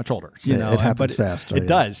she's much older, it happens fast. It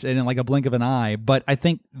does. And in like a blink of an eye. But I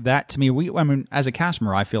think that to me, as a cast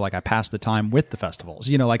member, I feel like I pass the time with the festivals,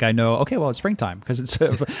 like I know, okay, well, it's springtime because it's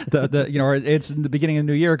or it's in the beginning of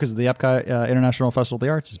the new year because the Epcot International Festival of the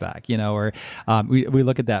Arts is back, or we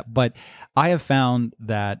look at that. But I have found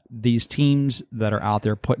that these teams that are out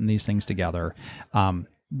there putting these things together,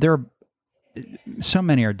 so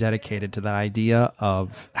many are dedicated to that idea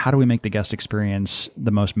of how do we make the guest experience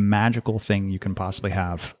the most magical thing you can possibly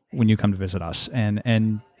have when you come to visit us.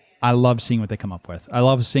 And I love seeing what they come up with. I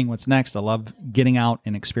love seeing what's next. I love getting out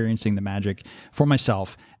and experiencing the magic for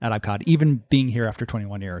myself at Epcot. Even being here after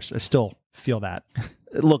 21 years, I still feel that.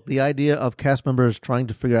 Look, the idea of cast members trying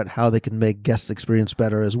to figure out how they can make guest experience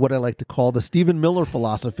better is what I like to call the Stephen Miller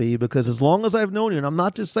philosophy, because as long as I've known you, and I'm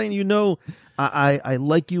not just saying I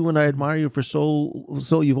like you and I admire you for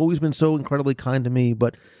so you've always been so incredibly kind to me,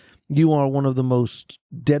 but you are one of the most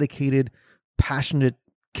dedicated, passionate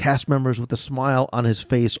cast members with a smile on his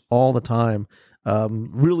face all the time.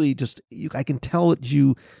 Really I can tell that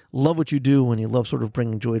you love what you do and you love sort of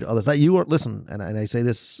bringing joy to others. That you are, listen, and I say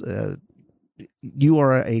this, you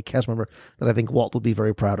are a cast member that I think Walt will be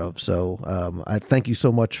very proud of. So I thank you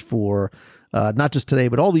so much for not just today,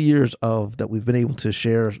 but all the years that we've been able to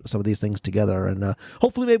share some of these things together. And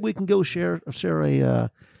hopefully maybe we can go share a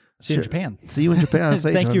See you in Japan. See you in Japan.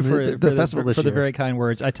 Thank you for the festival this for year. the very kind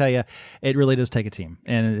words. I tell you, it really does take a team,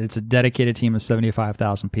 and it's a dedicated team of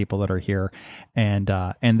 75,000 people that are here, and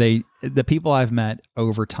the people I've met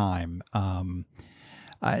over time.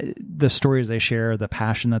 The stories they share, the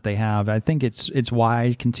passion that they have, I think it's why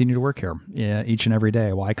I continue to work here each and every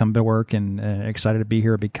day. Why I come to work and excited to be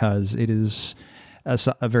here, because it is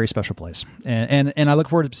a very special place, and I look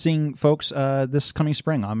forward to seeing folks this coming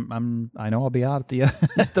spring. I know I'll be out at the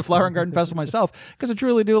at the Flower and Garden Festival myself, because I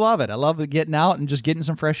truly do love it. I love getting out and just getting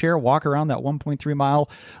some fresh air, walk around that 1.3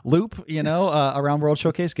 mile loop, around World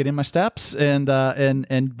Showcase, get in my steps, and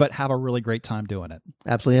but have a really great time doing it.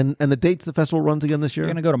 Absolutely. And the dates the festival runs again this year?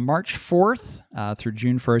 We're going to go to March 4th through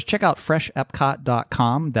June 1st. Check out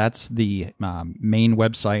freshepcot.com. That's the main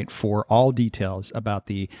website for all details about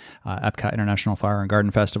the Epcot International Flower and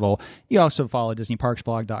Garden Festival. You also follow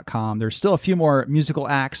DisneyParksBlog.com. There's still a few more musical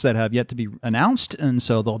acts that have yet to be announced, and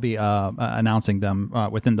so they'll be announcing them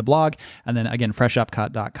within the blog. And then again,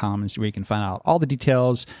 freshepcot.com is where you can find out all the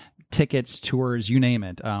details, tickets, tours, you name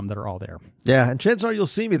it, that are all there. Yeah, and chances are you'll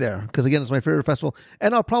see me there, because again, it's my favorite festival,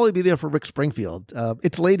 and I'll probably be there for Rick Springfield.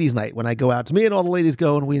 It's ladies' night when I go out. It's me and all the ladies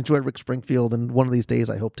go, and we enjoy Rick Springfield, and one of these days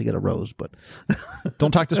I hope to get a rose, but...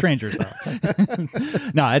 Don't talk to strangers, though.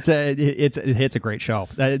 No, it's a great show.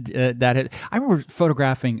 I remember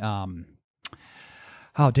photographing...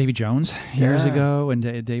 Davy Jones years ago,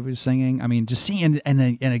 and Dave was singing. I mean, just seeing, and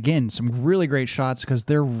again, some really great shots, because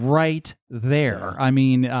they're right there. Yeah. I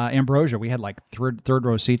mean, Ambrosia, we had like third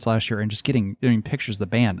row seats last year, and just getting pictures of the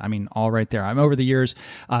band. I mean, all right there. Over the years,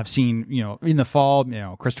 I've seen, in the fall,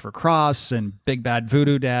 Christopher Cross and Big Bad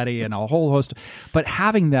Voodoo Daddy and a whole host. But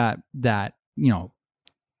having that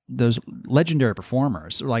those legendary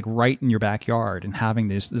performers like right in your backyard, and having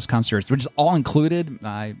this concerts, which is all included,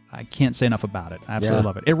 I can't say enough about it. I absolutely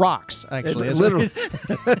love it. It rocks, actually. Literally.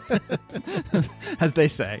 As they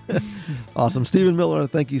say. Awesome. Stephen Miller,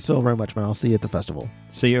 thank you so very much, man. I'll see you at the festival.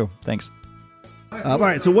 See you. Thanks. All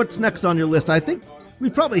right, so what's next on your list? I think we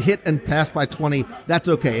probably hit and passed by 20. That's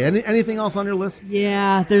okay. Anything else on your list?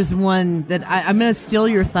 Yeah, there's one that I'm going to steal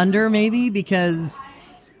your thunder, maybe, because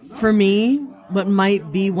for me, what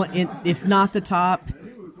might be one, if not the top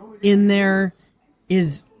in there,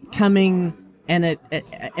 is coming and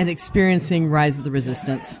experiencing Rise of the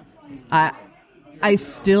Resistance. I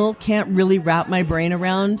still can't really wrap my brain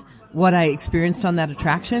around what I experienced on that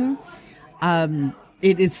attraction.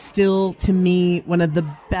 It is still, to me, one of the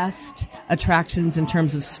best attractions in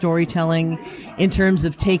terms of storytelling, in terms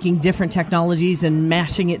of taking different technologies and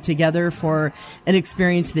mashing it together for an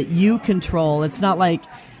experience that you control. It's not like,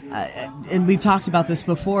 and we've talked about this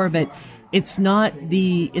before, but it's not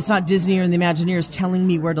Disney or the Imagineers telling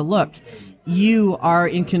me where to look. You are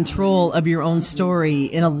in control of your own story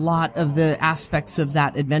in a lot of the aspects of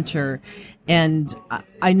that adventure. And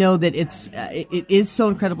I know that it is so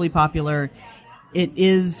incredibly popular. It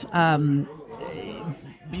is,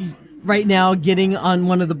 right now, getting on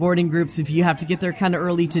one of the boarding groups if you have to get there kind of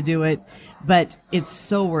early to do it, but it's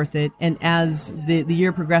so worth it. And as the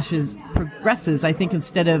year progresses, I think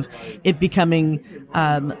instead of it becoming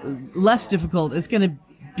less difficult, it's going to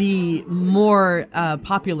be more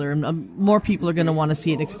popular, and more people are going to want to see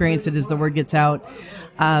it and experience it as the word gets out.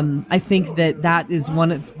 I think that is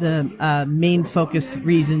one of the main focus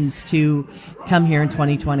reasons to come here in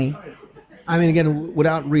 2020. I mean, again,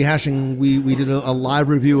 without rehashing, we did a live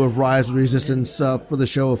review of Rise of the Resistance for the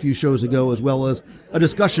show a few shows ago, as well as a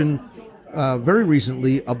discussion very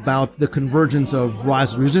recently about the convergence of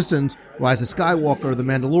Rise of the Resistance, Rise of Skywalker, The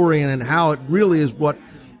Mandalorian, and how it really is what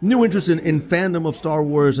new interest in fandom of Star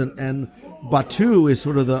Wars, and Batuu is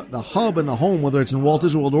sort of the hub and the home, whether it's in Walt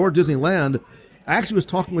Disney World or Disneyland. I actually was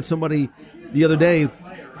talking with somebody the other day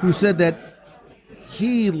who said that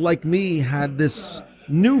he, like me, had this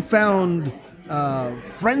newfound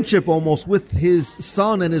friendship almost with his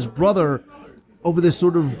son and his brother over this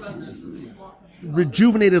sort of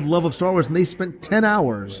rejuvenated love of Star Wars, and they spent 10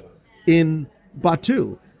 hours in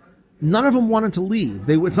Batuu. none of them wanted to leave.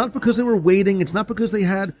 It's not because they were waiting. It's not because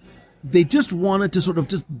they just wanted to sort of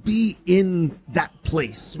just be in that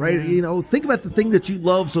place, right? Think about the thing that you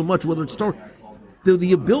love so much, whether it's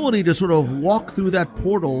the ability to sort of walk through that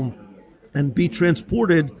portal and be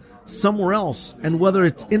transported somewhere else, and whether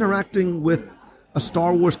it's interacting with a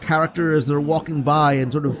Star Wars character as they're walking by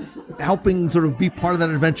and sort of helping sort of be part of that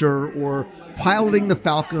adventure, or piloting the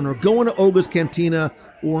Falcon, or going to Oga's Cantina,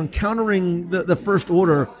 or encountering the First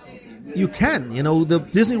Order, you can. The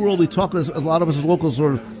Disney World, we talk, as a lot of us as locals,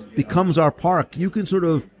 sort of becomes our park. You can sort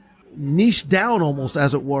of niche down almost,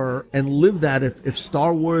 as it were, and live that if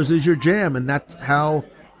Star Wars is your jam, and that's how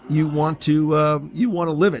you want to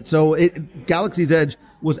live it. So Galaxy's Edge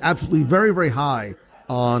was absolutely very, very high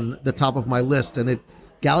on the top of my list, and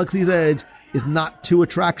Galaxy's Edge is not 2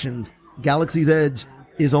 attractions. Galaxy's Edge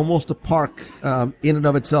is almost a park in and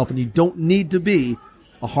of itself, and you don't need to be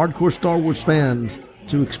a hardcore Star Wars fan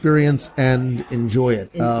to experience and enjoy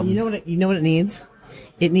it. You know what it needs?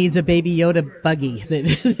 It needs a Baby Yoda buggy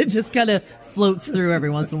that just kind of floats through every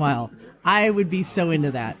once in a while. I would be so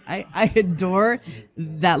into that. I adore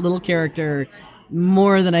that little character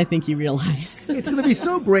more than I think you realize. It's going to be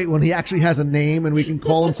so great when he actually has a name and we can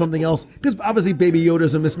call him something else. Because obviously Baby Yoda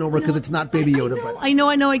is a misnomer because it's not Baby Yoda. I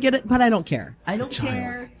know, I get it, but I don't care. I don't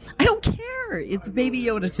care. It's Baby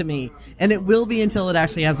Yoda to me. And it will be until it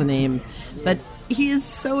actually has a name. But he is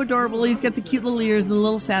so adorable. He's got the cute little ears and the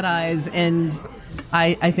little sad eyes. And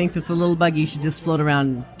I think that the little buggy should just float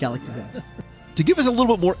around Galaxy's Edge. To give us a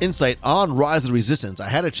little bit more insight on Rise of the Resistance, I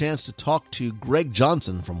had a chance to talk to Greg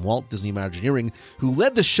Johnson from Walt Disney Imagineering, who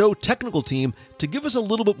led the show technical team, to give us a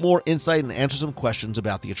little bit more insight and answer some questions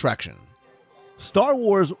about the attraction. Star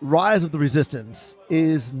Wars Rise of the Resistance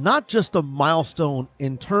is not just a milestone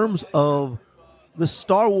in terms of the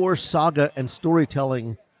Star Wars saga and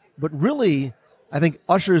storytelling, but really, I think,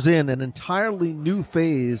 ushers in an entirely new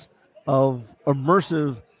phase of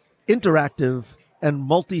immersive, interactive, and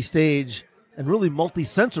multi-stage and really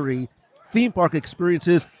multi-sensory theme park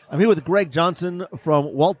experiences. I'm here with Greg Johnson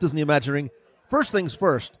from Walt Disney Imagineering. First things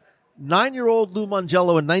first, 9-year-old Lou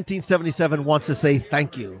Mangello in 1977 wants to say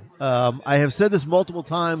thank you. I have said this multiple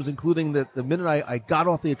times, including that the minute I got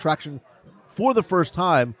off the attraction for the first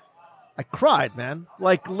time, I cried, man.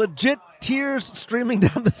 Like legit tears streaming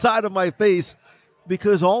down the side of my face,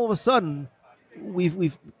 because all of a sudden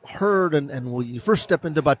we've heard, and when you first step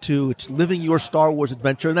into Batuu, it's living your Star Wars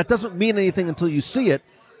adventure, and that doesn't mean anything until you see it.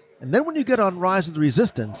 And then when you get on Rise of the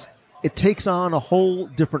Resistance, it takes on a whole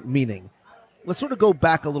different meaning. Let's sort of go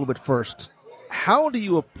back a little bit first. How do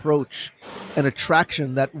you approach an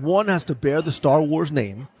attraction that, one, has to bear the Star Wars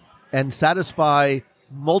name and satisfy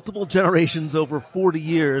multiple generations over 40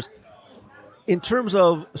 years in terms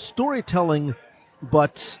of storytelling,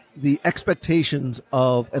 but the expectations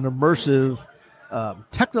of an immersive,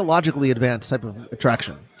 technologically advanced type of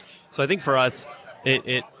attraction? So I think for us,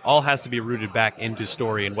 it all has to be rooted back into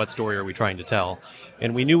story, and what story are we trying to tell.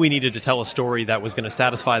 And we knew we needed to tell a story that was going to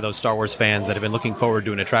satisfy those Star Wars fans that have been looking forward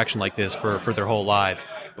to an attraction like this for their whole lives.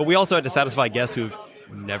 But we also had to satisfy guests who've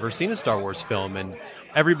never seen a Star Wars film. And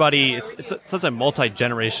everybody, it's such a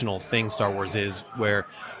multi-generational thing, Star Wars is, where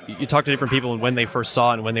you talk to different people and when they first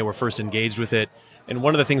saw it and when they were first engaged with it. And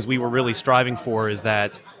one of the things we were really striving for is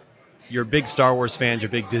that you're big Star Wars fans, you're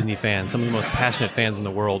big Disney fans. Some of the most passionate fans in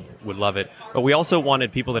the world would love it. But we also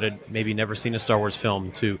wanted people that had maybe never seen a Star Wars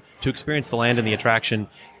film to experience the land and the attraction,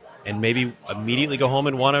 and maybe immediately go home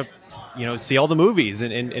and want to, see all the movies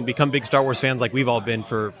and become big Star Wars fans like we've all been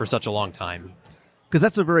for such a long time. Because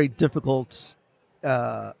that's a very difficult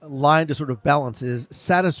line to sort of balance, is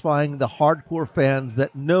satisfying the hardcore fans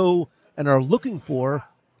that know and are looking for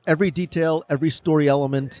every detail, every story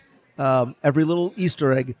element, every little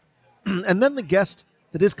Easter egg. And then the guest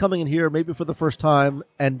that is coming in here maybe for the first time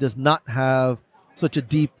and does not have such a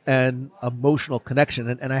deep and emotional connection.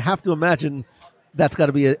 And I have to imagine that's got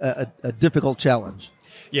to be a difficult challenge.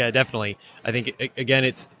 Yeah, definitely. I think, again,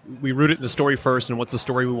 we root it in the story first, and what's the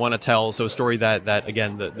story we want to tell. So a story that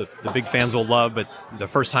again, the big fans will love, but the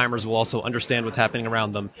first-timers will also understand what's happening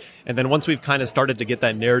around them. And then once we've kind of started to get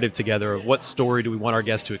that narrative together of what story do we want our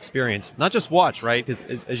guests to experience, not just watch, right? Because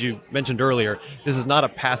as you mentioned earlier, this is not a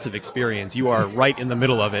passive experience. You are right in the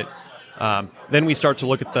middle of it. Then we start to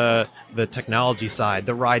look at the technology side,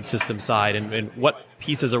 the ride system side, and what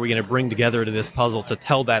pieces are we going to bring together to this puzzle to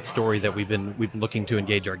tell that story that we've been looking to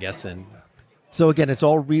engage our guests in. So again, it's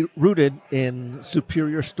all rooted in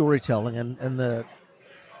superior storytelling, and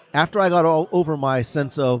after I got all over my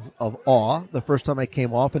sense of awe the first time I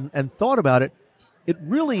came off and thought about it, it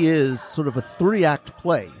really is sort of a 3-act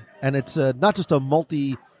play, and it's not just a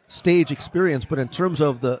stage experience, but in terms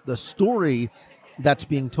of the story that's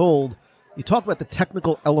being told, you talk about the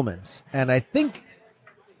technical elements. And I think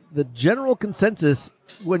the general consensus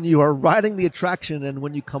when you are riding the attraction and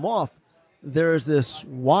when you come off, there's this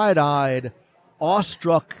wide-eyed,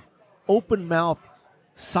 awestruck, open-mouth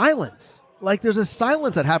silence. Like there's a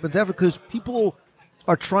silence that happens after because people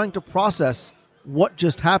are trying to process what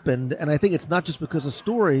just happened. And I think it's not just because of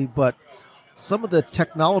story, but some of the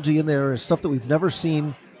technology in there is stuff that we've never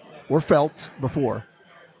seen or felt before.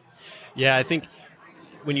 Yeah, I think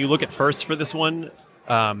when you look at first for this one,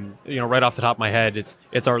 right off the top of my head,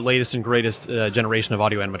 it's our latest and greatest generation of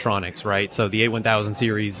audio animatronics, right? So the A1000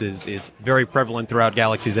 series is very prevalent throughout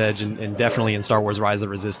Galaxy's Edge and definitely in Star Wars Rise of the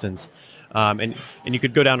Resistance. And you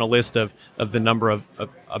could go down a list of the number of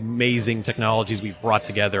amazing technologies we've brought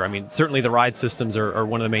together. I mean, certainly the ride systems are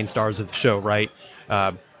one of the main stars of the show, right?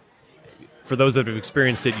 For those that have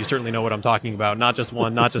experienced it, you certainly know what I'm talking about. Not just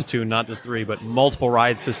one, not just two, not just three, but multiple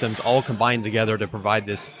ride systems all combined together to provide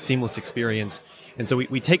this seamless experience. And so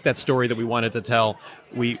we take that story that we wanted to tell,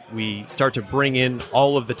 we start to bring in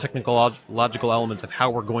all of the technological elements of how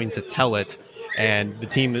we're going to tell it. And the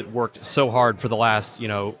team that worked so hard for the last,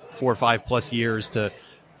 4 or 5 plus years to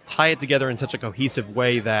tie it together in such a cohesive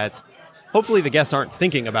way that hopefully the guests aren't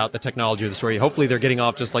thinking about the technology of the story. Hopefully they're getting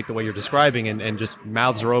off just like the way you're describing and just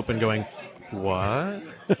mouths are open going, what?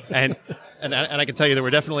 and I can tell you there were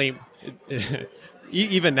definitely...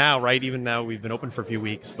 Even now, right? Even now, we've been open for a few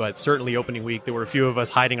weeks, but certainly opening week, there were a few of us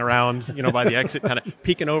hiding around, by the exit, kind of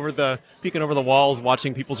peeking over the walls,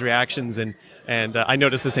 watching people's reactions, and I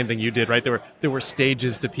noticed the same thing you did, right? There were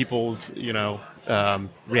stages to people's,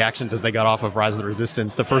 reactions as they got off of Rise of the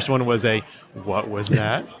Resistance. The first one was what was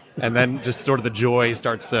that? And then just sort of the joy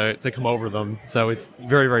starts to come over them. So it's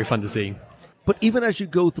very, very fun to see. But even as you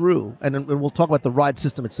go through, and we'll talk about the ride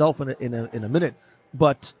system itself in a minute,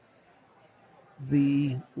 but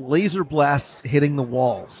the laser blasts hitting the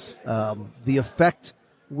walls, the effect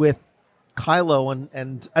with Kylo,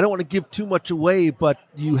 and I don't want to give too much away, but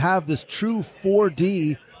you have this true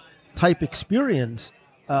 4D type experience.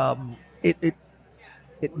 It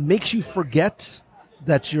makes you forget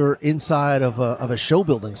that you're inside of a show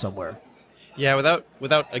building somewhere. Yeah,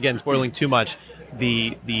 without again spoiling too much,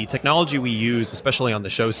 the technology we use, especially on the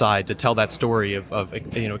show side, to tell that story of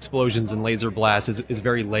explosions and laser blasts is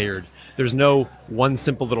very layered. There's no one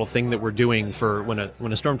simple little thing that we're doing for when a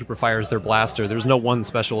stormtrooper fires their blaster. There's no one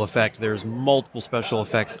special effect. There's multiple special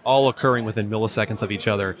effects all occurring within milliseconds of each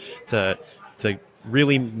other to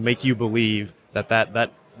really make you believe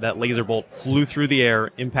that laser bolt flew through the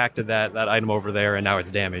air, impacted that item over there, and now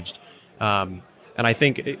it's damaged. And I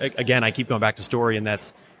think, again, I keep going back to story, and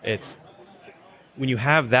it's when you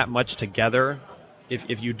have that much together,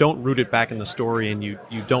 if you don't root it back in the story and you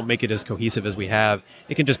don't make it as cohesive as we have,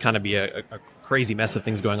 it can just kind of be a crazy mess of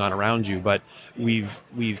things going on around you. But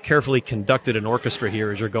we've carefully conducted an orchestra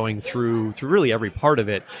here as you're going through really every part of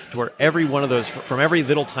it, to where every one of those, from every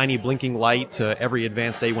little tiny blinking light to every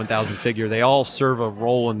advanced A1000 figure, they all serve a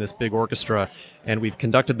role in this big orchestra, and we've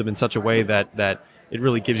conducted them in such a way that it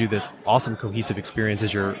really gives you this awesome cohesive experience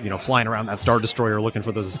as you're flying around that Star Destroyer looking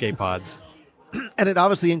for those escape pods. And it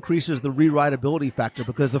obviously increases the re-rideability factor,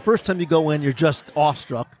 because the first time you go in, you're just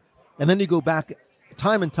awestruck. And then you go back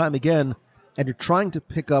time and time again, and you're trying to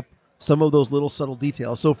pick up some of those little subtle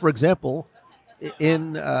details. So, for example,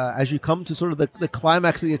 as you come to sort of the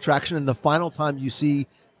climax of the attraction and the final time you see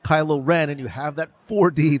Kylo Ren and you have that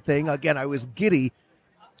 4D thing, again, I was giddy.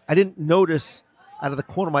 I didn't notice out of the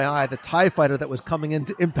corner of my eye the TIE fighter that was coming in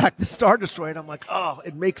to impact the Star Destroyer. And I'm like, oh,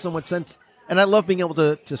 it makes so much sense. And I love being able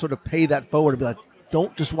to sort of pay that forward and be like,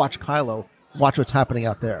 don't just watch Kylo, watch what's happening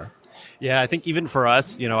out there. Yeah, I think even for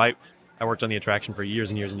us, I worked on the attraction for years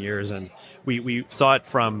and years and years, and we saw it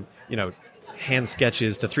from, hand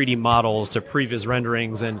sketches to 3D models to previs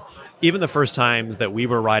renderings, and even the first times that we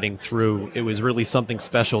were riding through, it was really something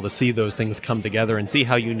special to see those things come together and see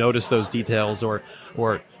how you notice those details, or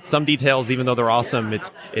some details, even though they're awesome,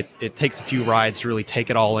 it takes a few rides to really take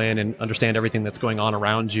it all in and understand everything that's going on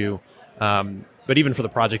around you. But even for the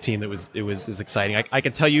project team, it was exciting. I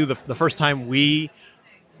can tell you the first time we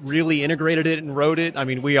really integrated it and wrote it, I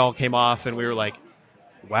mean, we all came off and we were like,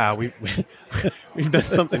 wow, we've done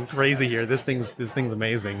something crazy here. This thing's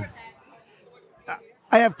amazing.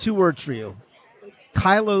 I have 2 words for you.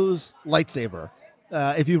 Kylo's lightsaber.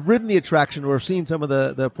 If you've ridden the attraction or seen some of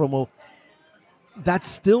the promo, that's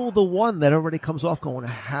still the one that everybody comes off going,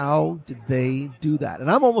 how did they do that?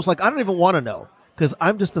 And I'm almost like, I don't even want to know, because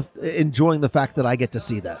I'm just enjoying the fact that I get to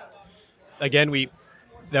see that. Again,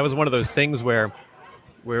 that was one of those things where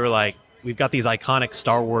we were like, we've got these iconic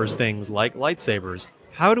Star Wars things like lightsabers.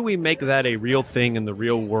 how do we make that a real thing in the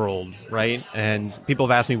real world, right? And people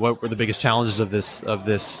have asked me what were the biggest challenges of this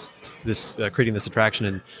creating this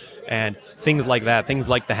attraction, and things like that, things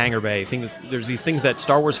like the hangar bay, there's these things that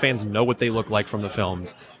Star Wars fans know what they look like from the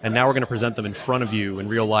films, and now we're going to present them in front of you in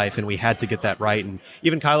real life, and we had to get that right. And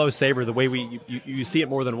even Kylo's saber, the way you see it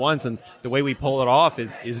more than once, and the way we pull it off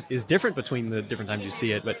is different between the different times you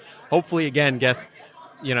see it. But hopefully, again, guests,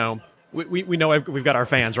 we know we've got our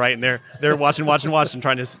fans, right, and they're watching,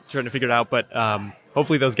 trying to figure it out. But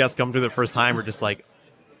hopefully, those guests come through the first time are just like,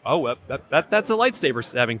 oh, that's a lightsaber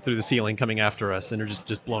stabbing through the ceiling coming after us, and they're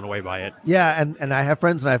just blown away by it. Yeah, and I have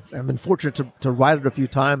friends, and I've been fortunate to ride it a few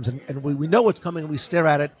times, and we know what's coming, and we stare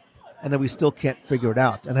at it, and then we still can't figure it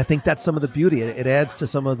out. And I think that's some of the beauty. It adds to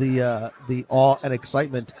some of the awe and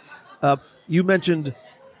excitement. You mentioned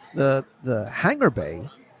the hangar bay,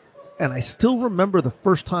 and I still remember the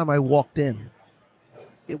first time I walked in.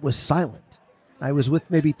 It was silent. I was with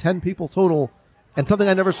maybe 10 people total. And something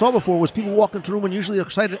I never saw before was people walk into the room and usually are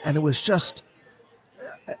excited, and it was just,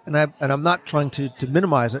 and I'm not trying to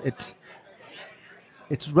minimize it.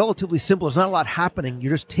 It's relatively simple. There's not a lot happening.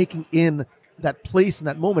 You're just taking in that place and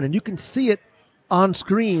that moment, and you can see it on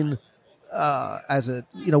screen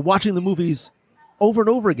watching the movies over and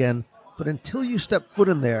over again. But until you step foot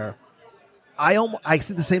in there, I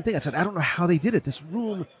said the same thing. I said, I don't know how they did it. This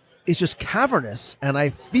room is just cavernous, and I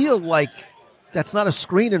feel like that's not a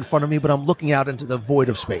screen in front of me, but I'm looking out into the void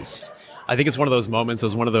of space. I think it's one of those moments. It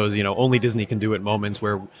was one of those, only Disney can do it moments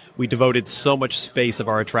where we devoted so much space of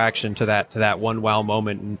our attraction to that one wow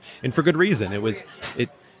moment, and for good reason.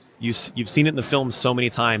 You've seen it in the film so many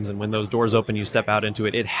times, and when those doors open, you step out into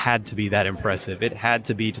it. It had to be that impressive. It had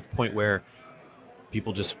to be to the point where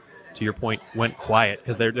people just, to your point, went quiet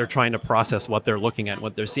because they're trying to process what they're looking at,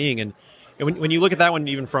 what they're seeing, and when you look at that one,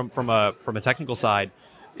 even from a technical side.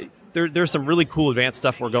 There's some really cool advanced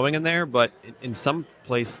stuff we're going in there, but in some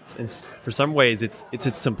places, for some ways, it's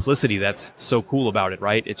its simplicity that's so cool about it,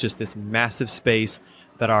 right? It's just this massive space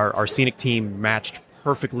that our scenic team matched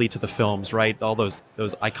perfectly to the films, right? All those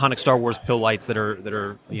iconic Star Wars pill lights that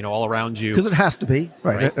are all around you. Because it has to be,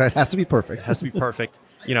 right? It has to be perfect. It has to be perfect.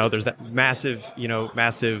 There's that massive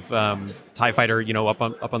TIE fighter,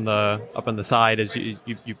 up on the side as you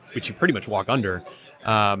which you pretty much walk under,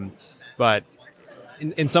 but.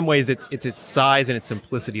 In some ways, it's its size and its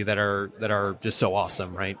simplicity that are just so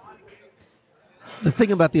awesome, right? The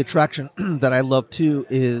thing about the attraction that I love too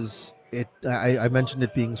is I mentioned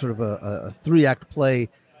it being sort of a 3-act play.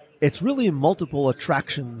 It's really multiple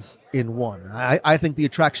attractions in one. I think the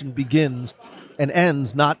attraction begins and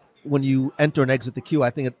ends not when you enter and exit the queue. I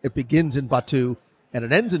think it begins in Batuu and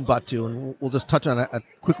it ends in Batuu, and we'll just touch on it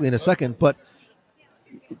quickly in a second. But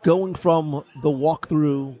going from the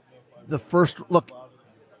walkthrough, the first look.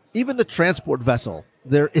 Even the transport vessel,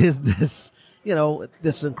 there is this,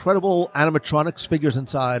 this incredible animatronics figures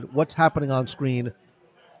inside. What's happening on screen?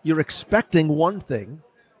 You're expecting one thing,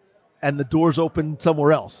 and the doors open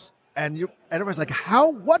somewhere else, and everybody's like,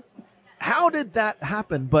 "How did that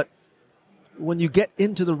happen?" But when you get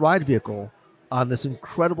into the ride vehicle on this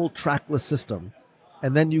incredible trackless system,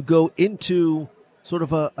 and then you go into sort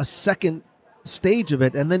of a second stage of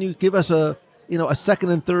it, and then you give us a second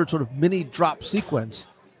and third sort of mini drop sequence.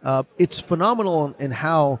 It's phenomenal in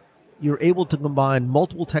how you're able to combine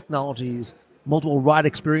multiple technologies, multiple ride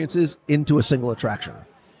experiences into a single attraction.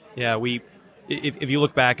 Yeah, if you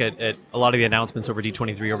look back at a lot of the announcements over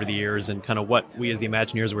D23 over the years and kind of what we as the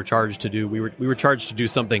Imagineers were charged to do, we were charged to do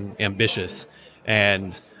something ambitious.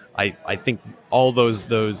 And I think all those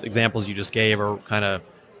examples you just gave are kind of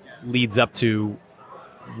leads up to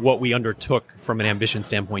what we undertook from an ambition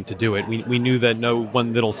standpoint to do it. We knew that no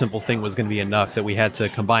one little simple thing was going to be enough, that we had to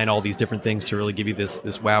combine all these different things to really give you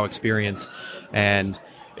this wow experience. And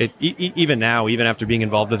even now, even after being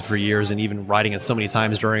involved with it for years and even riding it so many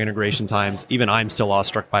times during integration times, even I'm still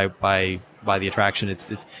awestruck by the attraction.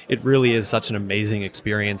 It really is such an amazing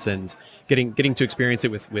experience, and getting to experience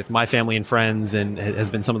it with my family and friends and has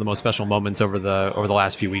been some of the most special moments over the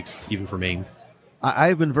last few weeks, even for me.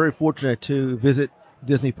 I've been very fortunate to visit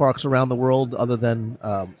Disney parks around the world other than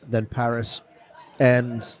Paris.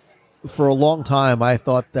 And for a long time, I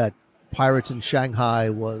thought that Pirates in Shanghai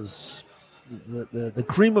was the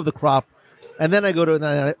cream of the crop. And then I go to,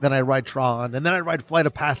 then I ride Tron, and then I ride Flight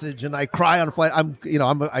of Passage, and I cry on Flight.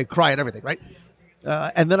 I cry at everything, right?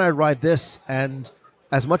 And then I ride this, and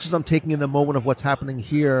as much as I'm taking in the moment of what's happening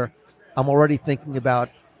here, I'm already thinking about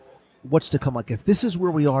what's to come. Like, if this is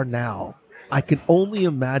where we are now, I can only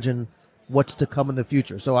imagine what's to come in the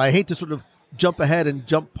future. So I hate to sort of jump ahead and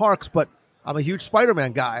jump parks, but I'm a huge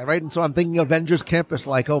Spider-Man guy, right? And so I'm thinking Avengers Campus,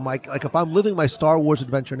 like, oh my, like if I'm living my Star Wars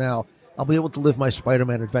adventure now, I'll be able to live my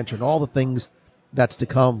Spider-Man adventure and all the things that's to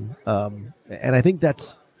come. And I think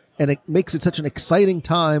and it makes it such an exciting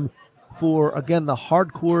time for, again, the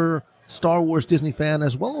hardcore Star Wars Disney fan,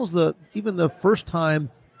 as well as even the first-time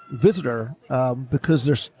visitor,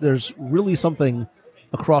 because there's really something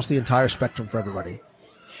across the entire spectrum for everybody.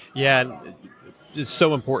 Yeah, it's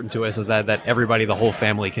so important to us is that everybody, the whole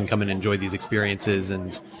family, can come and enjoy these experiences.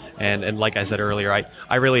 And like I said earlier,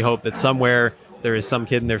 I really hope that somewhere there is some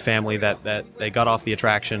kid in their family that they got off the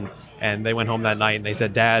attraction and they went home that night and they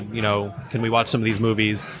said, Dad, can we watch some of these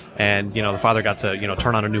movies? And, the father got to,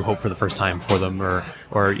 turn on A New Hope for the first time for them or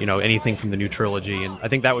anything from the new trilogy. And I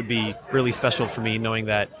think that would be really special for me, knowing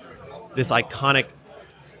that this iconic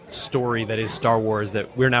story that is Star Wars,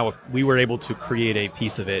 that we were able to create a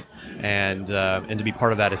piece of it, and to be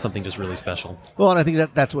part of that is something just really special. Well, and I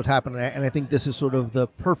think that's what happened, and I think this is sort of the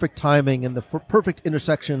perfect timing and the perfect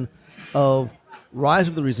intersection of Rise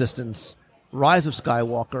of the Resistance, Rise of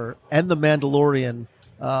Skywalker, and The Mandalorian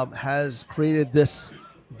has created this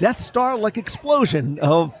Death Star-like explosion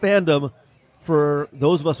of fandom for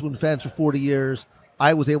those of us who've been fans for 40 years.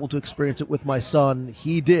 I was able to experience it with my son.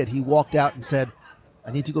 He did. He walked out and said,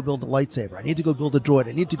 I need to go build a lightsaber. I need to go build a droid.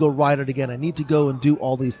 I need to go ride it again. I need to go and do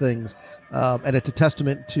all these things. And it's a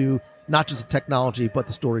testament to not just the technology, but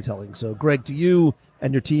the storytelling. So, Greg, to you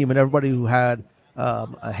and your team and everybody who had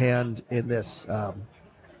a hand in this,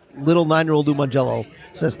 little 9-year-old Lou Mangello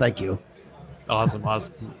says thank you. Awesome.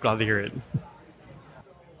 Glad to hear it.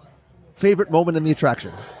 Favorite moment in the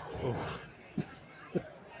attraction?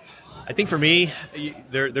 I think for me,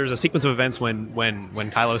 there's a sequence of events when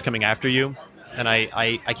Kylo's coming after you. And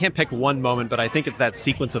I can't pick one moment, but I think it's that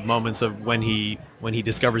sequence of moments of when he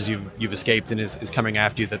discovers you've escaped and is coming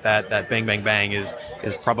after you, that bang bang bang is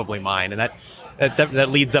probably mine, and that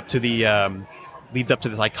leads up to this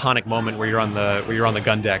iconic moment where you're on the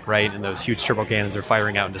gun deck, right, and those huge turbo cannons are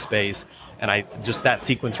firing out into space, and just that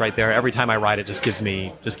sequence right there, every time I ride it, just gives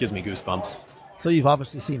me goosebumps. So you've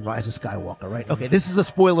obviously seen Rise of Skywalker, right? Okay, this is a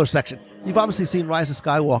spoiler section. You've obviously seen Rise of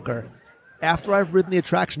Skywalker. After I've ridden the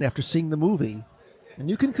attraction, after seeing the movie, and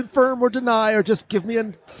you can confirm or deny or just give me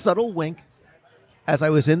a subtle wink, as I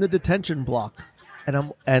was in the detention block,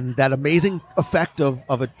 and that amazing effect of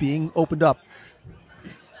it being opened up,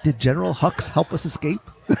 did General Hux help us escape?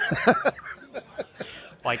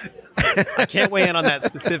 I can't weigh in on that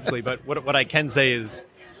specifically, but what I can say is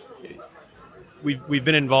we've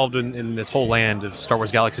been involved in this whole land of Star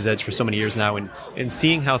Wars Galaxy's Edge for so many years now, and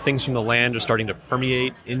seeing how things from the land are starting to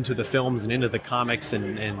permeate into the films and into the comics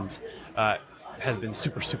and has been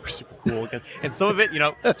super, super, super cool. And some of it,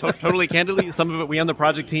 totally candidly, some of it we on the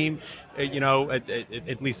project team,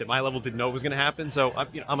 at least at my level, didn't know it was going to happen. So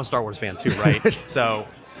I'm a Star Wars fan too, right? So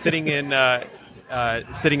sitting in the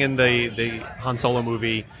Han Solo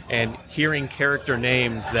movie and hearing character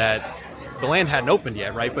names that the land hadn't opened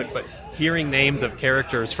yet, right? But hearing names of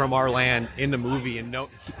characters from our land in the movie and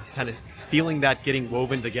kind of feeling that getting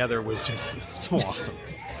woven together was just so awesome.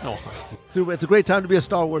 So awesome. So it's a great time to be a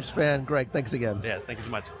Star Wars fan. Greg, thanks again. Yes, thank you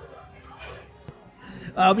so much.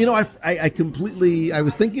 I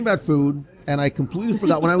was thinking about food, and I completely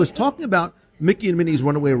forgot. When I was talking about Mickey and Minnie's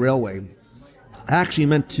Runaway Railway, I actually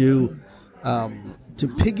meant to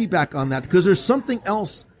piggyback on that, because there's something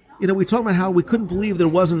else. We talked about how we couldn't believe there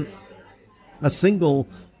wasn't a single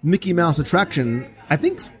Mickey Mouse attraction. I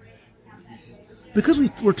think because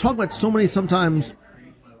we're talking about so many sometimes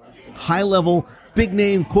high-level,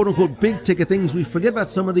 big-name, quote-unquote, big-ticket things, we forget about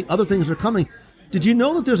some of the other things that are coming. Did you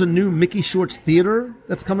know that there's a new Mickey Shorts theater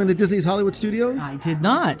that's coming to Disney's Hollywood Studios? I did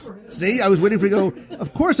not. See, I was waiting for you to go,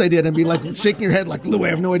 of course I did, and be like shaking your head like, Lou, I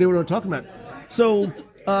have no idea what we're talking about. So,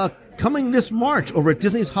 coming this March over at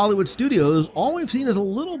Disney's Hollywood Studios, all we've seen is a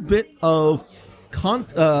little bit of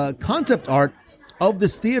concept art of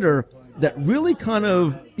this theater that really kind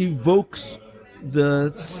of evokes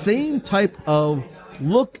the same type of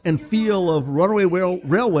look and feel of Runaway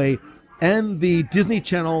Railway and the Disney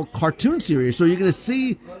Channel cartoon series. So you're going to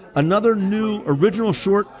see another new original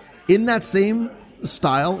short in that same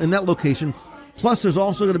style, in that location. Plus, there's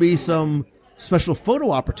also going to be some special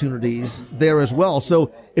photo opportunities there as well.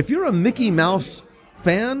 So if you're a Mickey Mouse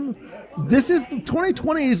fan, this is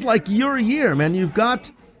 2020 is like your year, man. You've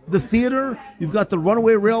got the theater, you've got the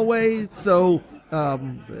Runaway Railway. So I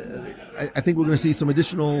think we're going to see some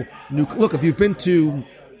additional new. Look, if you've been to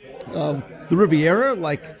the Riviera,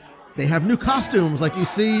 like they have new costumes, like you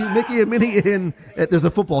see Mickey and Minnie in. There's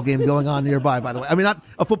a football game going on nearby, by the way. I mean, not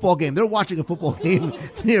a football game. They're watching a football game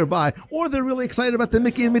nearby, or they're really excited about the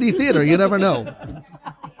Mickey and Minnie theater. You never know.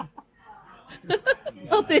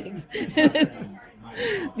 Oh, thanks.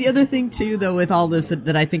 The other thing, too, though, with all this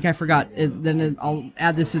that I think I forgot, then I'll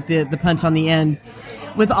add this as the punch on the end.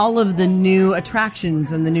 With all of the new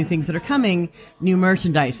attractions and the new things that are coming, new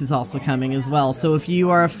merchandise is also coming as well. So if you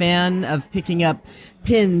are a fan of picking up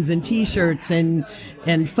pins and T-shirts and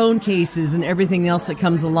phone cases and everything else that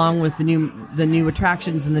comes along with the new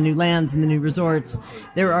attractions and the new lands and the new resorts,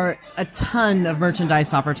 there are a ton of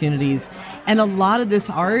merchandise opportunities, and a lot of this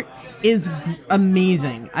art is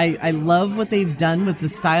amazing. I love what they've done with the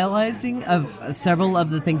stylizing of several of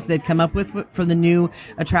the things they've come up with for the new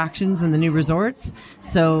attractions and the new resorts.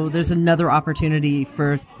 So there's another opportunity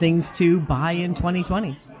for things to buy in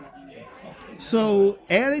 2020. So,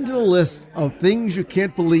 adding to the list of things you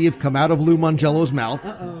can't believe come out of Lou Mongello's mouth,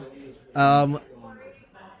 I'm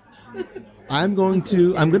going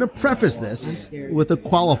to preface this with a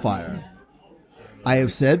qualifier. I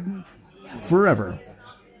have said forever,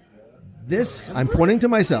 this, I'm pointing to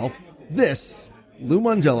myself, this, Lou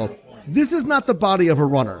Mongello, this is not the body of a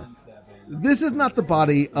runner. This is not the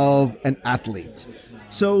body of an athlete.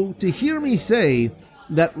 So, to hear me say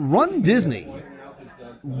that Run Disney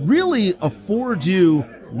really affords you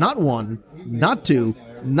not one, not two,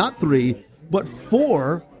 not three, but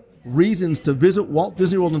 4 reasons to visit Walt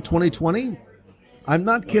Disney World in 2020, I'm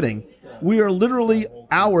not kidding. We are literally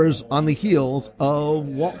hours on the heels of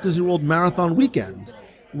Walt Disney World Marathon Weekend,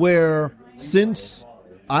 where since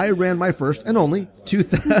I ran my first and only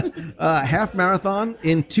half marathon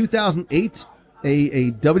in 2008, a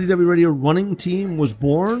WDW Radio running team was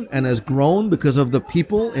born and has grown because of the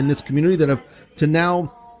people in this community that have to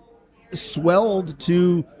now swelled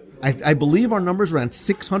to, I believe our numbers around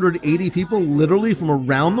 680 people, literally from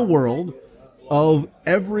around the world, of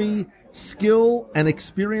every skill and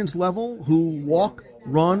experience level, who walk,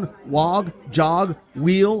 run, wog, jog,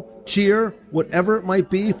 wheel, cheer, whatever it might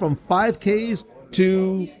be, from 5Ks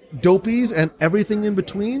to dopies and everything in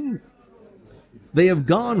between. They have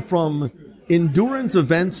gone from endurance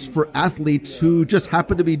events for athletes who just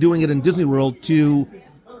happen to be doing it in Disney World to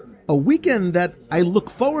a weekend that I look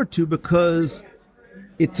forward to because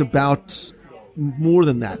it's about more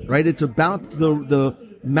than that, right? It's about the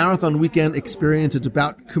marathon weekend experience. It's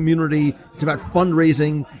about community. It's about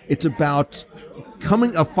fundraising. It's about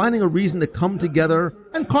finding a reason to come together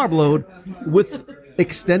and carb load with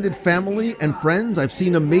extended family and friends. I've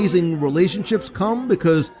seen amazing relationships come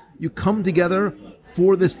because you come together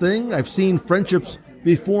for this thing. I've seen friendships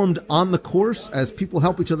be formed on the course as people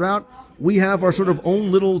help each other out. We have our sort of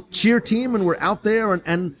own little cheer team, and we're out there,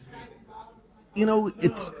 and you know,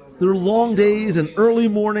 there are long days and early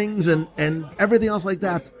mornings and everything else like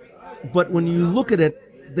that. But when you look at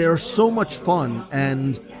it, they're so much fun.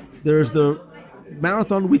 And there's the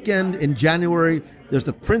marathon weekend in January. There's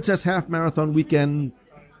the Princess Half Marathon weekend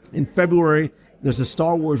in February. There's a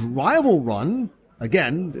Star Wars Rival Run.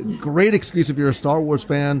 Again, great excuse if you're a Star Wars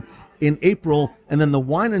fan, in April. And then the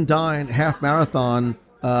Wine and Dine Half Marathon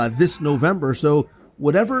this November. So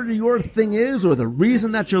whatever your thing is or the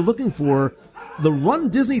reason that you're looking for, the Run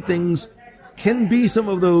Disney things can be some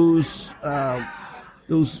of those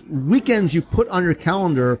weekends you put on your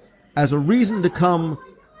calendar as a reason to come,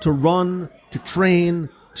 to run, to train,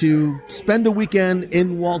 to spend a weekend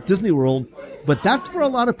in Walt Disney World. But that, for a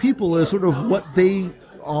lot of people, is sort of what they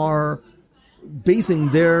are basing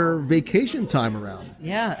their vacation time around.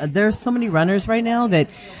 Yeah, there's so many runners right now that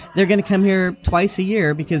they're going to come here twice a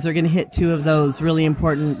year because they're going to hit 2 of those really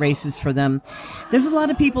important races for them. There's a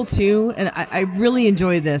lot of people too, and I really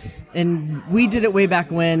enjoy this. And we did it way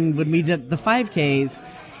back when we did the 5Ks.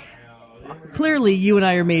 Clearly, you and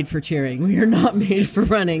I are made for cheering. We are not made for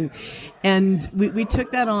running. And we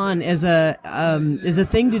took that on as a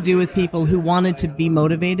thing to do with people who wanted to be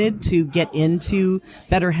motivated to get into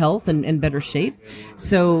better health and better shape.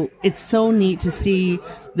 So it's so neat to see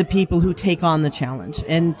the people who take on the challenge.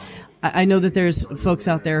 And I know that there's folks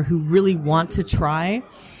out there who really want to try,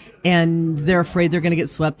 and they're afraid they're going to get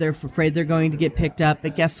swept. They're afraid they're going to get picked up.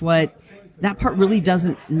 But guess what? That part really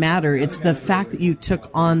doesn't matter. It's the fact that you took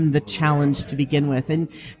on the challenge to begin with. And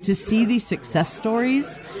to see these success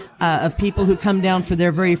stories of people who come down for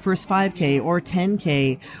their very first 5K or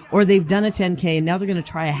 10K, or they've done a 10K and now they're going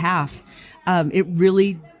to try a half, it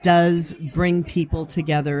really does bring people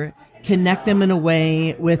together, connect them in a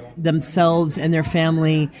way with themselves and their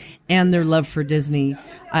family and their love for Disney.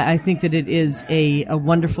 I think that it is a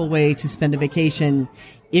wonderful way to spend a vacation.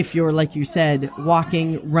 If you're, like you said,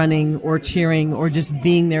 walking, running, or cheering, or just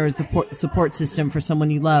being there as a support system for someone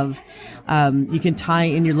you love, you can tie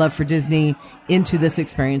in your love for Disney into this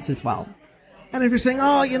experience as well. And if you're saying,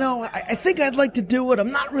 oh, you know, I think I'd like to do it,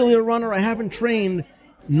 I'm not really a runner, I haven't trained,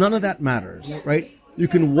 None of that matters, right? You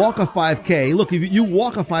can walk a 5K. Look, if you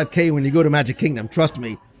walk a 5K when you go to Magic Kingdom, trust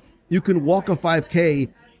me, you can walk a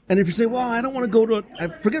 5K. And if you say, well, I don't want to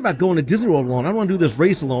forget about going to Disney World alone. I don't want to do this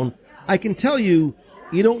race alone. I can tell you,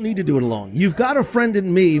 you don't need to do it alone. You've got a friend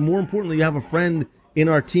in me. More importantly, you have a friend in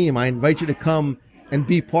our team. I invite you to come and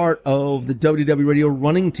be part of the WDW Radio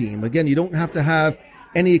running team. Again, you don't have to have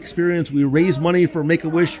any experience. We raise money for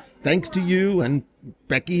Make-A-Wish thanks to you and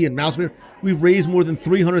Becky and Mouse. We've raised more than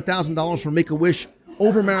 $300,000 for Make-A-Wish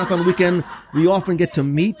over Marathon Weekend. We often get to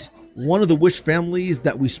meet one of the Wish families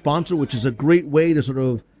that we sponsor, which is a great way to sort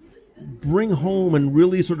of bring home and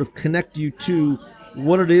really sort of connect you to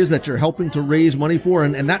what it is that you're helping to raise money for.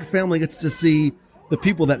 And that family gets to see the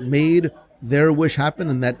people that made their wish happen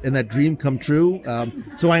and that dream come true.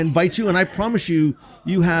 So I invite you, and I promise you,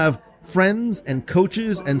 you have friends and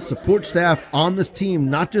coaches and support staff on this team,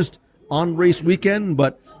 not just on race weekend,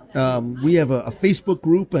 but we have a Facebook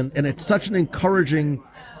group, and it's such an encouraging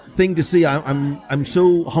thing to see. I'm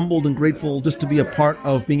so humbled and grateful just to be a part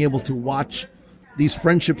of being able to watch these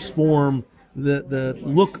friendships form, the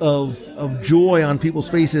look of joy on people's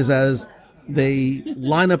faces as they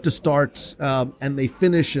line up to start and they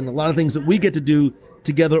finish, and a lot of things that we get to do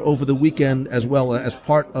together over the weekend as well as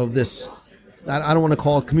part of this. I don't want to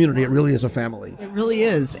call it community. It really is a family. It really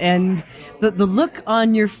is. And the look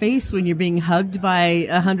on your face when you're being hugged by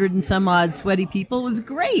 100 and some odd sweaty people was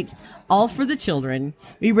great. All for the children.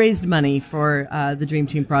 We raised money for the Dream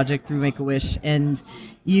Team Project through Make-A-Wish, and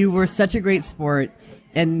you were such a great sport.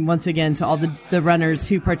 And once again, to all the runners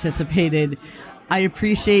who participated, I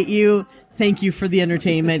appreciate you. Thank you for the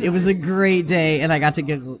entertainment. It was a great day, and I got to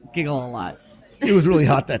giggle a lot. It was really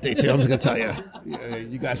hot that day, too. I'm just going to tell you.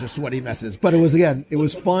 You guys are sweaty messes. But it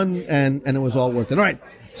was fun, and it was all worth it. All right.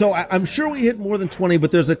 So I'm sure we hit more than 20, but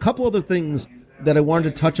there's a couple other things that I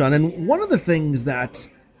wanted to touch on. And one of the things that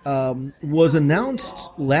was announced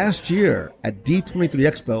last year at D23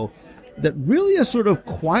 Expo that really has sort of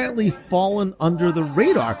quietly fallen under the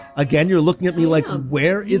radar. Again, you're looking at me like,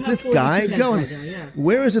 where is this guy going?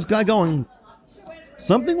 Where is this guy going?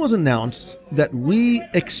 Something was announced that we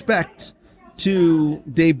expect to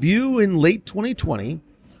debut in late 2020,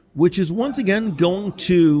 which is once again going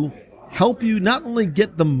to help you not only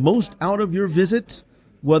get the most out of your visit,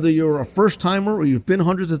 whether you're a first timer or you've been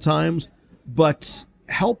hundreds of times, but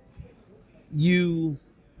help you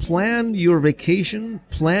plan your vacation,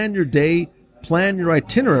 plan your day, plan your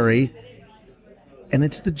itinerary. And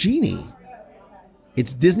it's the Genie.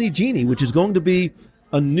 It's Disney Genie, which is going to be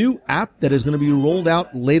a new app that is going to be rolled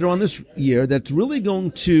out later on this year that's really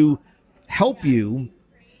going to help you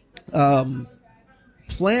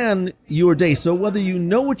plan your day. So whether you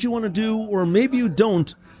know what you want to do or maybe you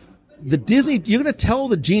don't, you're going to tell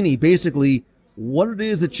the Genie basically what it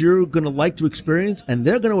is that you're going to like to experience, and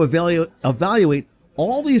they're going to evaluate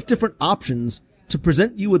all these different options to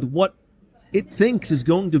present you with what it thinks is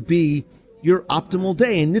going to be your optimal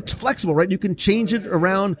day. And it's flexible, right? You can change it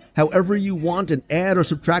around however you want and add or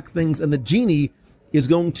subtract things, and the Genie is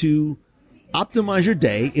going to optimize your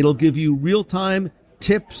day. It'll give you real-time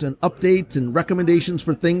tips and updates and recommendations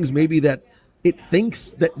for things maybe that it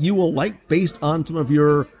thinks that you will like based on some of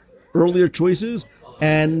your earlier choices.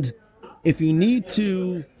 And if you need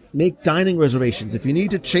to make dining reservations, if you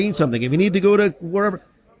need to change something, if you need to go to wherever,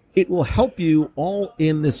 it will help you all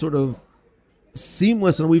in this sort of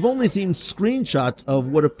seamless. And we've only seen screenshots of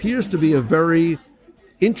what appears to be a very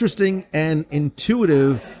interesting and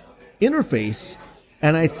intuitive interface.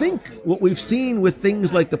 And I think what we've seen with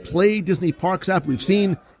things like the Play Disney Parks app, we've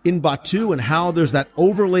seen in Batu and how there's that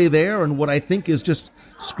overlay there, and what I think is just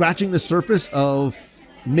scratching the surface of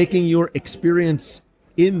making your experience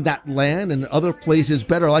in that land and other places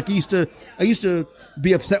better. Like I used to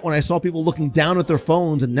be upset when I saw people looking down at their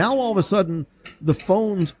phones, and now all of a sudden the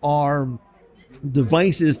phones are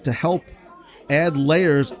devices to help add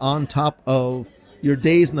layers on top of your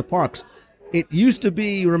days in the parks. It used to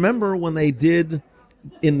be, remember when they did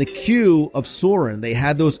in the queue of Soarin', they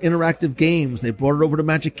had those interactive games. They brought it over to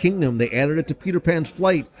Magic Kingdom. They added it to Peter Pan's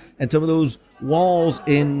Flight and some of those walls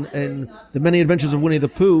in The Many Adventures of Winnie the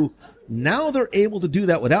Pooh. Now they're able to do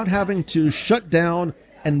that without having to shut down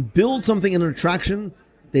and build something in an attraction.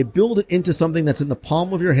 They build it into something that's in the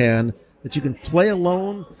palm of your hand that you can play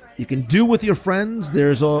alone, you can do with your friends.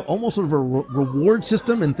 There's almost sort of a reward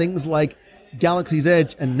system in things like Galaxy's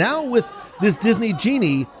Edge. And now with this Disney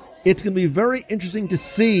Genie, it's going to be very interesting to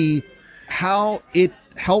see how it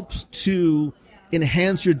helps to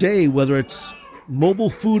enhance your day, whether it's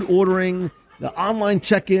mobile food ordering, the online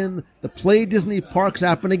check-in, the Play Disney Parks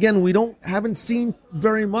app. And again, we haven't seen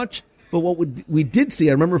very much, But what we did see,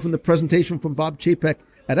 I remember from the presentation from Bob Chapek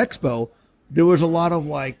at Expo, there was a lot of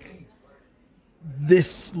like,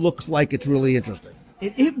 this looks like it's really interesting.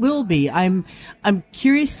 It will be. I'm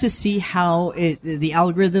curious to see how the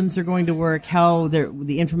algorithms are going to work, how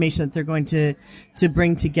the information that they're going to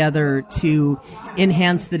bring together to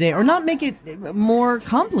enhance the day, or not make it more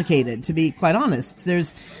complicated. To be quite honest,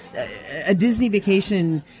 there's a Disney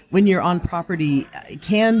vacation when you're on property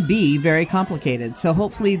can be very complicated. So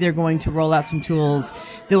hopefully they're going to roll out some tools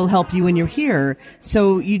that will help you when you're here,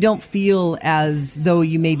 so you don't feel as though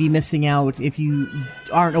you may be missing out if you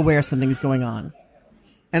aren't aware something's going on.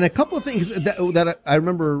 And a couple of things that I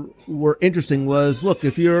remember were interesting was, look,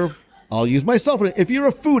 I'll use myself, if you're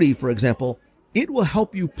a foodie, for example, it will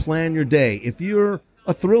help you plan your day. If you're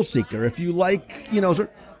a thrill seeker, if you like,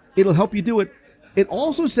 it'll help you do it. It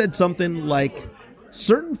also said something like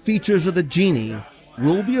certain features of the Genie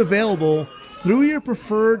will be available through your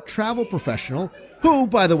preferred travel professional, who,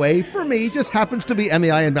 by the way, for me, just happens to be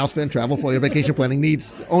MEI and Mouse Fan Travel for your vacation planning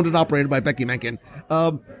needs, owned and operated by Becky Menken.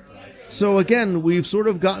 So again, we've sort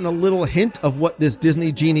of gotten a little hint of what this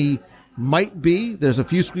Disney Genie might be. There's a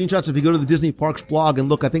few screenshots. If you go to the Disney Parks blog and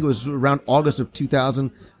look, I think it was around August of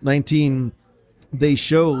 2019, they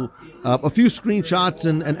show a few screenshots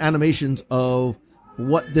and animations of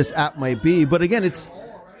what this app might be. But again, it's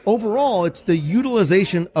the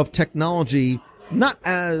utilization of technology, not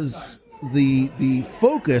as the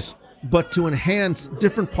focus, but to enhance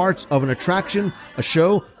different parts of an attraction, a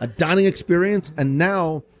show, a dining experience, and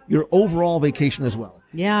now your overall vacation as well.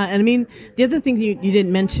 Yeah, and I mean, the other thing you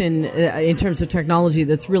didn't mention in terms of technology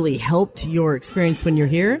that's really helped your experience when you're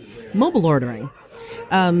here, mobile ordering.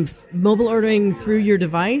 Mobile ordering through your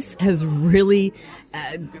device has really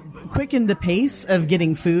quickened the pace of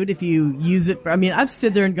getting food if you use it. I've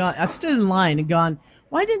stood in line and gone,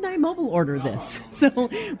 why didn't I mobile order this? So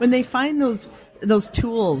when they find those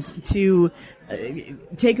tools to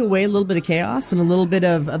take away a little bit of chaos and a little bit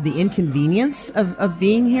of the inconvenience of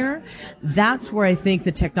being here, that's where I think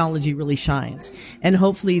the technology really shines. And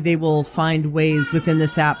hopefully they will find ways within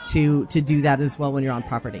this app to do that as well when you're on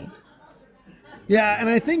property. Yeah, and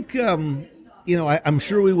I think, I'm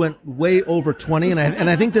sure we went way over 20, and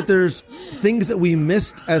I think that there's things that we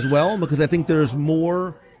missed as well, because I think there's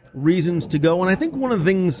more reasons to go. And I think one of the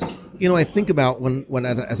things, I think about when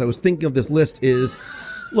as I was thinking of this list is,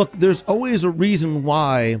 look, there's always a reason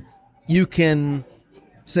why you can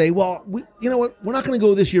say, well, you know what, we're not going to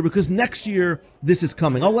go this year because next year this is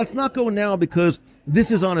coming. Oh, let's not go now because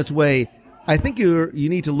this is on its way. I think you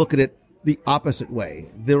need to look at it the opposite way.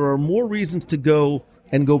 There are more reasons to go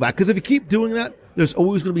and go back, because if you keep doing that, there's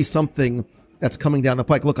always going to be something that's coming down the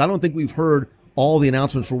pike. Look, I don't think we've heard all the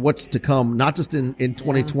announcements for what's to come, not just in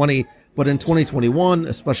 2020, but in 2021,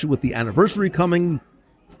 especially with the anniversary coming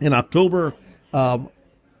in October. I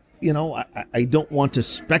don't want to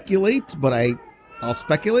speculate, but I'll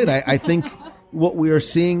speculate. I think what we are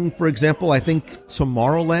seeing, for example, I think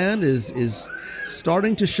Tomorrowland is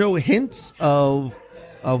starting to show hints of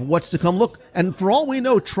what's to come. Look, and for all we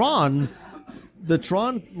know, the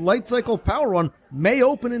Tron Light Cycle Power Run may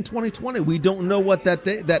open in 2020. We don't know what that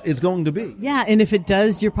day that is going to be. Yeah, and if it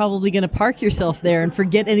does, you're probably going to park yourself there and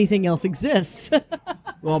forget anything else exists.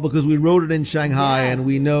 Well, because we rode it in Shanghai, yes, and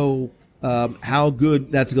we know how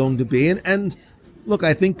good that's going to be. And look,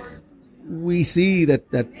 I think we see that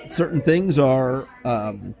certain things are,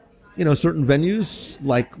 certain venues,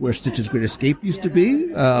 like where Stitch's Great Escape used to be,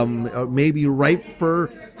 maybe ripe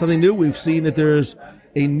for something new. We've seen that there's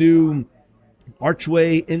a new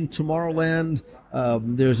archway in Tomorrowland.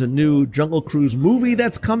 There's a new Jungle Cruise movie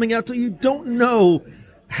that's coming out. So you don't know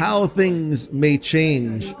how things may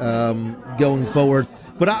change going forward.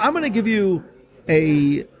 But I'm going to give you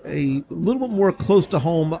a little bit more close to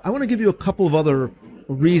home. I want to give you a couple of other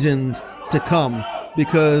reasons to come,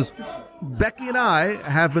 because Becky and I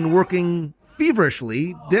have been working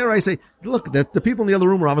feverishly, dare I say, look, the people in the other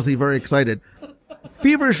room are obviously very excited,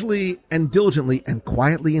 feverishly and diligently and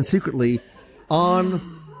quietly and secretly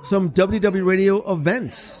on some WDW radio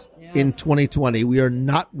events in 2020. We are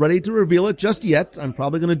not ready to reveal it just yet. I'm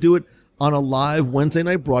probably going to do it on a live Wednesday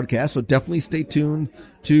night broadcast, so definitely stay tuned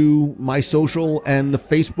to my social and the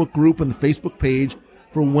Facebook group and the Facebook page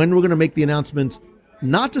for when we're going to make the announcements,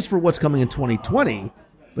 not just for what's coming in 2020,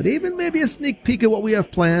 but even maybe a sneak peek at what we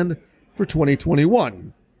have planned for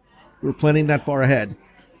 2021. We're planning that far ahead.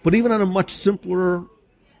 But even on a much simpler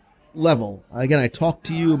level, again, I talked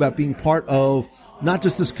to you about being part of not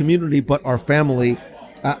just this community, but our family.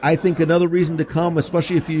 I think another reason to come,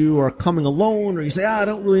 especially if you are coming alone or you say, I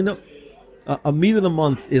don't really know, a meet of the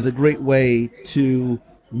month is a great way to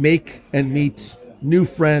make and meet new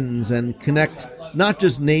friends and connect not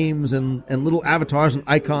just names and little avatars and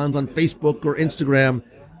icons on Facebook or Instagram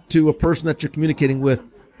to a person that you're communicating with,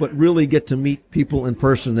 but really get to meet people in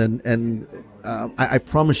person. And I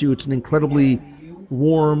promise you, it's an incredibly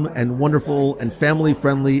warm and wonderful and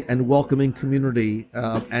family-friendly and welcoming community.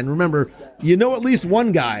 And remember, you know at least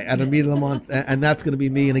one guy at a meet of the month, and that's going to be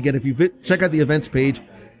me. And again, if you check out the events page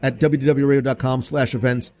at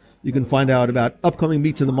wdwradio.com/events, you can find out about upcoming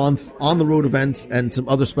meets of the month, on-the-road events, and some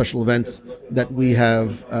other special events that we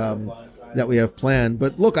have planned.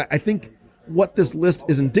 But look, I think what this list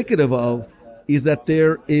is indicative of is that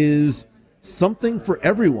there is something for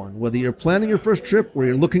everyone, whether you're planning your first trip, or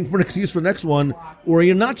you're looking for an excuse for the next one, or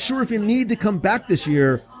you're not sure if you need to come back this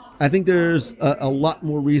year. I think there's a lot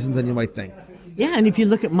more reasons than you might think. Yeah, and if you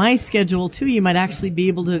look at my schedule, too, you might actually be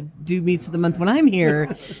able to do meets of the month when I'm here.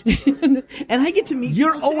 And I get to meet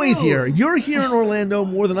You're people, always too. here. You're here in Orlando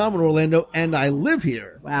more than I'm in Orlando, and I live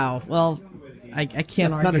here. Wow. Well, I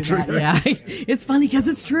can't That's argue kinda that. true. Yeah, it's funny because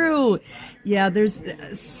it's true. Yeah, there's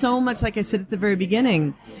so much, like I said at the very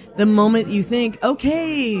beginning, the moment you think,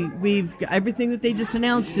 okay, everything that they just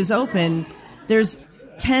announced is open, there's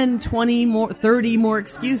 10, 20 more, 30 more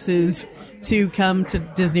excuses to come to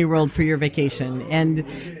Disney World for your vacation. And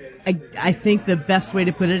I think the best way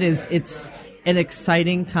to put it is it's an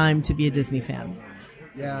exciting time to be a Disney fan.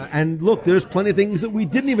 Yeah, and look, there's plenty of things that we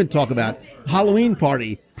didn't even talk about. Halloween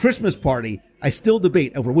party, Christmas party. I still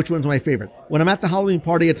debate over which one's my favorite. When I'm at the Halloween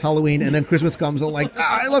party, it's Halloween, and then Christmas comes, I'm like,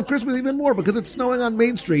 I love Christmas even more because it's snowing on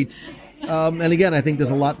Main Street. And again, I think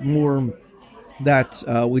there's a lot more that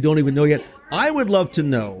we don't even know yet. I would love to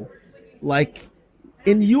know, like,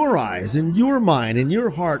 in your eyes, in your mind, in your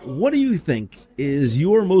heart, what do you think is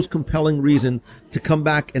your most compelling reason to come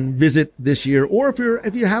back and visit this year? Or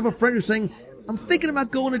if you have a friend who's saying, I'm thinking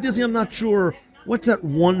about going to Disney, I'm not sure, what's that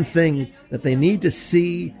one thing that they need to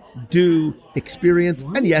see, do, experience,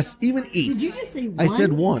 and yes, even eat? Did you just say one? I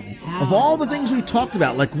said one. Wow. Of all the things we talked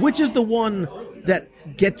about, like, which is the one that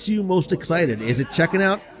gets you most excited? Is it checking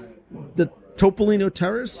out the Topolino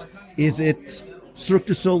Terrace? Is it Cirque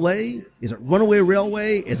du Soleil? Is it Runaway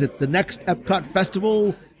Railway? Is it the next Epcot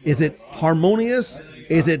Festival? Is it Harmonious?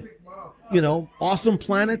 Is it, Awesome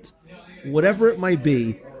Planet? Whatever it might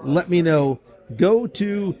be, let me know. Go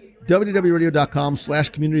to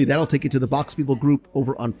wdwradio.com/community. That'll take you to the Box People group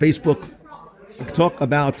over on Facebook. We can talk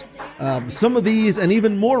about some of these and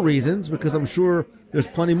even more reasons, because I'm sure there's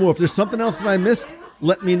plenty more. If there's something else that I missed,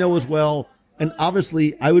 let me know as well. And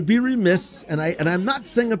obviously, I would be remiss, and I'm not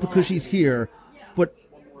saying it because she's here, but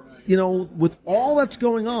with all that's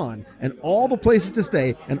going on and all the places to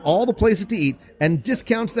stay and all the places to eat and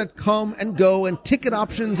discounts that come and go and ticket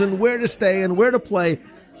options and where to stay and where to play,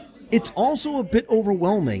 it's also a bit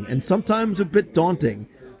overwhelming and sometimes a bit daunting.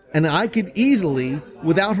 And I could easily,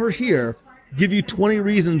 without her here, give you 20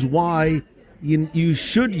 reasons why you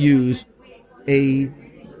should use a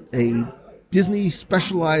Disney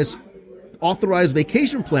specialized authorized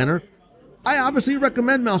vacation planner. I obviously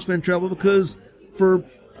recommend Mouse Fan Travel because for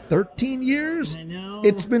 13 years,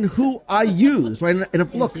 it's been who I use, right?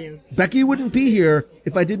 And Becky wouldn't be here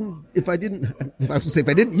if I didn't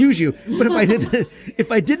use you, but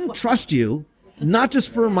if I didn't trust you, not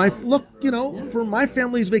just for for my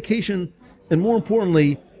family's vacation, and more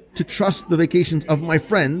importantly, to trust the vacations of my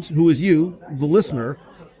friends, who is you, the listener.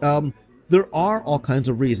 There are all kinds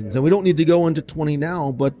of reasons, and we don't need to go into 20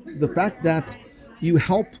 now, but the fact that you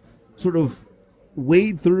help sort of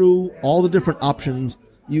wade through all the different options,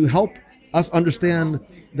 you help us understand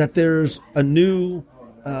that there's a new,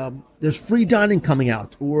 there's free dining coming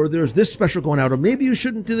out, or there's this special going out, or maybe you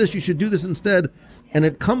shouldn't do this, you should do this instead, and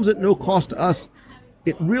it comes at no cost to us.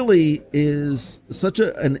 It really is such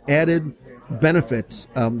an added benefit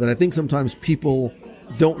that I think sometimes people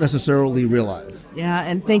don't necessarily realize. Yeah,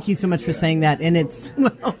 and thank you so much for saying that. And it's,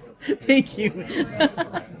 well, thank you.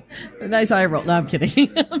 A nice eye roll. No, I'm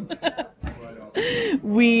kidding.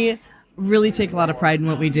 We really take a lot of pride in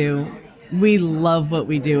what we do. We love what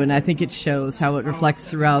we do, and I think it shows how it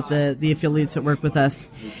reflects throughout the affiliates that work with us.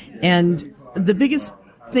 And the biggest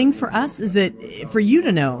thing for us is that for you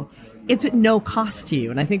to know, it's at no cost to you.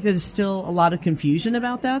 And I think there's still a lot of confusion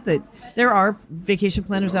about that there are vacation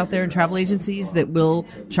planners out there and travel agencies that will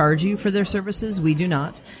charge you for their services. We do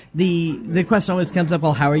not. The question always comes up,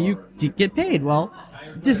 well, how are you to get paid? Well,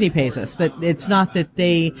 Disney pays us, but it's not that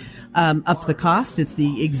they up the cost. It's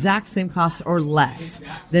the exact same cost or less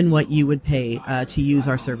than what you would pay to use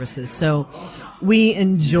our services. So we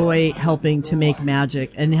enjoy helping to make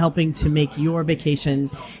magic and helping to make your vacation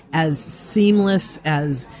as seamless,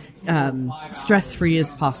 as stress-free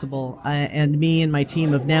as possible. And me and my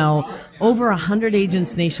team of now over 100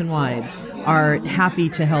 agents nationwide are happy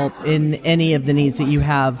to help in any of the needs that you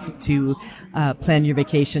have to plan your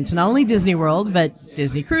vacation to not only Disney World, but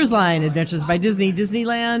Disney Cruise Line, Adventures by Disney,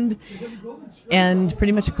 Disneyland, and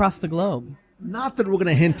pretty much across the globe. Not that we're going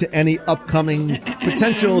to hint to any upcoming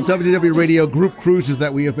potential WDW Radio group cruises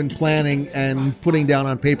that we have been planning and putting down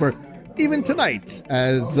on paper, even tonight,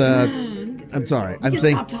 as I'm sorry. I've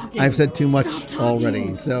said too much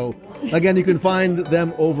already. So, again, you can find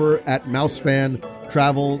them over at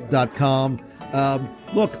mousefantravel.com.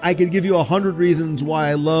 Look, I could give you 100 reasons why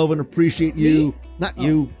I love and appreciate you. Not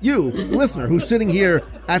you, listener, who's sitting here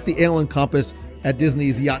at the Ale and Compass at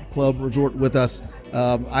Disney's Yacht Club Resort with us.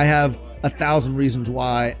 I have 1,000 reasons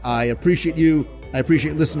why I appreciate you. I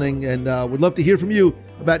appreciate listening, and would love to hear from you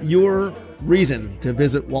about your reason to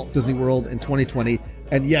visit Walt Disney World in 2020.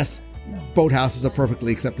 And yes, Boathouse is a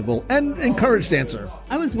perfectly acceptable and encouraged answer.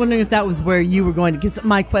 I was wondering if that was where you were going to, because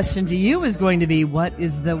my question to you is going to be, what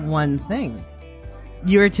is the one thing?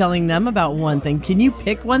 You're telling them about one thing. Can you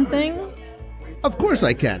pick one thing? Of course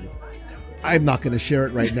I can. I'm not going to share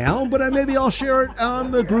it right now, but maybe I'll share it on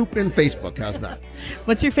the group in Facebook. How's that?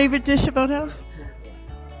 What's your favorite dish at Boathouse?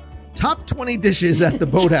 Top 20 dishes at the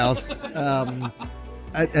Boathouse.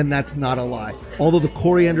 And that's not a lie. Although the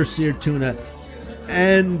coriander seared tuna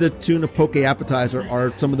and the tuna poke appetizer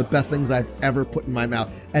are some of the best things I've ever put in my mouth.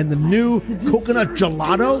 And the new coconut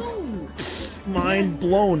gelato, mind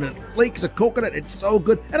blown. And flakes of coconut, it's so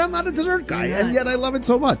good. And I'm not a dessert guy, and yet I love it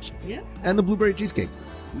so much. Yeah. And the blueberry cheesecake.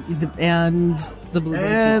 And the blueberry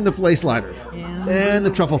and the filet sliders. And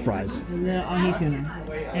the truffle fries. And the ahi tuna.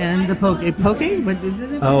 And the poke. Poke? What, is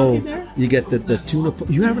it poke there? You get the tuna.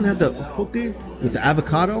 You haven't had the poke with the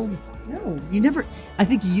avocado? No, you never. I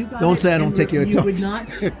think you got Don't it. say I don't take you. You would not.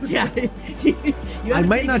 Yeah. I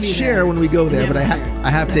might not share when we go there, but I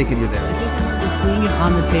have taken you there. I think I remember seeing it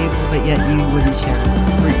on the table, but yet you wouldn't share it.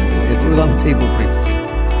 Briefly. It was on the table briefly.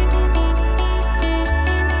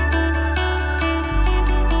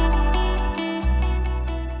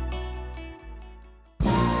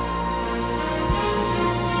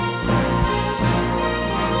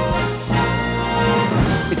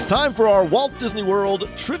 Time for our Walt Disney World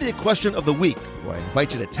Trivia Question of the Week, where I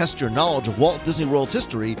invite you to test your knowledge of Walt Disney World's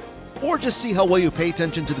history, or just see how well you pay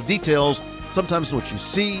attention to the details, sometimes what you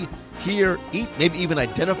see, hear, eat, maybe even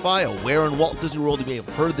identify or where in Walt Disney World you may have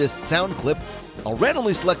heard this sound clip. I'll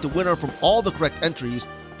randomly select a winner from all the correct entries.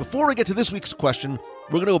 Before we get to this week's question,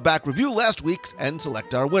 we're going to go back, review last week's, and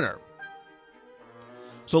select our winner.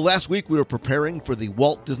 So last week we were preparing for the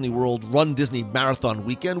Walt Disney World Run Disney Marathon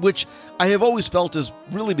weekend, which I have always felt has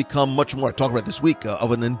really become much more, I talk about this week,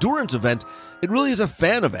 of an endurance event. It really is a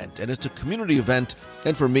fan event, and it's a community event,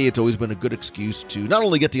 and for me it's always been a good excuse to not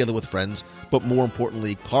only get together with friends, but more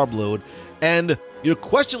importantly, carb load. And your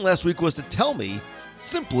question last week was to tell me,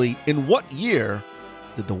 simply, in what year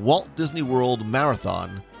did the Walt Disney World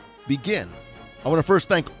Marathon begin? I want to first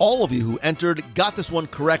thank all of you who entered, got this one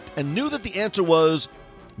correct, and knew that the answer was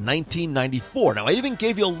 1994. Now, I even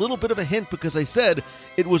gave you a little bit of a hint because I said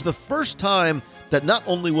it was the first time that not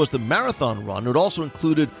only was the marathon run, it also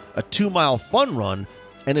included a 2-mile fun run,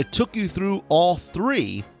 and it took you through all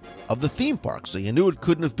 3 of the theme parks. So you knew it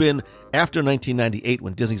couldn't have been after 1998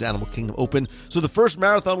 when Disney's Animal Kingdom opened. So the first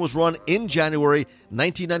marathon was run in January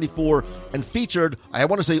 1994 and featured, I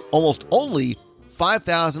want to say, almost only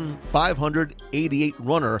 5,588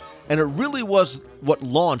 runner, and it really was what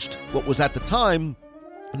launched what was at the time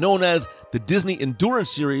known as the Disney Endurance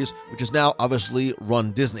Series, which is now obviously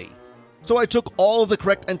Run Disney. So I took all of the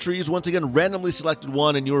correct entries, once again randomly selected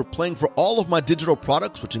one, and you were playing for all of my digital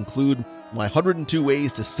products, which include my 102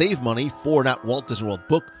 Ways to Save Money for an at Walt Disney World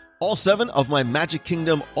book, all 7 of my Magic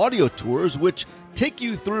Kingdom audio tours, which take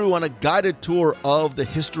you through on a guided tour of the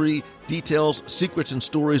history, details, secrets, and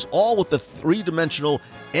stories, all with the 3-dimensional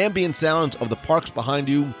ambient sounds of the parks behind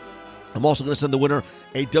you. I'm also going to send the winner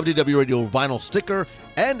a WDW Radio vinyl sticker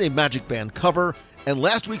and a Magic Band cover. And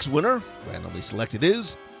last week's winner, randomly selected,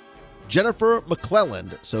 is Jennifer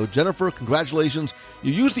McClelland. So Jennifer, congratulations.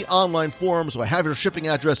 You used the online form, so I have your shipping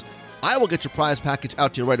address. I will get your prize package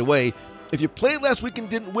out to you right away. If you played last week and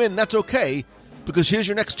didn't win, that's okay, because here's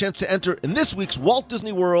your next chance to enter in this week's Walt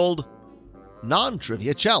Disney World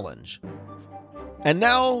Non-Trivia Challenge. And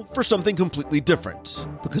now for something completely different,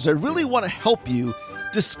 because I really want to help you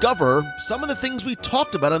discover some of the things we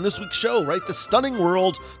talked about on this week's show, right? The stunning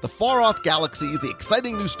world, the far-off galaxies, the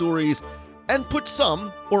exciting new stories, and put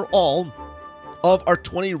some or all of our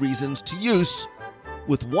 20 reasons to use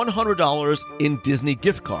with $100 in Disney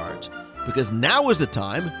gift cards. Because now is the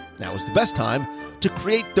time, now is the best time to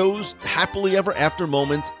create those happily ever after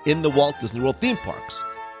moments in the Walt Disney World theme parks.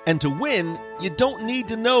 And to win, you don't need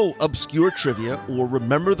to know obscure trivia or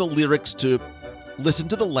remember the lyrics to Listen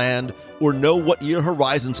to the Land or know what year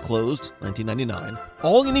Horizons closed, 1999.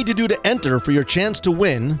 All you need to do to enter for your chance to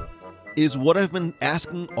win is what I've been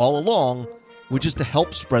asking all along, which is to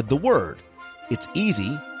help spread the word. It's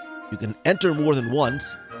easy. You can enter more than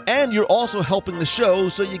once, and you're also helping the show,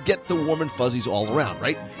 so you get the warm and fuzzies all around,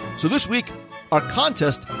 right? So this week, our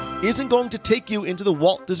contest isn't going to take you into the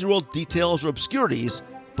Walt Disney World details or obscurities,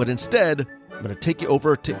 but instead, I'm going to take you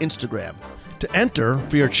over to Instagram. To enter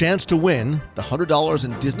for your chance to win the $100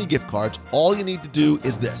 in Disney gift cards, all you need to do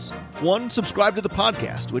is this. 1, subscribe to the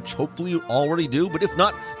podcast, which hopefully you already do, but if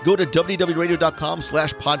not, go to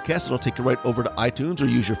wdwradio.com/podcast. It'll take you right over to iTunes or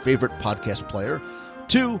use your favorite podcast player.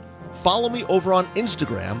 2, follow me over on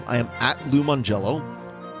Instagram. I am at Lou Mongello.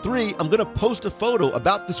 3, I'm going to post a photo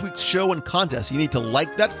about this week's show and contest. You need to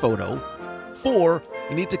like that photo. 4,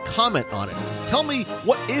 you need to comment on it. Tell me,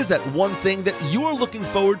 what is that one thing that you're looking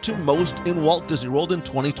forward to most in Walt Disney World in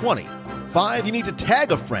 2020? 5, you need to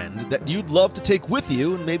tag a friend that you'd love to take with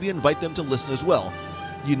you and maybe invite them to listen as well.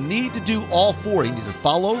 You need to do all 4. You need to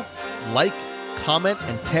follow, like, comment,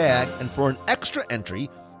 and tag. And for an extra entry,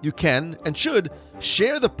 you can and should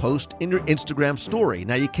share the post in your Instagram story.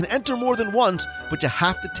 Now, you can enter more than once, but you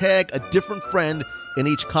have to tag a different friend in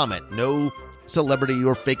each comment. No celebrity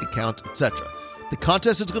or fake account, etc. The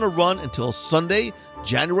contest is going to run until Sunday,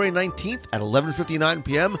 January 19th at 11:59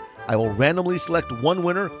 p.m. I will randomly select one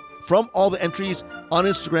winner from all the entries on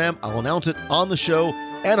Instagram. I'll announce it on the show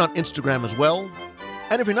and on Instagram as well.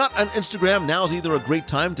 And if you're not on Instagram, now is either a great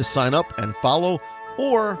time to sign up and follow,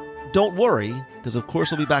 or don't worry, because of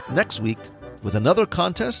course I'll be back next week with another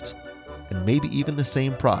contest and maybe even the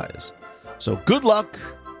same prize. So good luck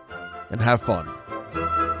and have fun.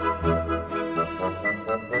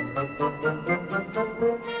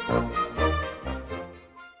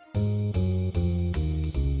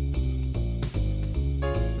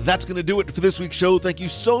 That's going to do it for this week's show. Thank you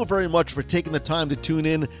so very much for taking the time to tune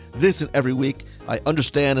in this and every week. I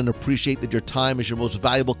understand and appreciate that your time is your most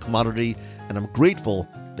valuable commodity, and I'm grateful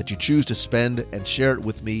that you choose to spend and share it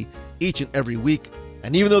with me each and every week.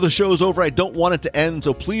 And even though the show is over, I don't want it to end,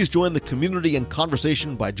 so please join the community and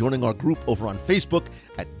conversation by joining our group over on Facebook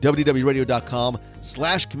at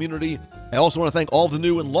wdwradio.com/community. I also want to thank all the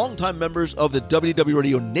new and longtime members of the WDW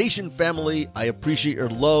Radio Nation family. I appreciate your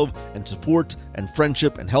love and support and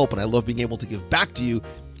friendship and help, and I love being able to give back to you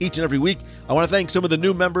each and every week. I want to thank some of the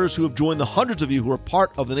new members who have joined the hundreds of you who are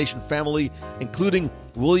part of the Nation family, including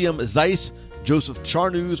William Zeiss, Joseph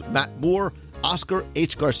Charnews, Matt Moore, Oscar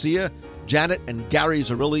H. Garcia, Janet and Gary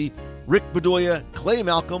Zarilli, Rick Bedoya, Clay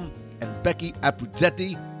Malcolm, and Becky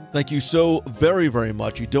Abruzzetti. Thank you so very, very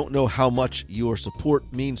much. You don't know how much your support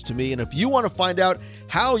means to me. And if you want to find out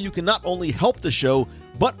how you can not only help the show,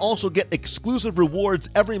 but also get exclusive rewards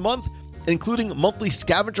every month, including monthly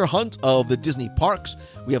scavenger hunt of the Disney parks,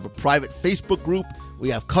 we have a private Facebook group, we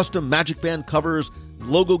have custom Magic Band covers,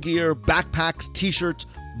 logo gear, backpacks, t-shirts,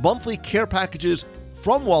 monthly care packages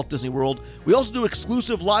from Walt Disney World. We also do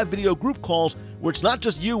exclusive live video group calls where it's not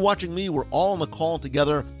just you watching me, we're all on the call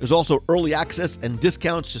together. There's also early access and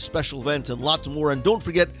discounts to special events and lots more. And don't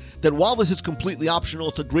forget that while this is completely optional,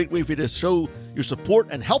 it's a great way for you to show your support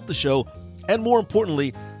and help the show. And more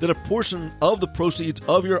importantly, that a portion of the proceeds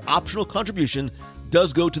of your optional contribution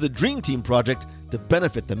does go to the Dream Team Project to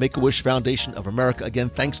benefit the Make-A-Wish Foundation of America. Again,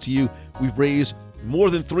 thanks to you, we've raised more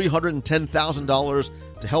than $310,000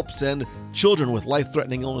 to help send children with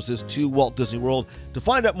life-threatening illnesses to Walt Disney World. To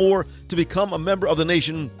find out more, to become a member of the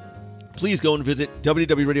Nation, please go and visit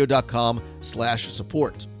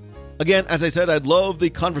wdwradio.com/support. Again, as I said, I'd love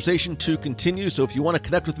the conversation to continue, so if you want to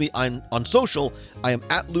connect with me on social, I am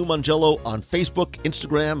at Lou Mongello on Facebook,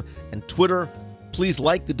 Instagram, and Twitter. Please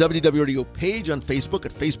like the WDW Radio page on Facebook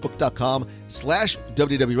at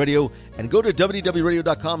facebook.com/WDW Radio and go to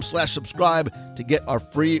wdwradio.com/subscribe to get our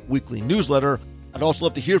free weekly newsletter. I'd also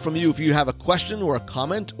love to hear from you. If you have a question or a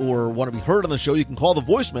comment or want to be heard on the show, you can call the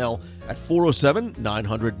voicemail at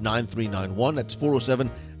 407-900-9391. That's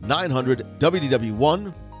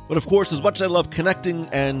 407-900-WDW1. But of course, as much as I love connecting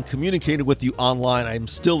and communicating with you online, I'm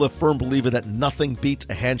still a firm believer that nothing beats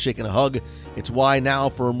a handshake and a hug. It's why now,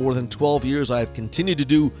 for more than 12 years, I've continued to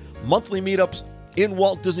do monthly meetups in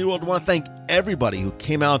Walt Disney World. I want to thank everybody who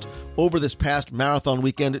came out over this past marathon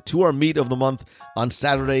weekend to our meet of the month on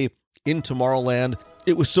Saturday in Tomorrowland.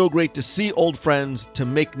 It was so great to see old friends, to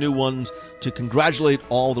make new ones, to congratulate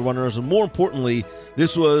all the runners, and more importantly,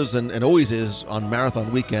 this was, and always is on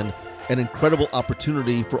marathon weekend, an incredible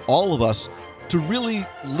opportunity for all of us to really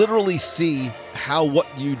literally see how what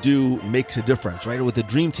you do makes a difference, right? With the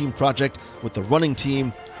Dream Team Project, with the running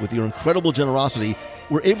team, with your incredible generosity,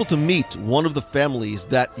 we're able to meet one of the families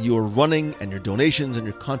that your running and your donations and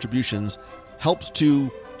your contributions helps to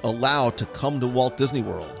allow to come to Walt Disney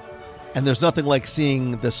World. And there's nothing like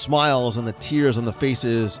seeing the smiles and the tears on the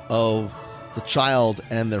faces of the child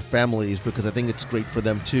and their families, because I think it's great for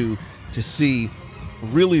them too to see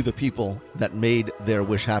really the people that made their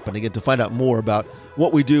wish happen. Again, to find out more about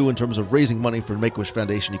what we do in terms of raising money for Make-A-Wish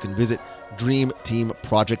Foundation, you can visit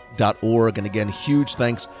dreamteamproject.org. And again, huge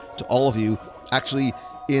thanks to all of you. Actually,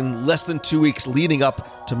 in less than 2 weeks leading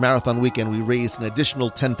up to Marathon Weekend, we raised an additional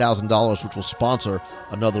 $10,000, which will sponsor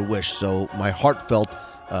another wish. So my heartfelt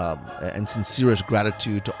and sincerest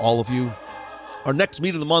gratitude to all of you. Our next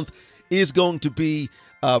meet of the month is going to be,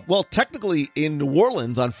 technically in New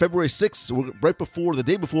Orleans on February 6th, right before, the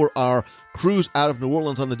day before our cruise out of New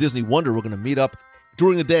Orleans on the Disney Wonder. We're going to meet up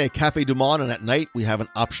during the day at Café Du Monde, and at night we have an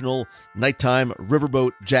optional nighttime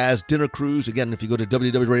riverboat jazz dinner cruise. Again, if you go to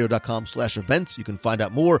www.radio.com/events, you can find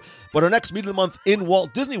out more. But our next meet of the month in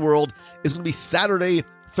Walt Disney World is going to be Saturday,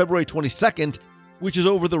 February 22nd, which is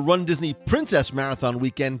over the Run Disney Princess Marathon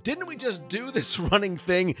weekend. Didn't we just do this running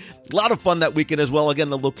thing? A lot of fun that weekend as well.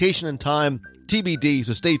 Again, the location and time, TBD,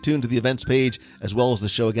 so stay tuned to the events page as well as the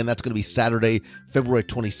show. Again, that's going to be Saturday, February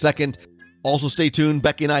 22nd. Also stay tuned.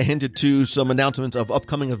 Becky and I hinted to some announcements of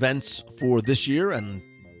upcoming events for this year and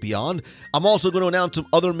beyond. I'm also going to announce some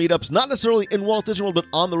other meetups, not necessarily in Walt Disney World, but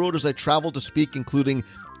on the road as I travel to speak, including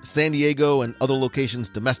San Diego and other locations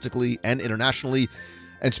domestically and internationally.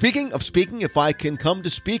 And speaking of speaking, if I can come to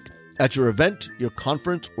speak at your event, your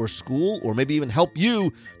conference, or school, or maybe even help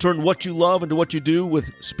you turn what you love into what you do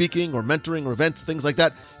with speaking or mentoring or events, things like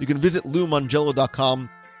that, you can visit LouMongello.com.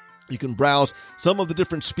 You can browse some of the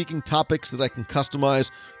different speaking topics that I can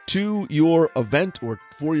customize to your event or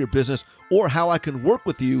for your business, or how I can work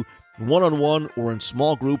with you one-on-one or in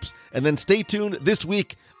small groups. And then stay tuned. This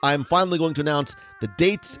week, I'm finally going to announce the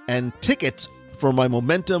dates and tickets for my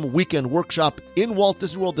Momentum Weekend Workshop in Walt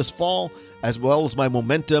Disney World this fall, as well as my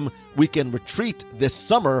Momentum Weekend Retreat this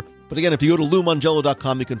summer. But again, if you go to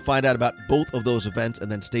LouMongello.com, you can find out about both of those events,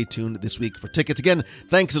 and then stay tuned this week for tickets. Again,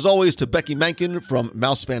 thanks as always to Becky Mankin from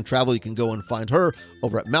Mousefan Travel. You can go and find her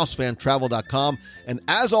over at mousefantravel.com. And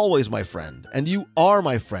as always, my friend, and you are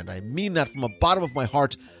my friend, I mean that from the bottom of my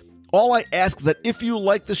heart, all I ask is that if you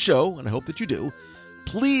like the show, and I hope that you do,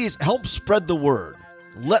 please help spread the word.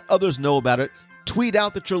 Let others know about it. Tweet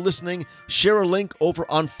out that you're listening. Share a link over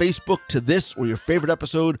on Facebook to this or your favorite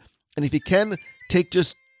episode. And if you can, take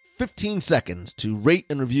just 15 seconds to rate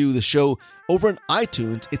and review the show over on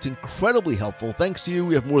iTunes. It's incredibly helpful. Thanks to you,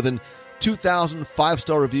 we have more than 2,000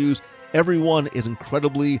 5-star reviews. Everyone is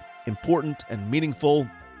incredibly important and meaningful.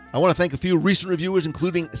 I want to thank a few recent reviewers,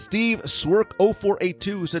 including Steve Swerk0482,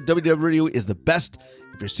 who said WDW Radio is the best.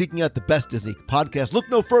 If you're seeking out the best Disney podcast, look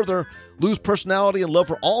no further. Lou's personality and love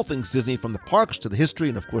for all things Disney, from the parks to the history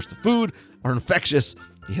and, of course, the food, are infectious.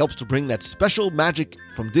 He helps to bring that special magic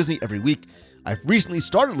from Disney every week. I've recently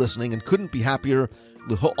started listening and couldn't be happier.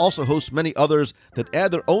 Lou also hosts many others that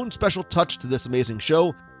add their own special touch to this amazing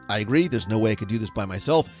show. I agree, there's no way I could do this by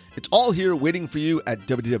myself. It's all here waiting for you at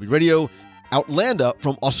WDW Radio. Outlanda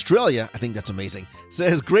from Australia, I think that's amazing,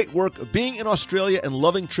 says, great work. Being in Australia and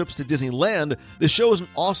loving trips to Disneyland, this show is an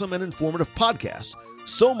awesome and informative podcast.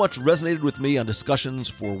 So much resonated with me on discussions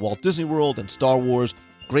for Walt Disney World and Star Wars.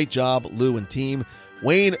 Great job, Lou and team.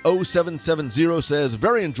 Wayne0770 says,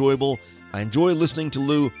 very enjoyable. I enjoy listening to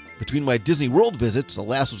Lou between my Disney World visits. The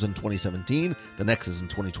last was in 2017. The next is in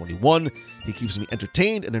 2021. He keeps me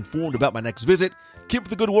entertained and informed about my next visit. Keep up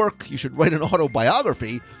the good work. You should write an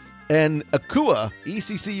autobiography. And Akua,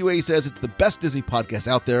 ECCUA, says it's the best Disney podcast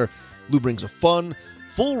out there. Lou brings a fun,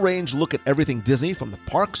 full-range look at everything Disney, from the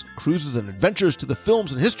parks, cruises, and adventures to the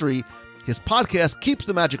films and history. His podcast keeps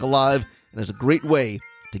the magic alive and is a great way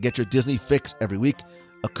to get your Disney fix every week.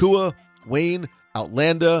 Akua, Wayne,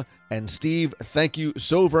 Outlanda, and Steve, thank you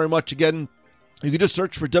so very much again. You can just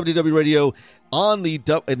search for WDW Radio in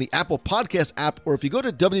the Apple Podcast app, or if you go to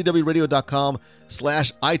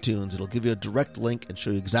www.radio.com/iTunes, it'll give you a direct link and show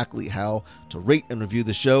you exactly how to rate and review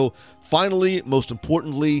the show. Finally, most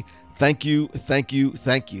importantly, thank you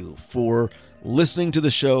for listening to the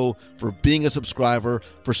show, for being a subscriber,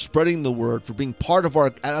 for spreading the word, for being part of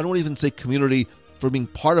our, I don't even say community, for being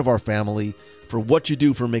part of our family, for what you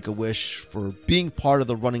do for Make-A-Wish, for being part of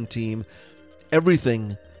the running team.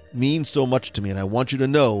 Everything means so much to me, and I want you to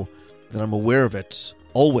know that I'm aware of it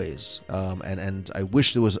always. And I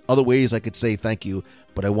wish there was other ways I could say thank you,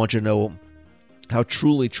 but I want you to know how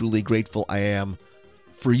truly, truly grateful I am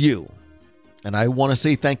for you. and I want to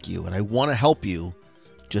say thank you, and I want to help you.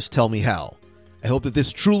 Just tell me how. I hope that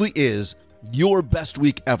this truly is your best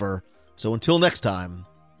week ever. So until next time.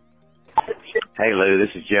 Hey, Lou,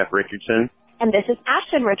 this is Jeff Richardson. And this is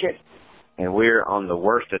Ashton Richards. And we're on the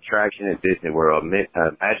worst attraction at Disney World,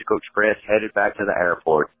 Magical Express, headed back to the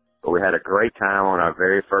airport. But we had a great time on our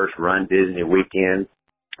very first Run Disney weekend,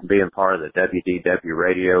 being part of the WDW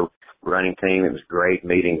radio running team. It was great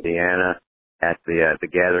meeting Deanna at the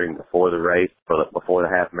gathering before the race, before the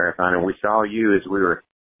half marathon. And we saw you as we were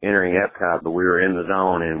entering Epcot, but we were in the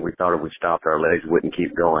zone, and we thought if we stopped, our legs wouldn't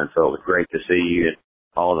keep going. So it was great to see you and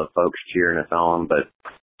all the folks cheering us on. But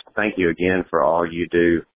thank you again for all you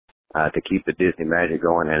do to keep the Disney magic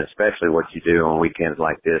going, and especially what you do on weekends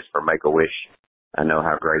like this for Make-A-Wish. I know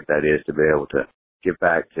how great that is to be able to give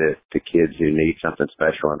back to kids who need something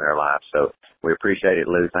special in their lives. So we appreciate it,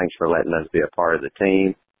 Lou. Thanks for letting us be a part of the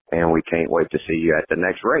team, and we can't wait to see you at the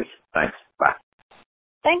next race. Thanks. Bye.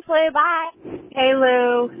 Thanks, Lou. Bye. Hey,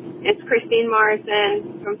 Lou. It's Christine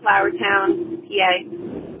Morrison from Flowertown, PA.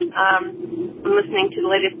 I'm listening to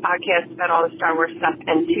the latest podcast about all the Star Wars stuff,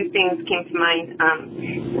 and two things came to mind,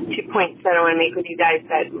 2 points that I want to make with you guys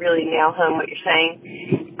that really nail home what you're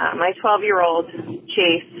saying. My 12-year-old,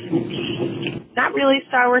 Chase, not really a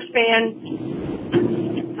Star Wars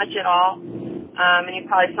fan, much at all. And you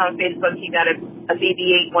probably saw on Facebook he got a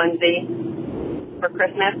BB-8 onesie for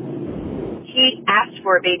Christmas. He asked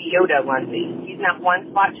for a Baby Yoda onesie. He's not once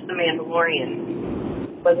watched The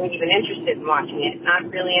Mandalorian. Wasn't even interested in watching it. Not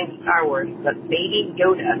really into Star Wars, but Baby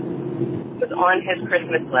Yoda was on his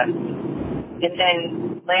Christmas list. And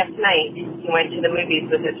then last night, he went to the movies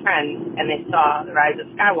with his friends, and they saw The Rise of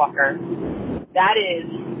Skywalker. That is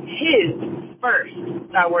his first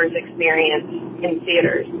Star Wars experience in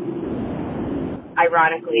theaters.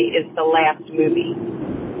 Ironically, is the last movie.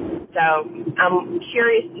 So I'm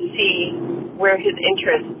curious to see where his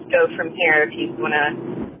interests go from here, if he's want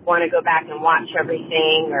to go back and watch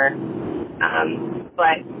everything, or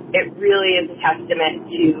but it really is a testament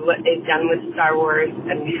to what they've done with Star Wars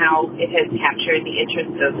and how it has captured the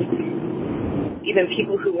interest of even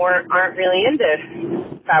people who aren't really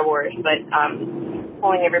into Star Wars, but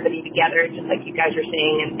pulling everybody together, just like you guys are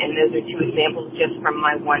saying, and those are two examples just from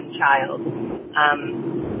my one child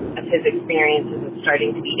of his experiences of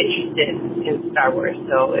starting to be interested in Star Wars.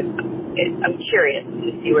 So I'm curious to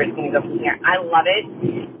see where it's going to go from here. I love it.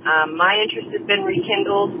 My interest has been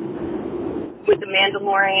rekindled with The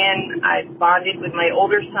Mandalorian. I've bonded with my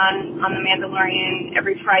older son on The Mandalorian.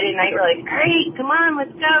 Every Friday night we're like, all right, come on,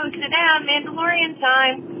 let's go, sit down, Mandalorian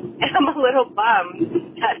time. And I'm a little bummed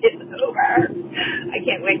that it's over. I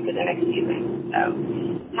can't wait for the next season. So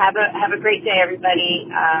have a great day, everybody.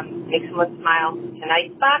 Make someone smile.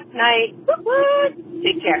 Tonight's box night. Woo-woo!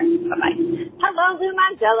 Take care. Bye-bye. Hello, Lou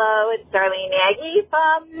Mangello. It's Darlene Nagy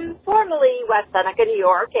from formerly West Seneca, New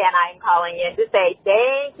York, and I'm calling in to say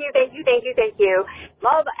thank you.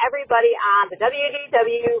 Love everybody on the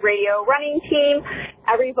WDW radio running team.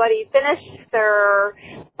 Everybody finished their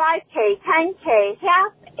 5K, 10K,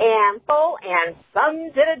 half, and full, and some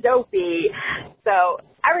did a dopey. So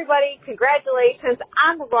everybody, congratulations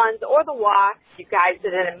on the runs or the walks. You guys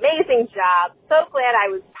did an amazing job. So glad I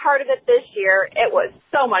was part of it this year. It was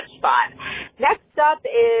so much fun. Next up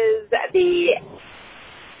is the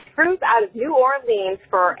cruise out of New Orleans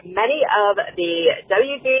for many of the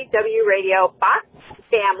WDW radio box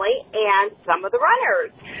family and some of the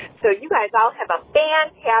runners. So you guys all have a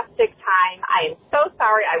fantastic time. I am so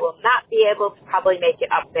sorry I will not be able to probably make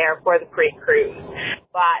it up there for the pre-cruise.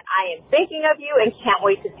 But I am thinking of you and can't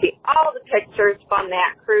wait to see all the pictures from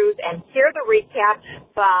that cruise and hear the recap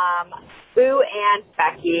from Boo and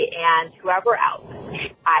Becky and whoever else.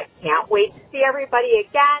 I can't wait to see everybody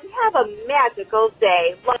again. Have a magical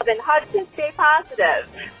day. Love and hugs and stay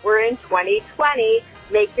positive. We're in 2020.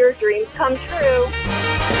 Make your dreams come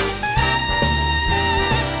true.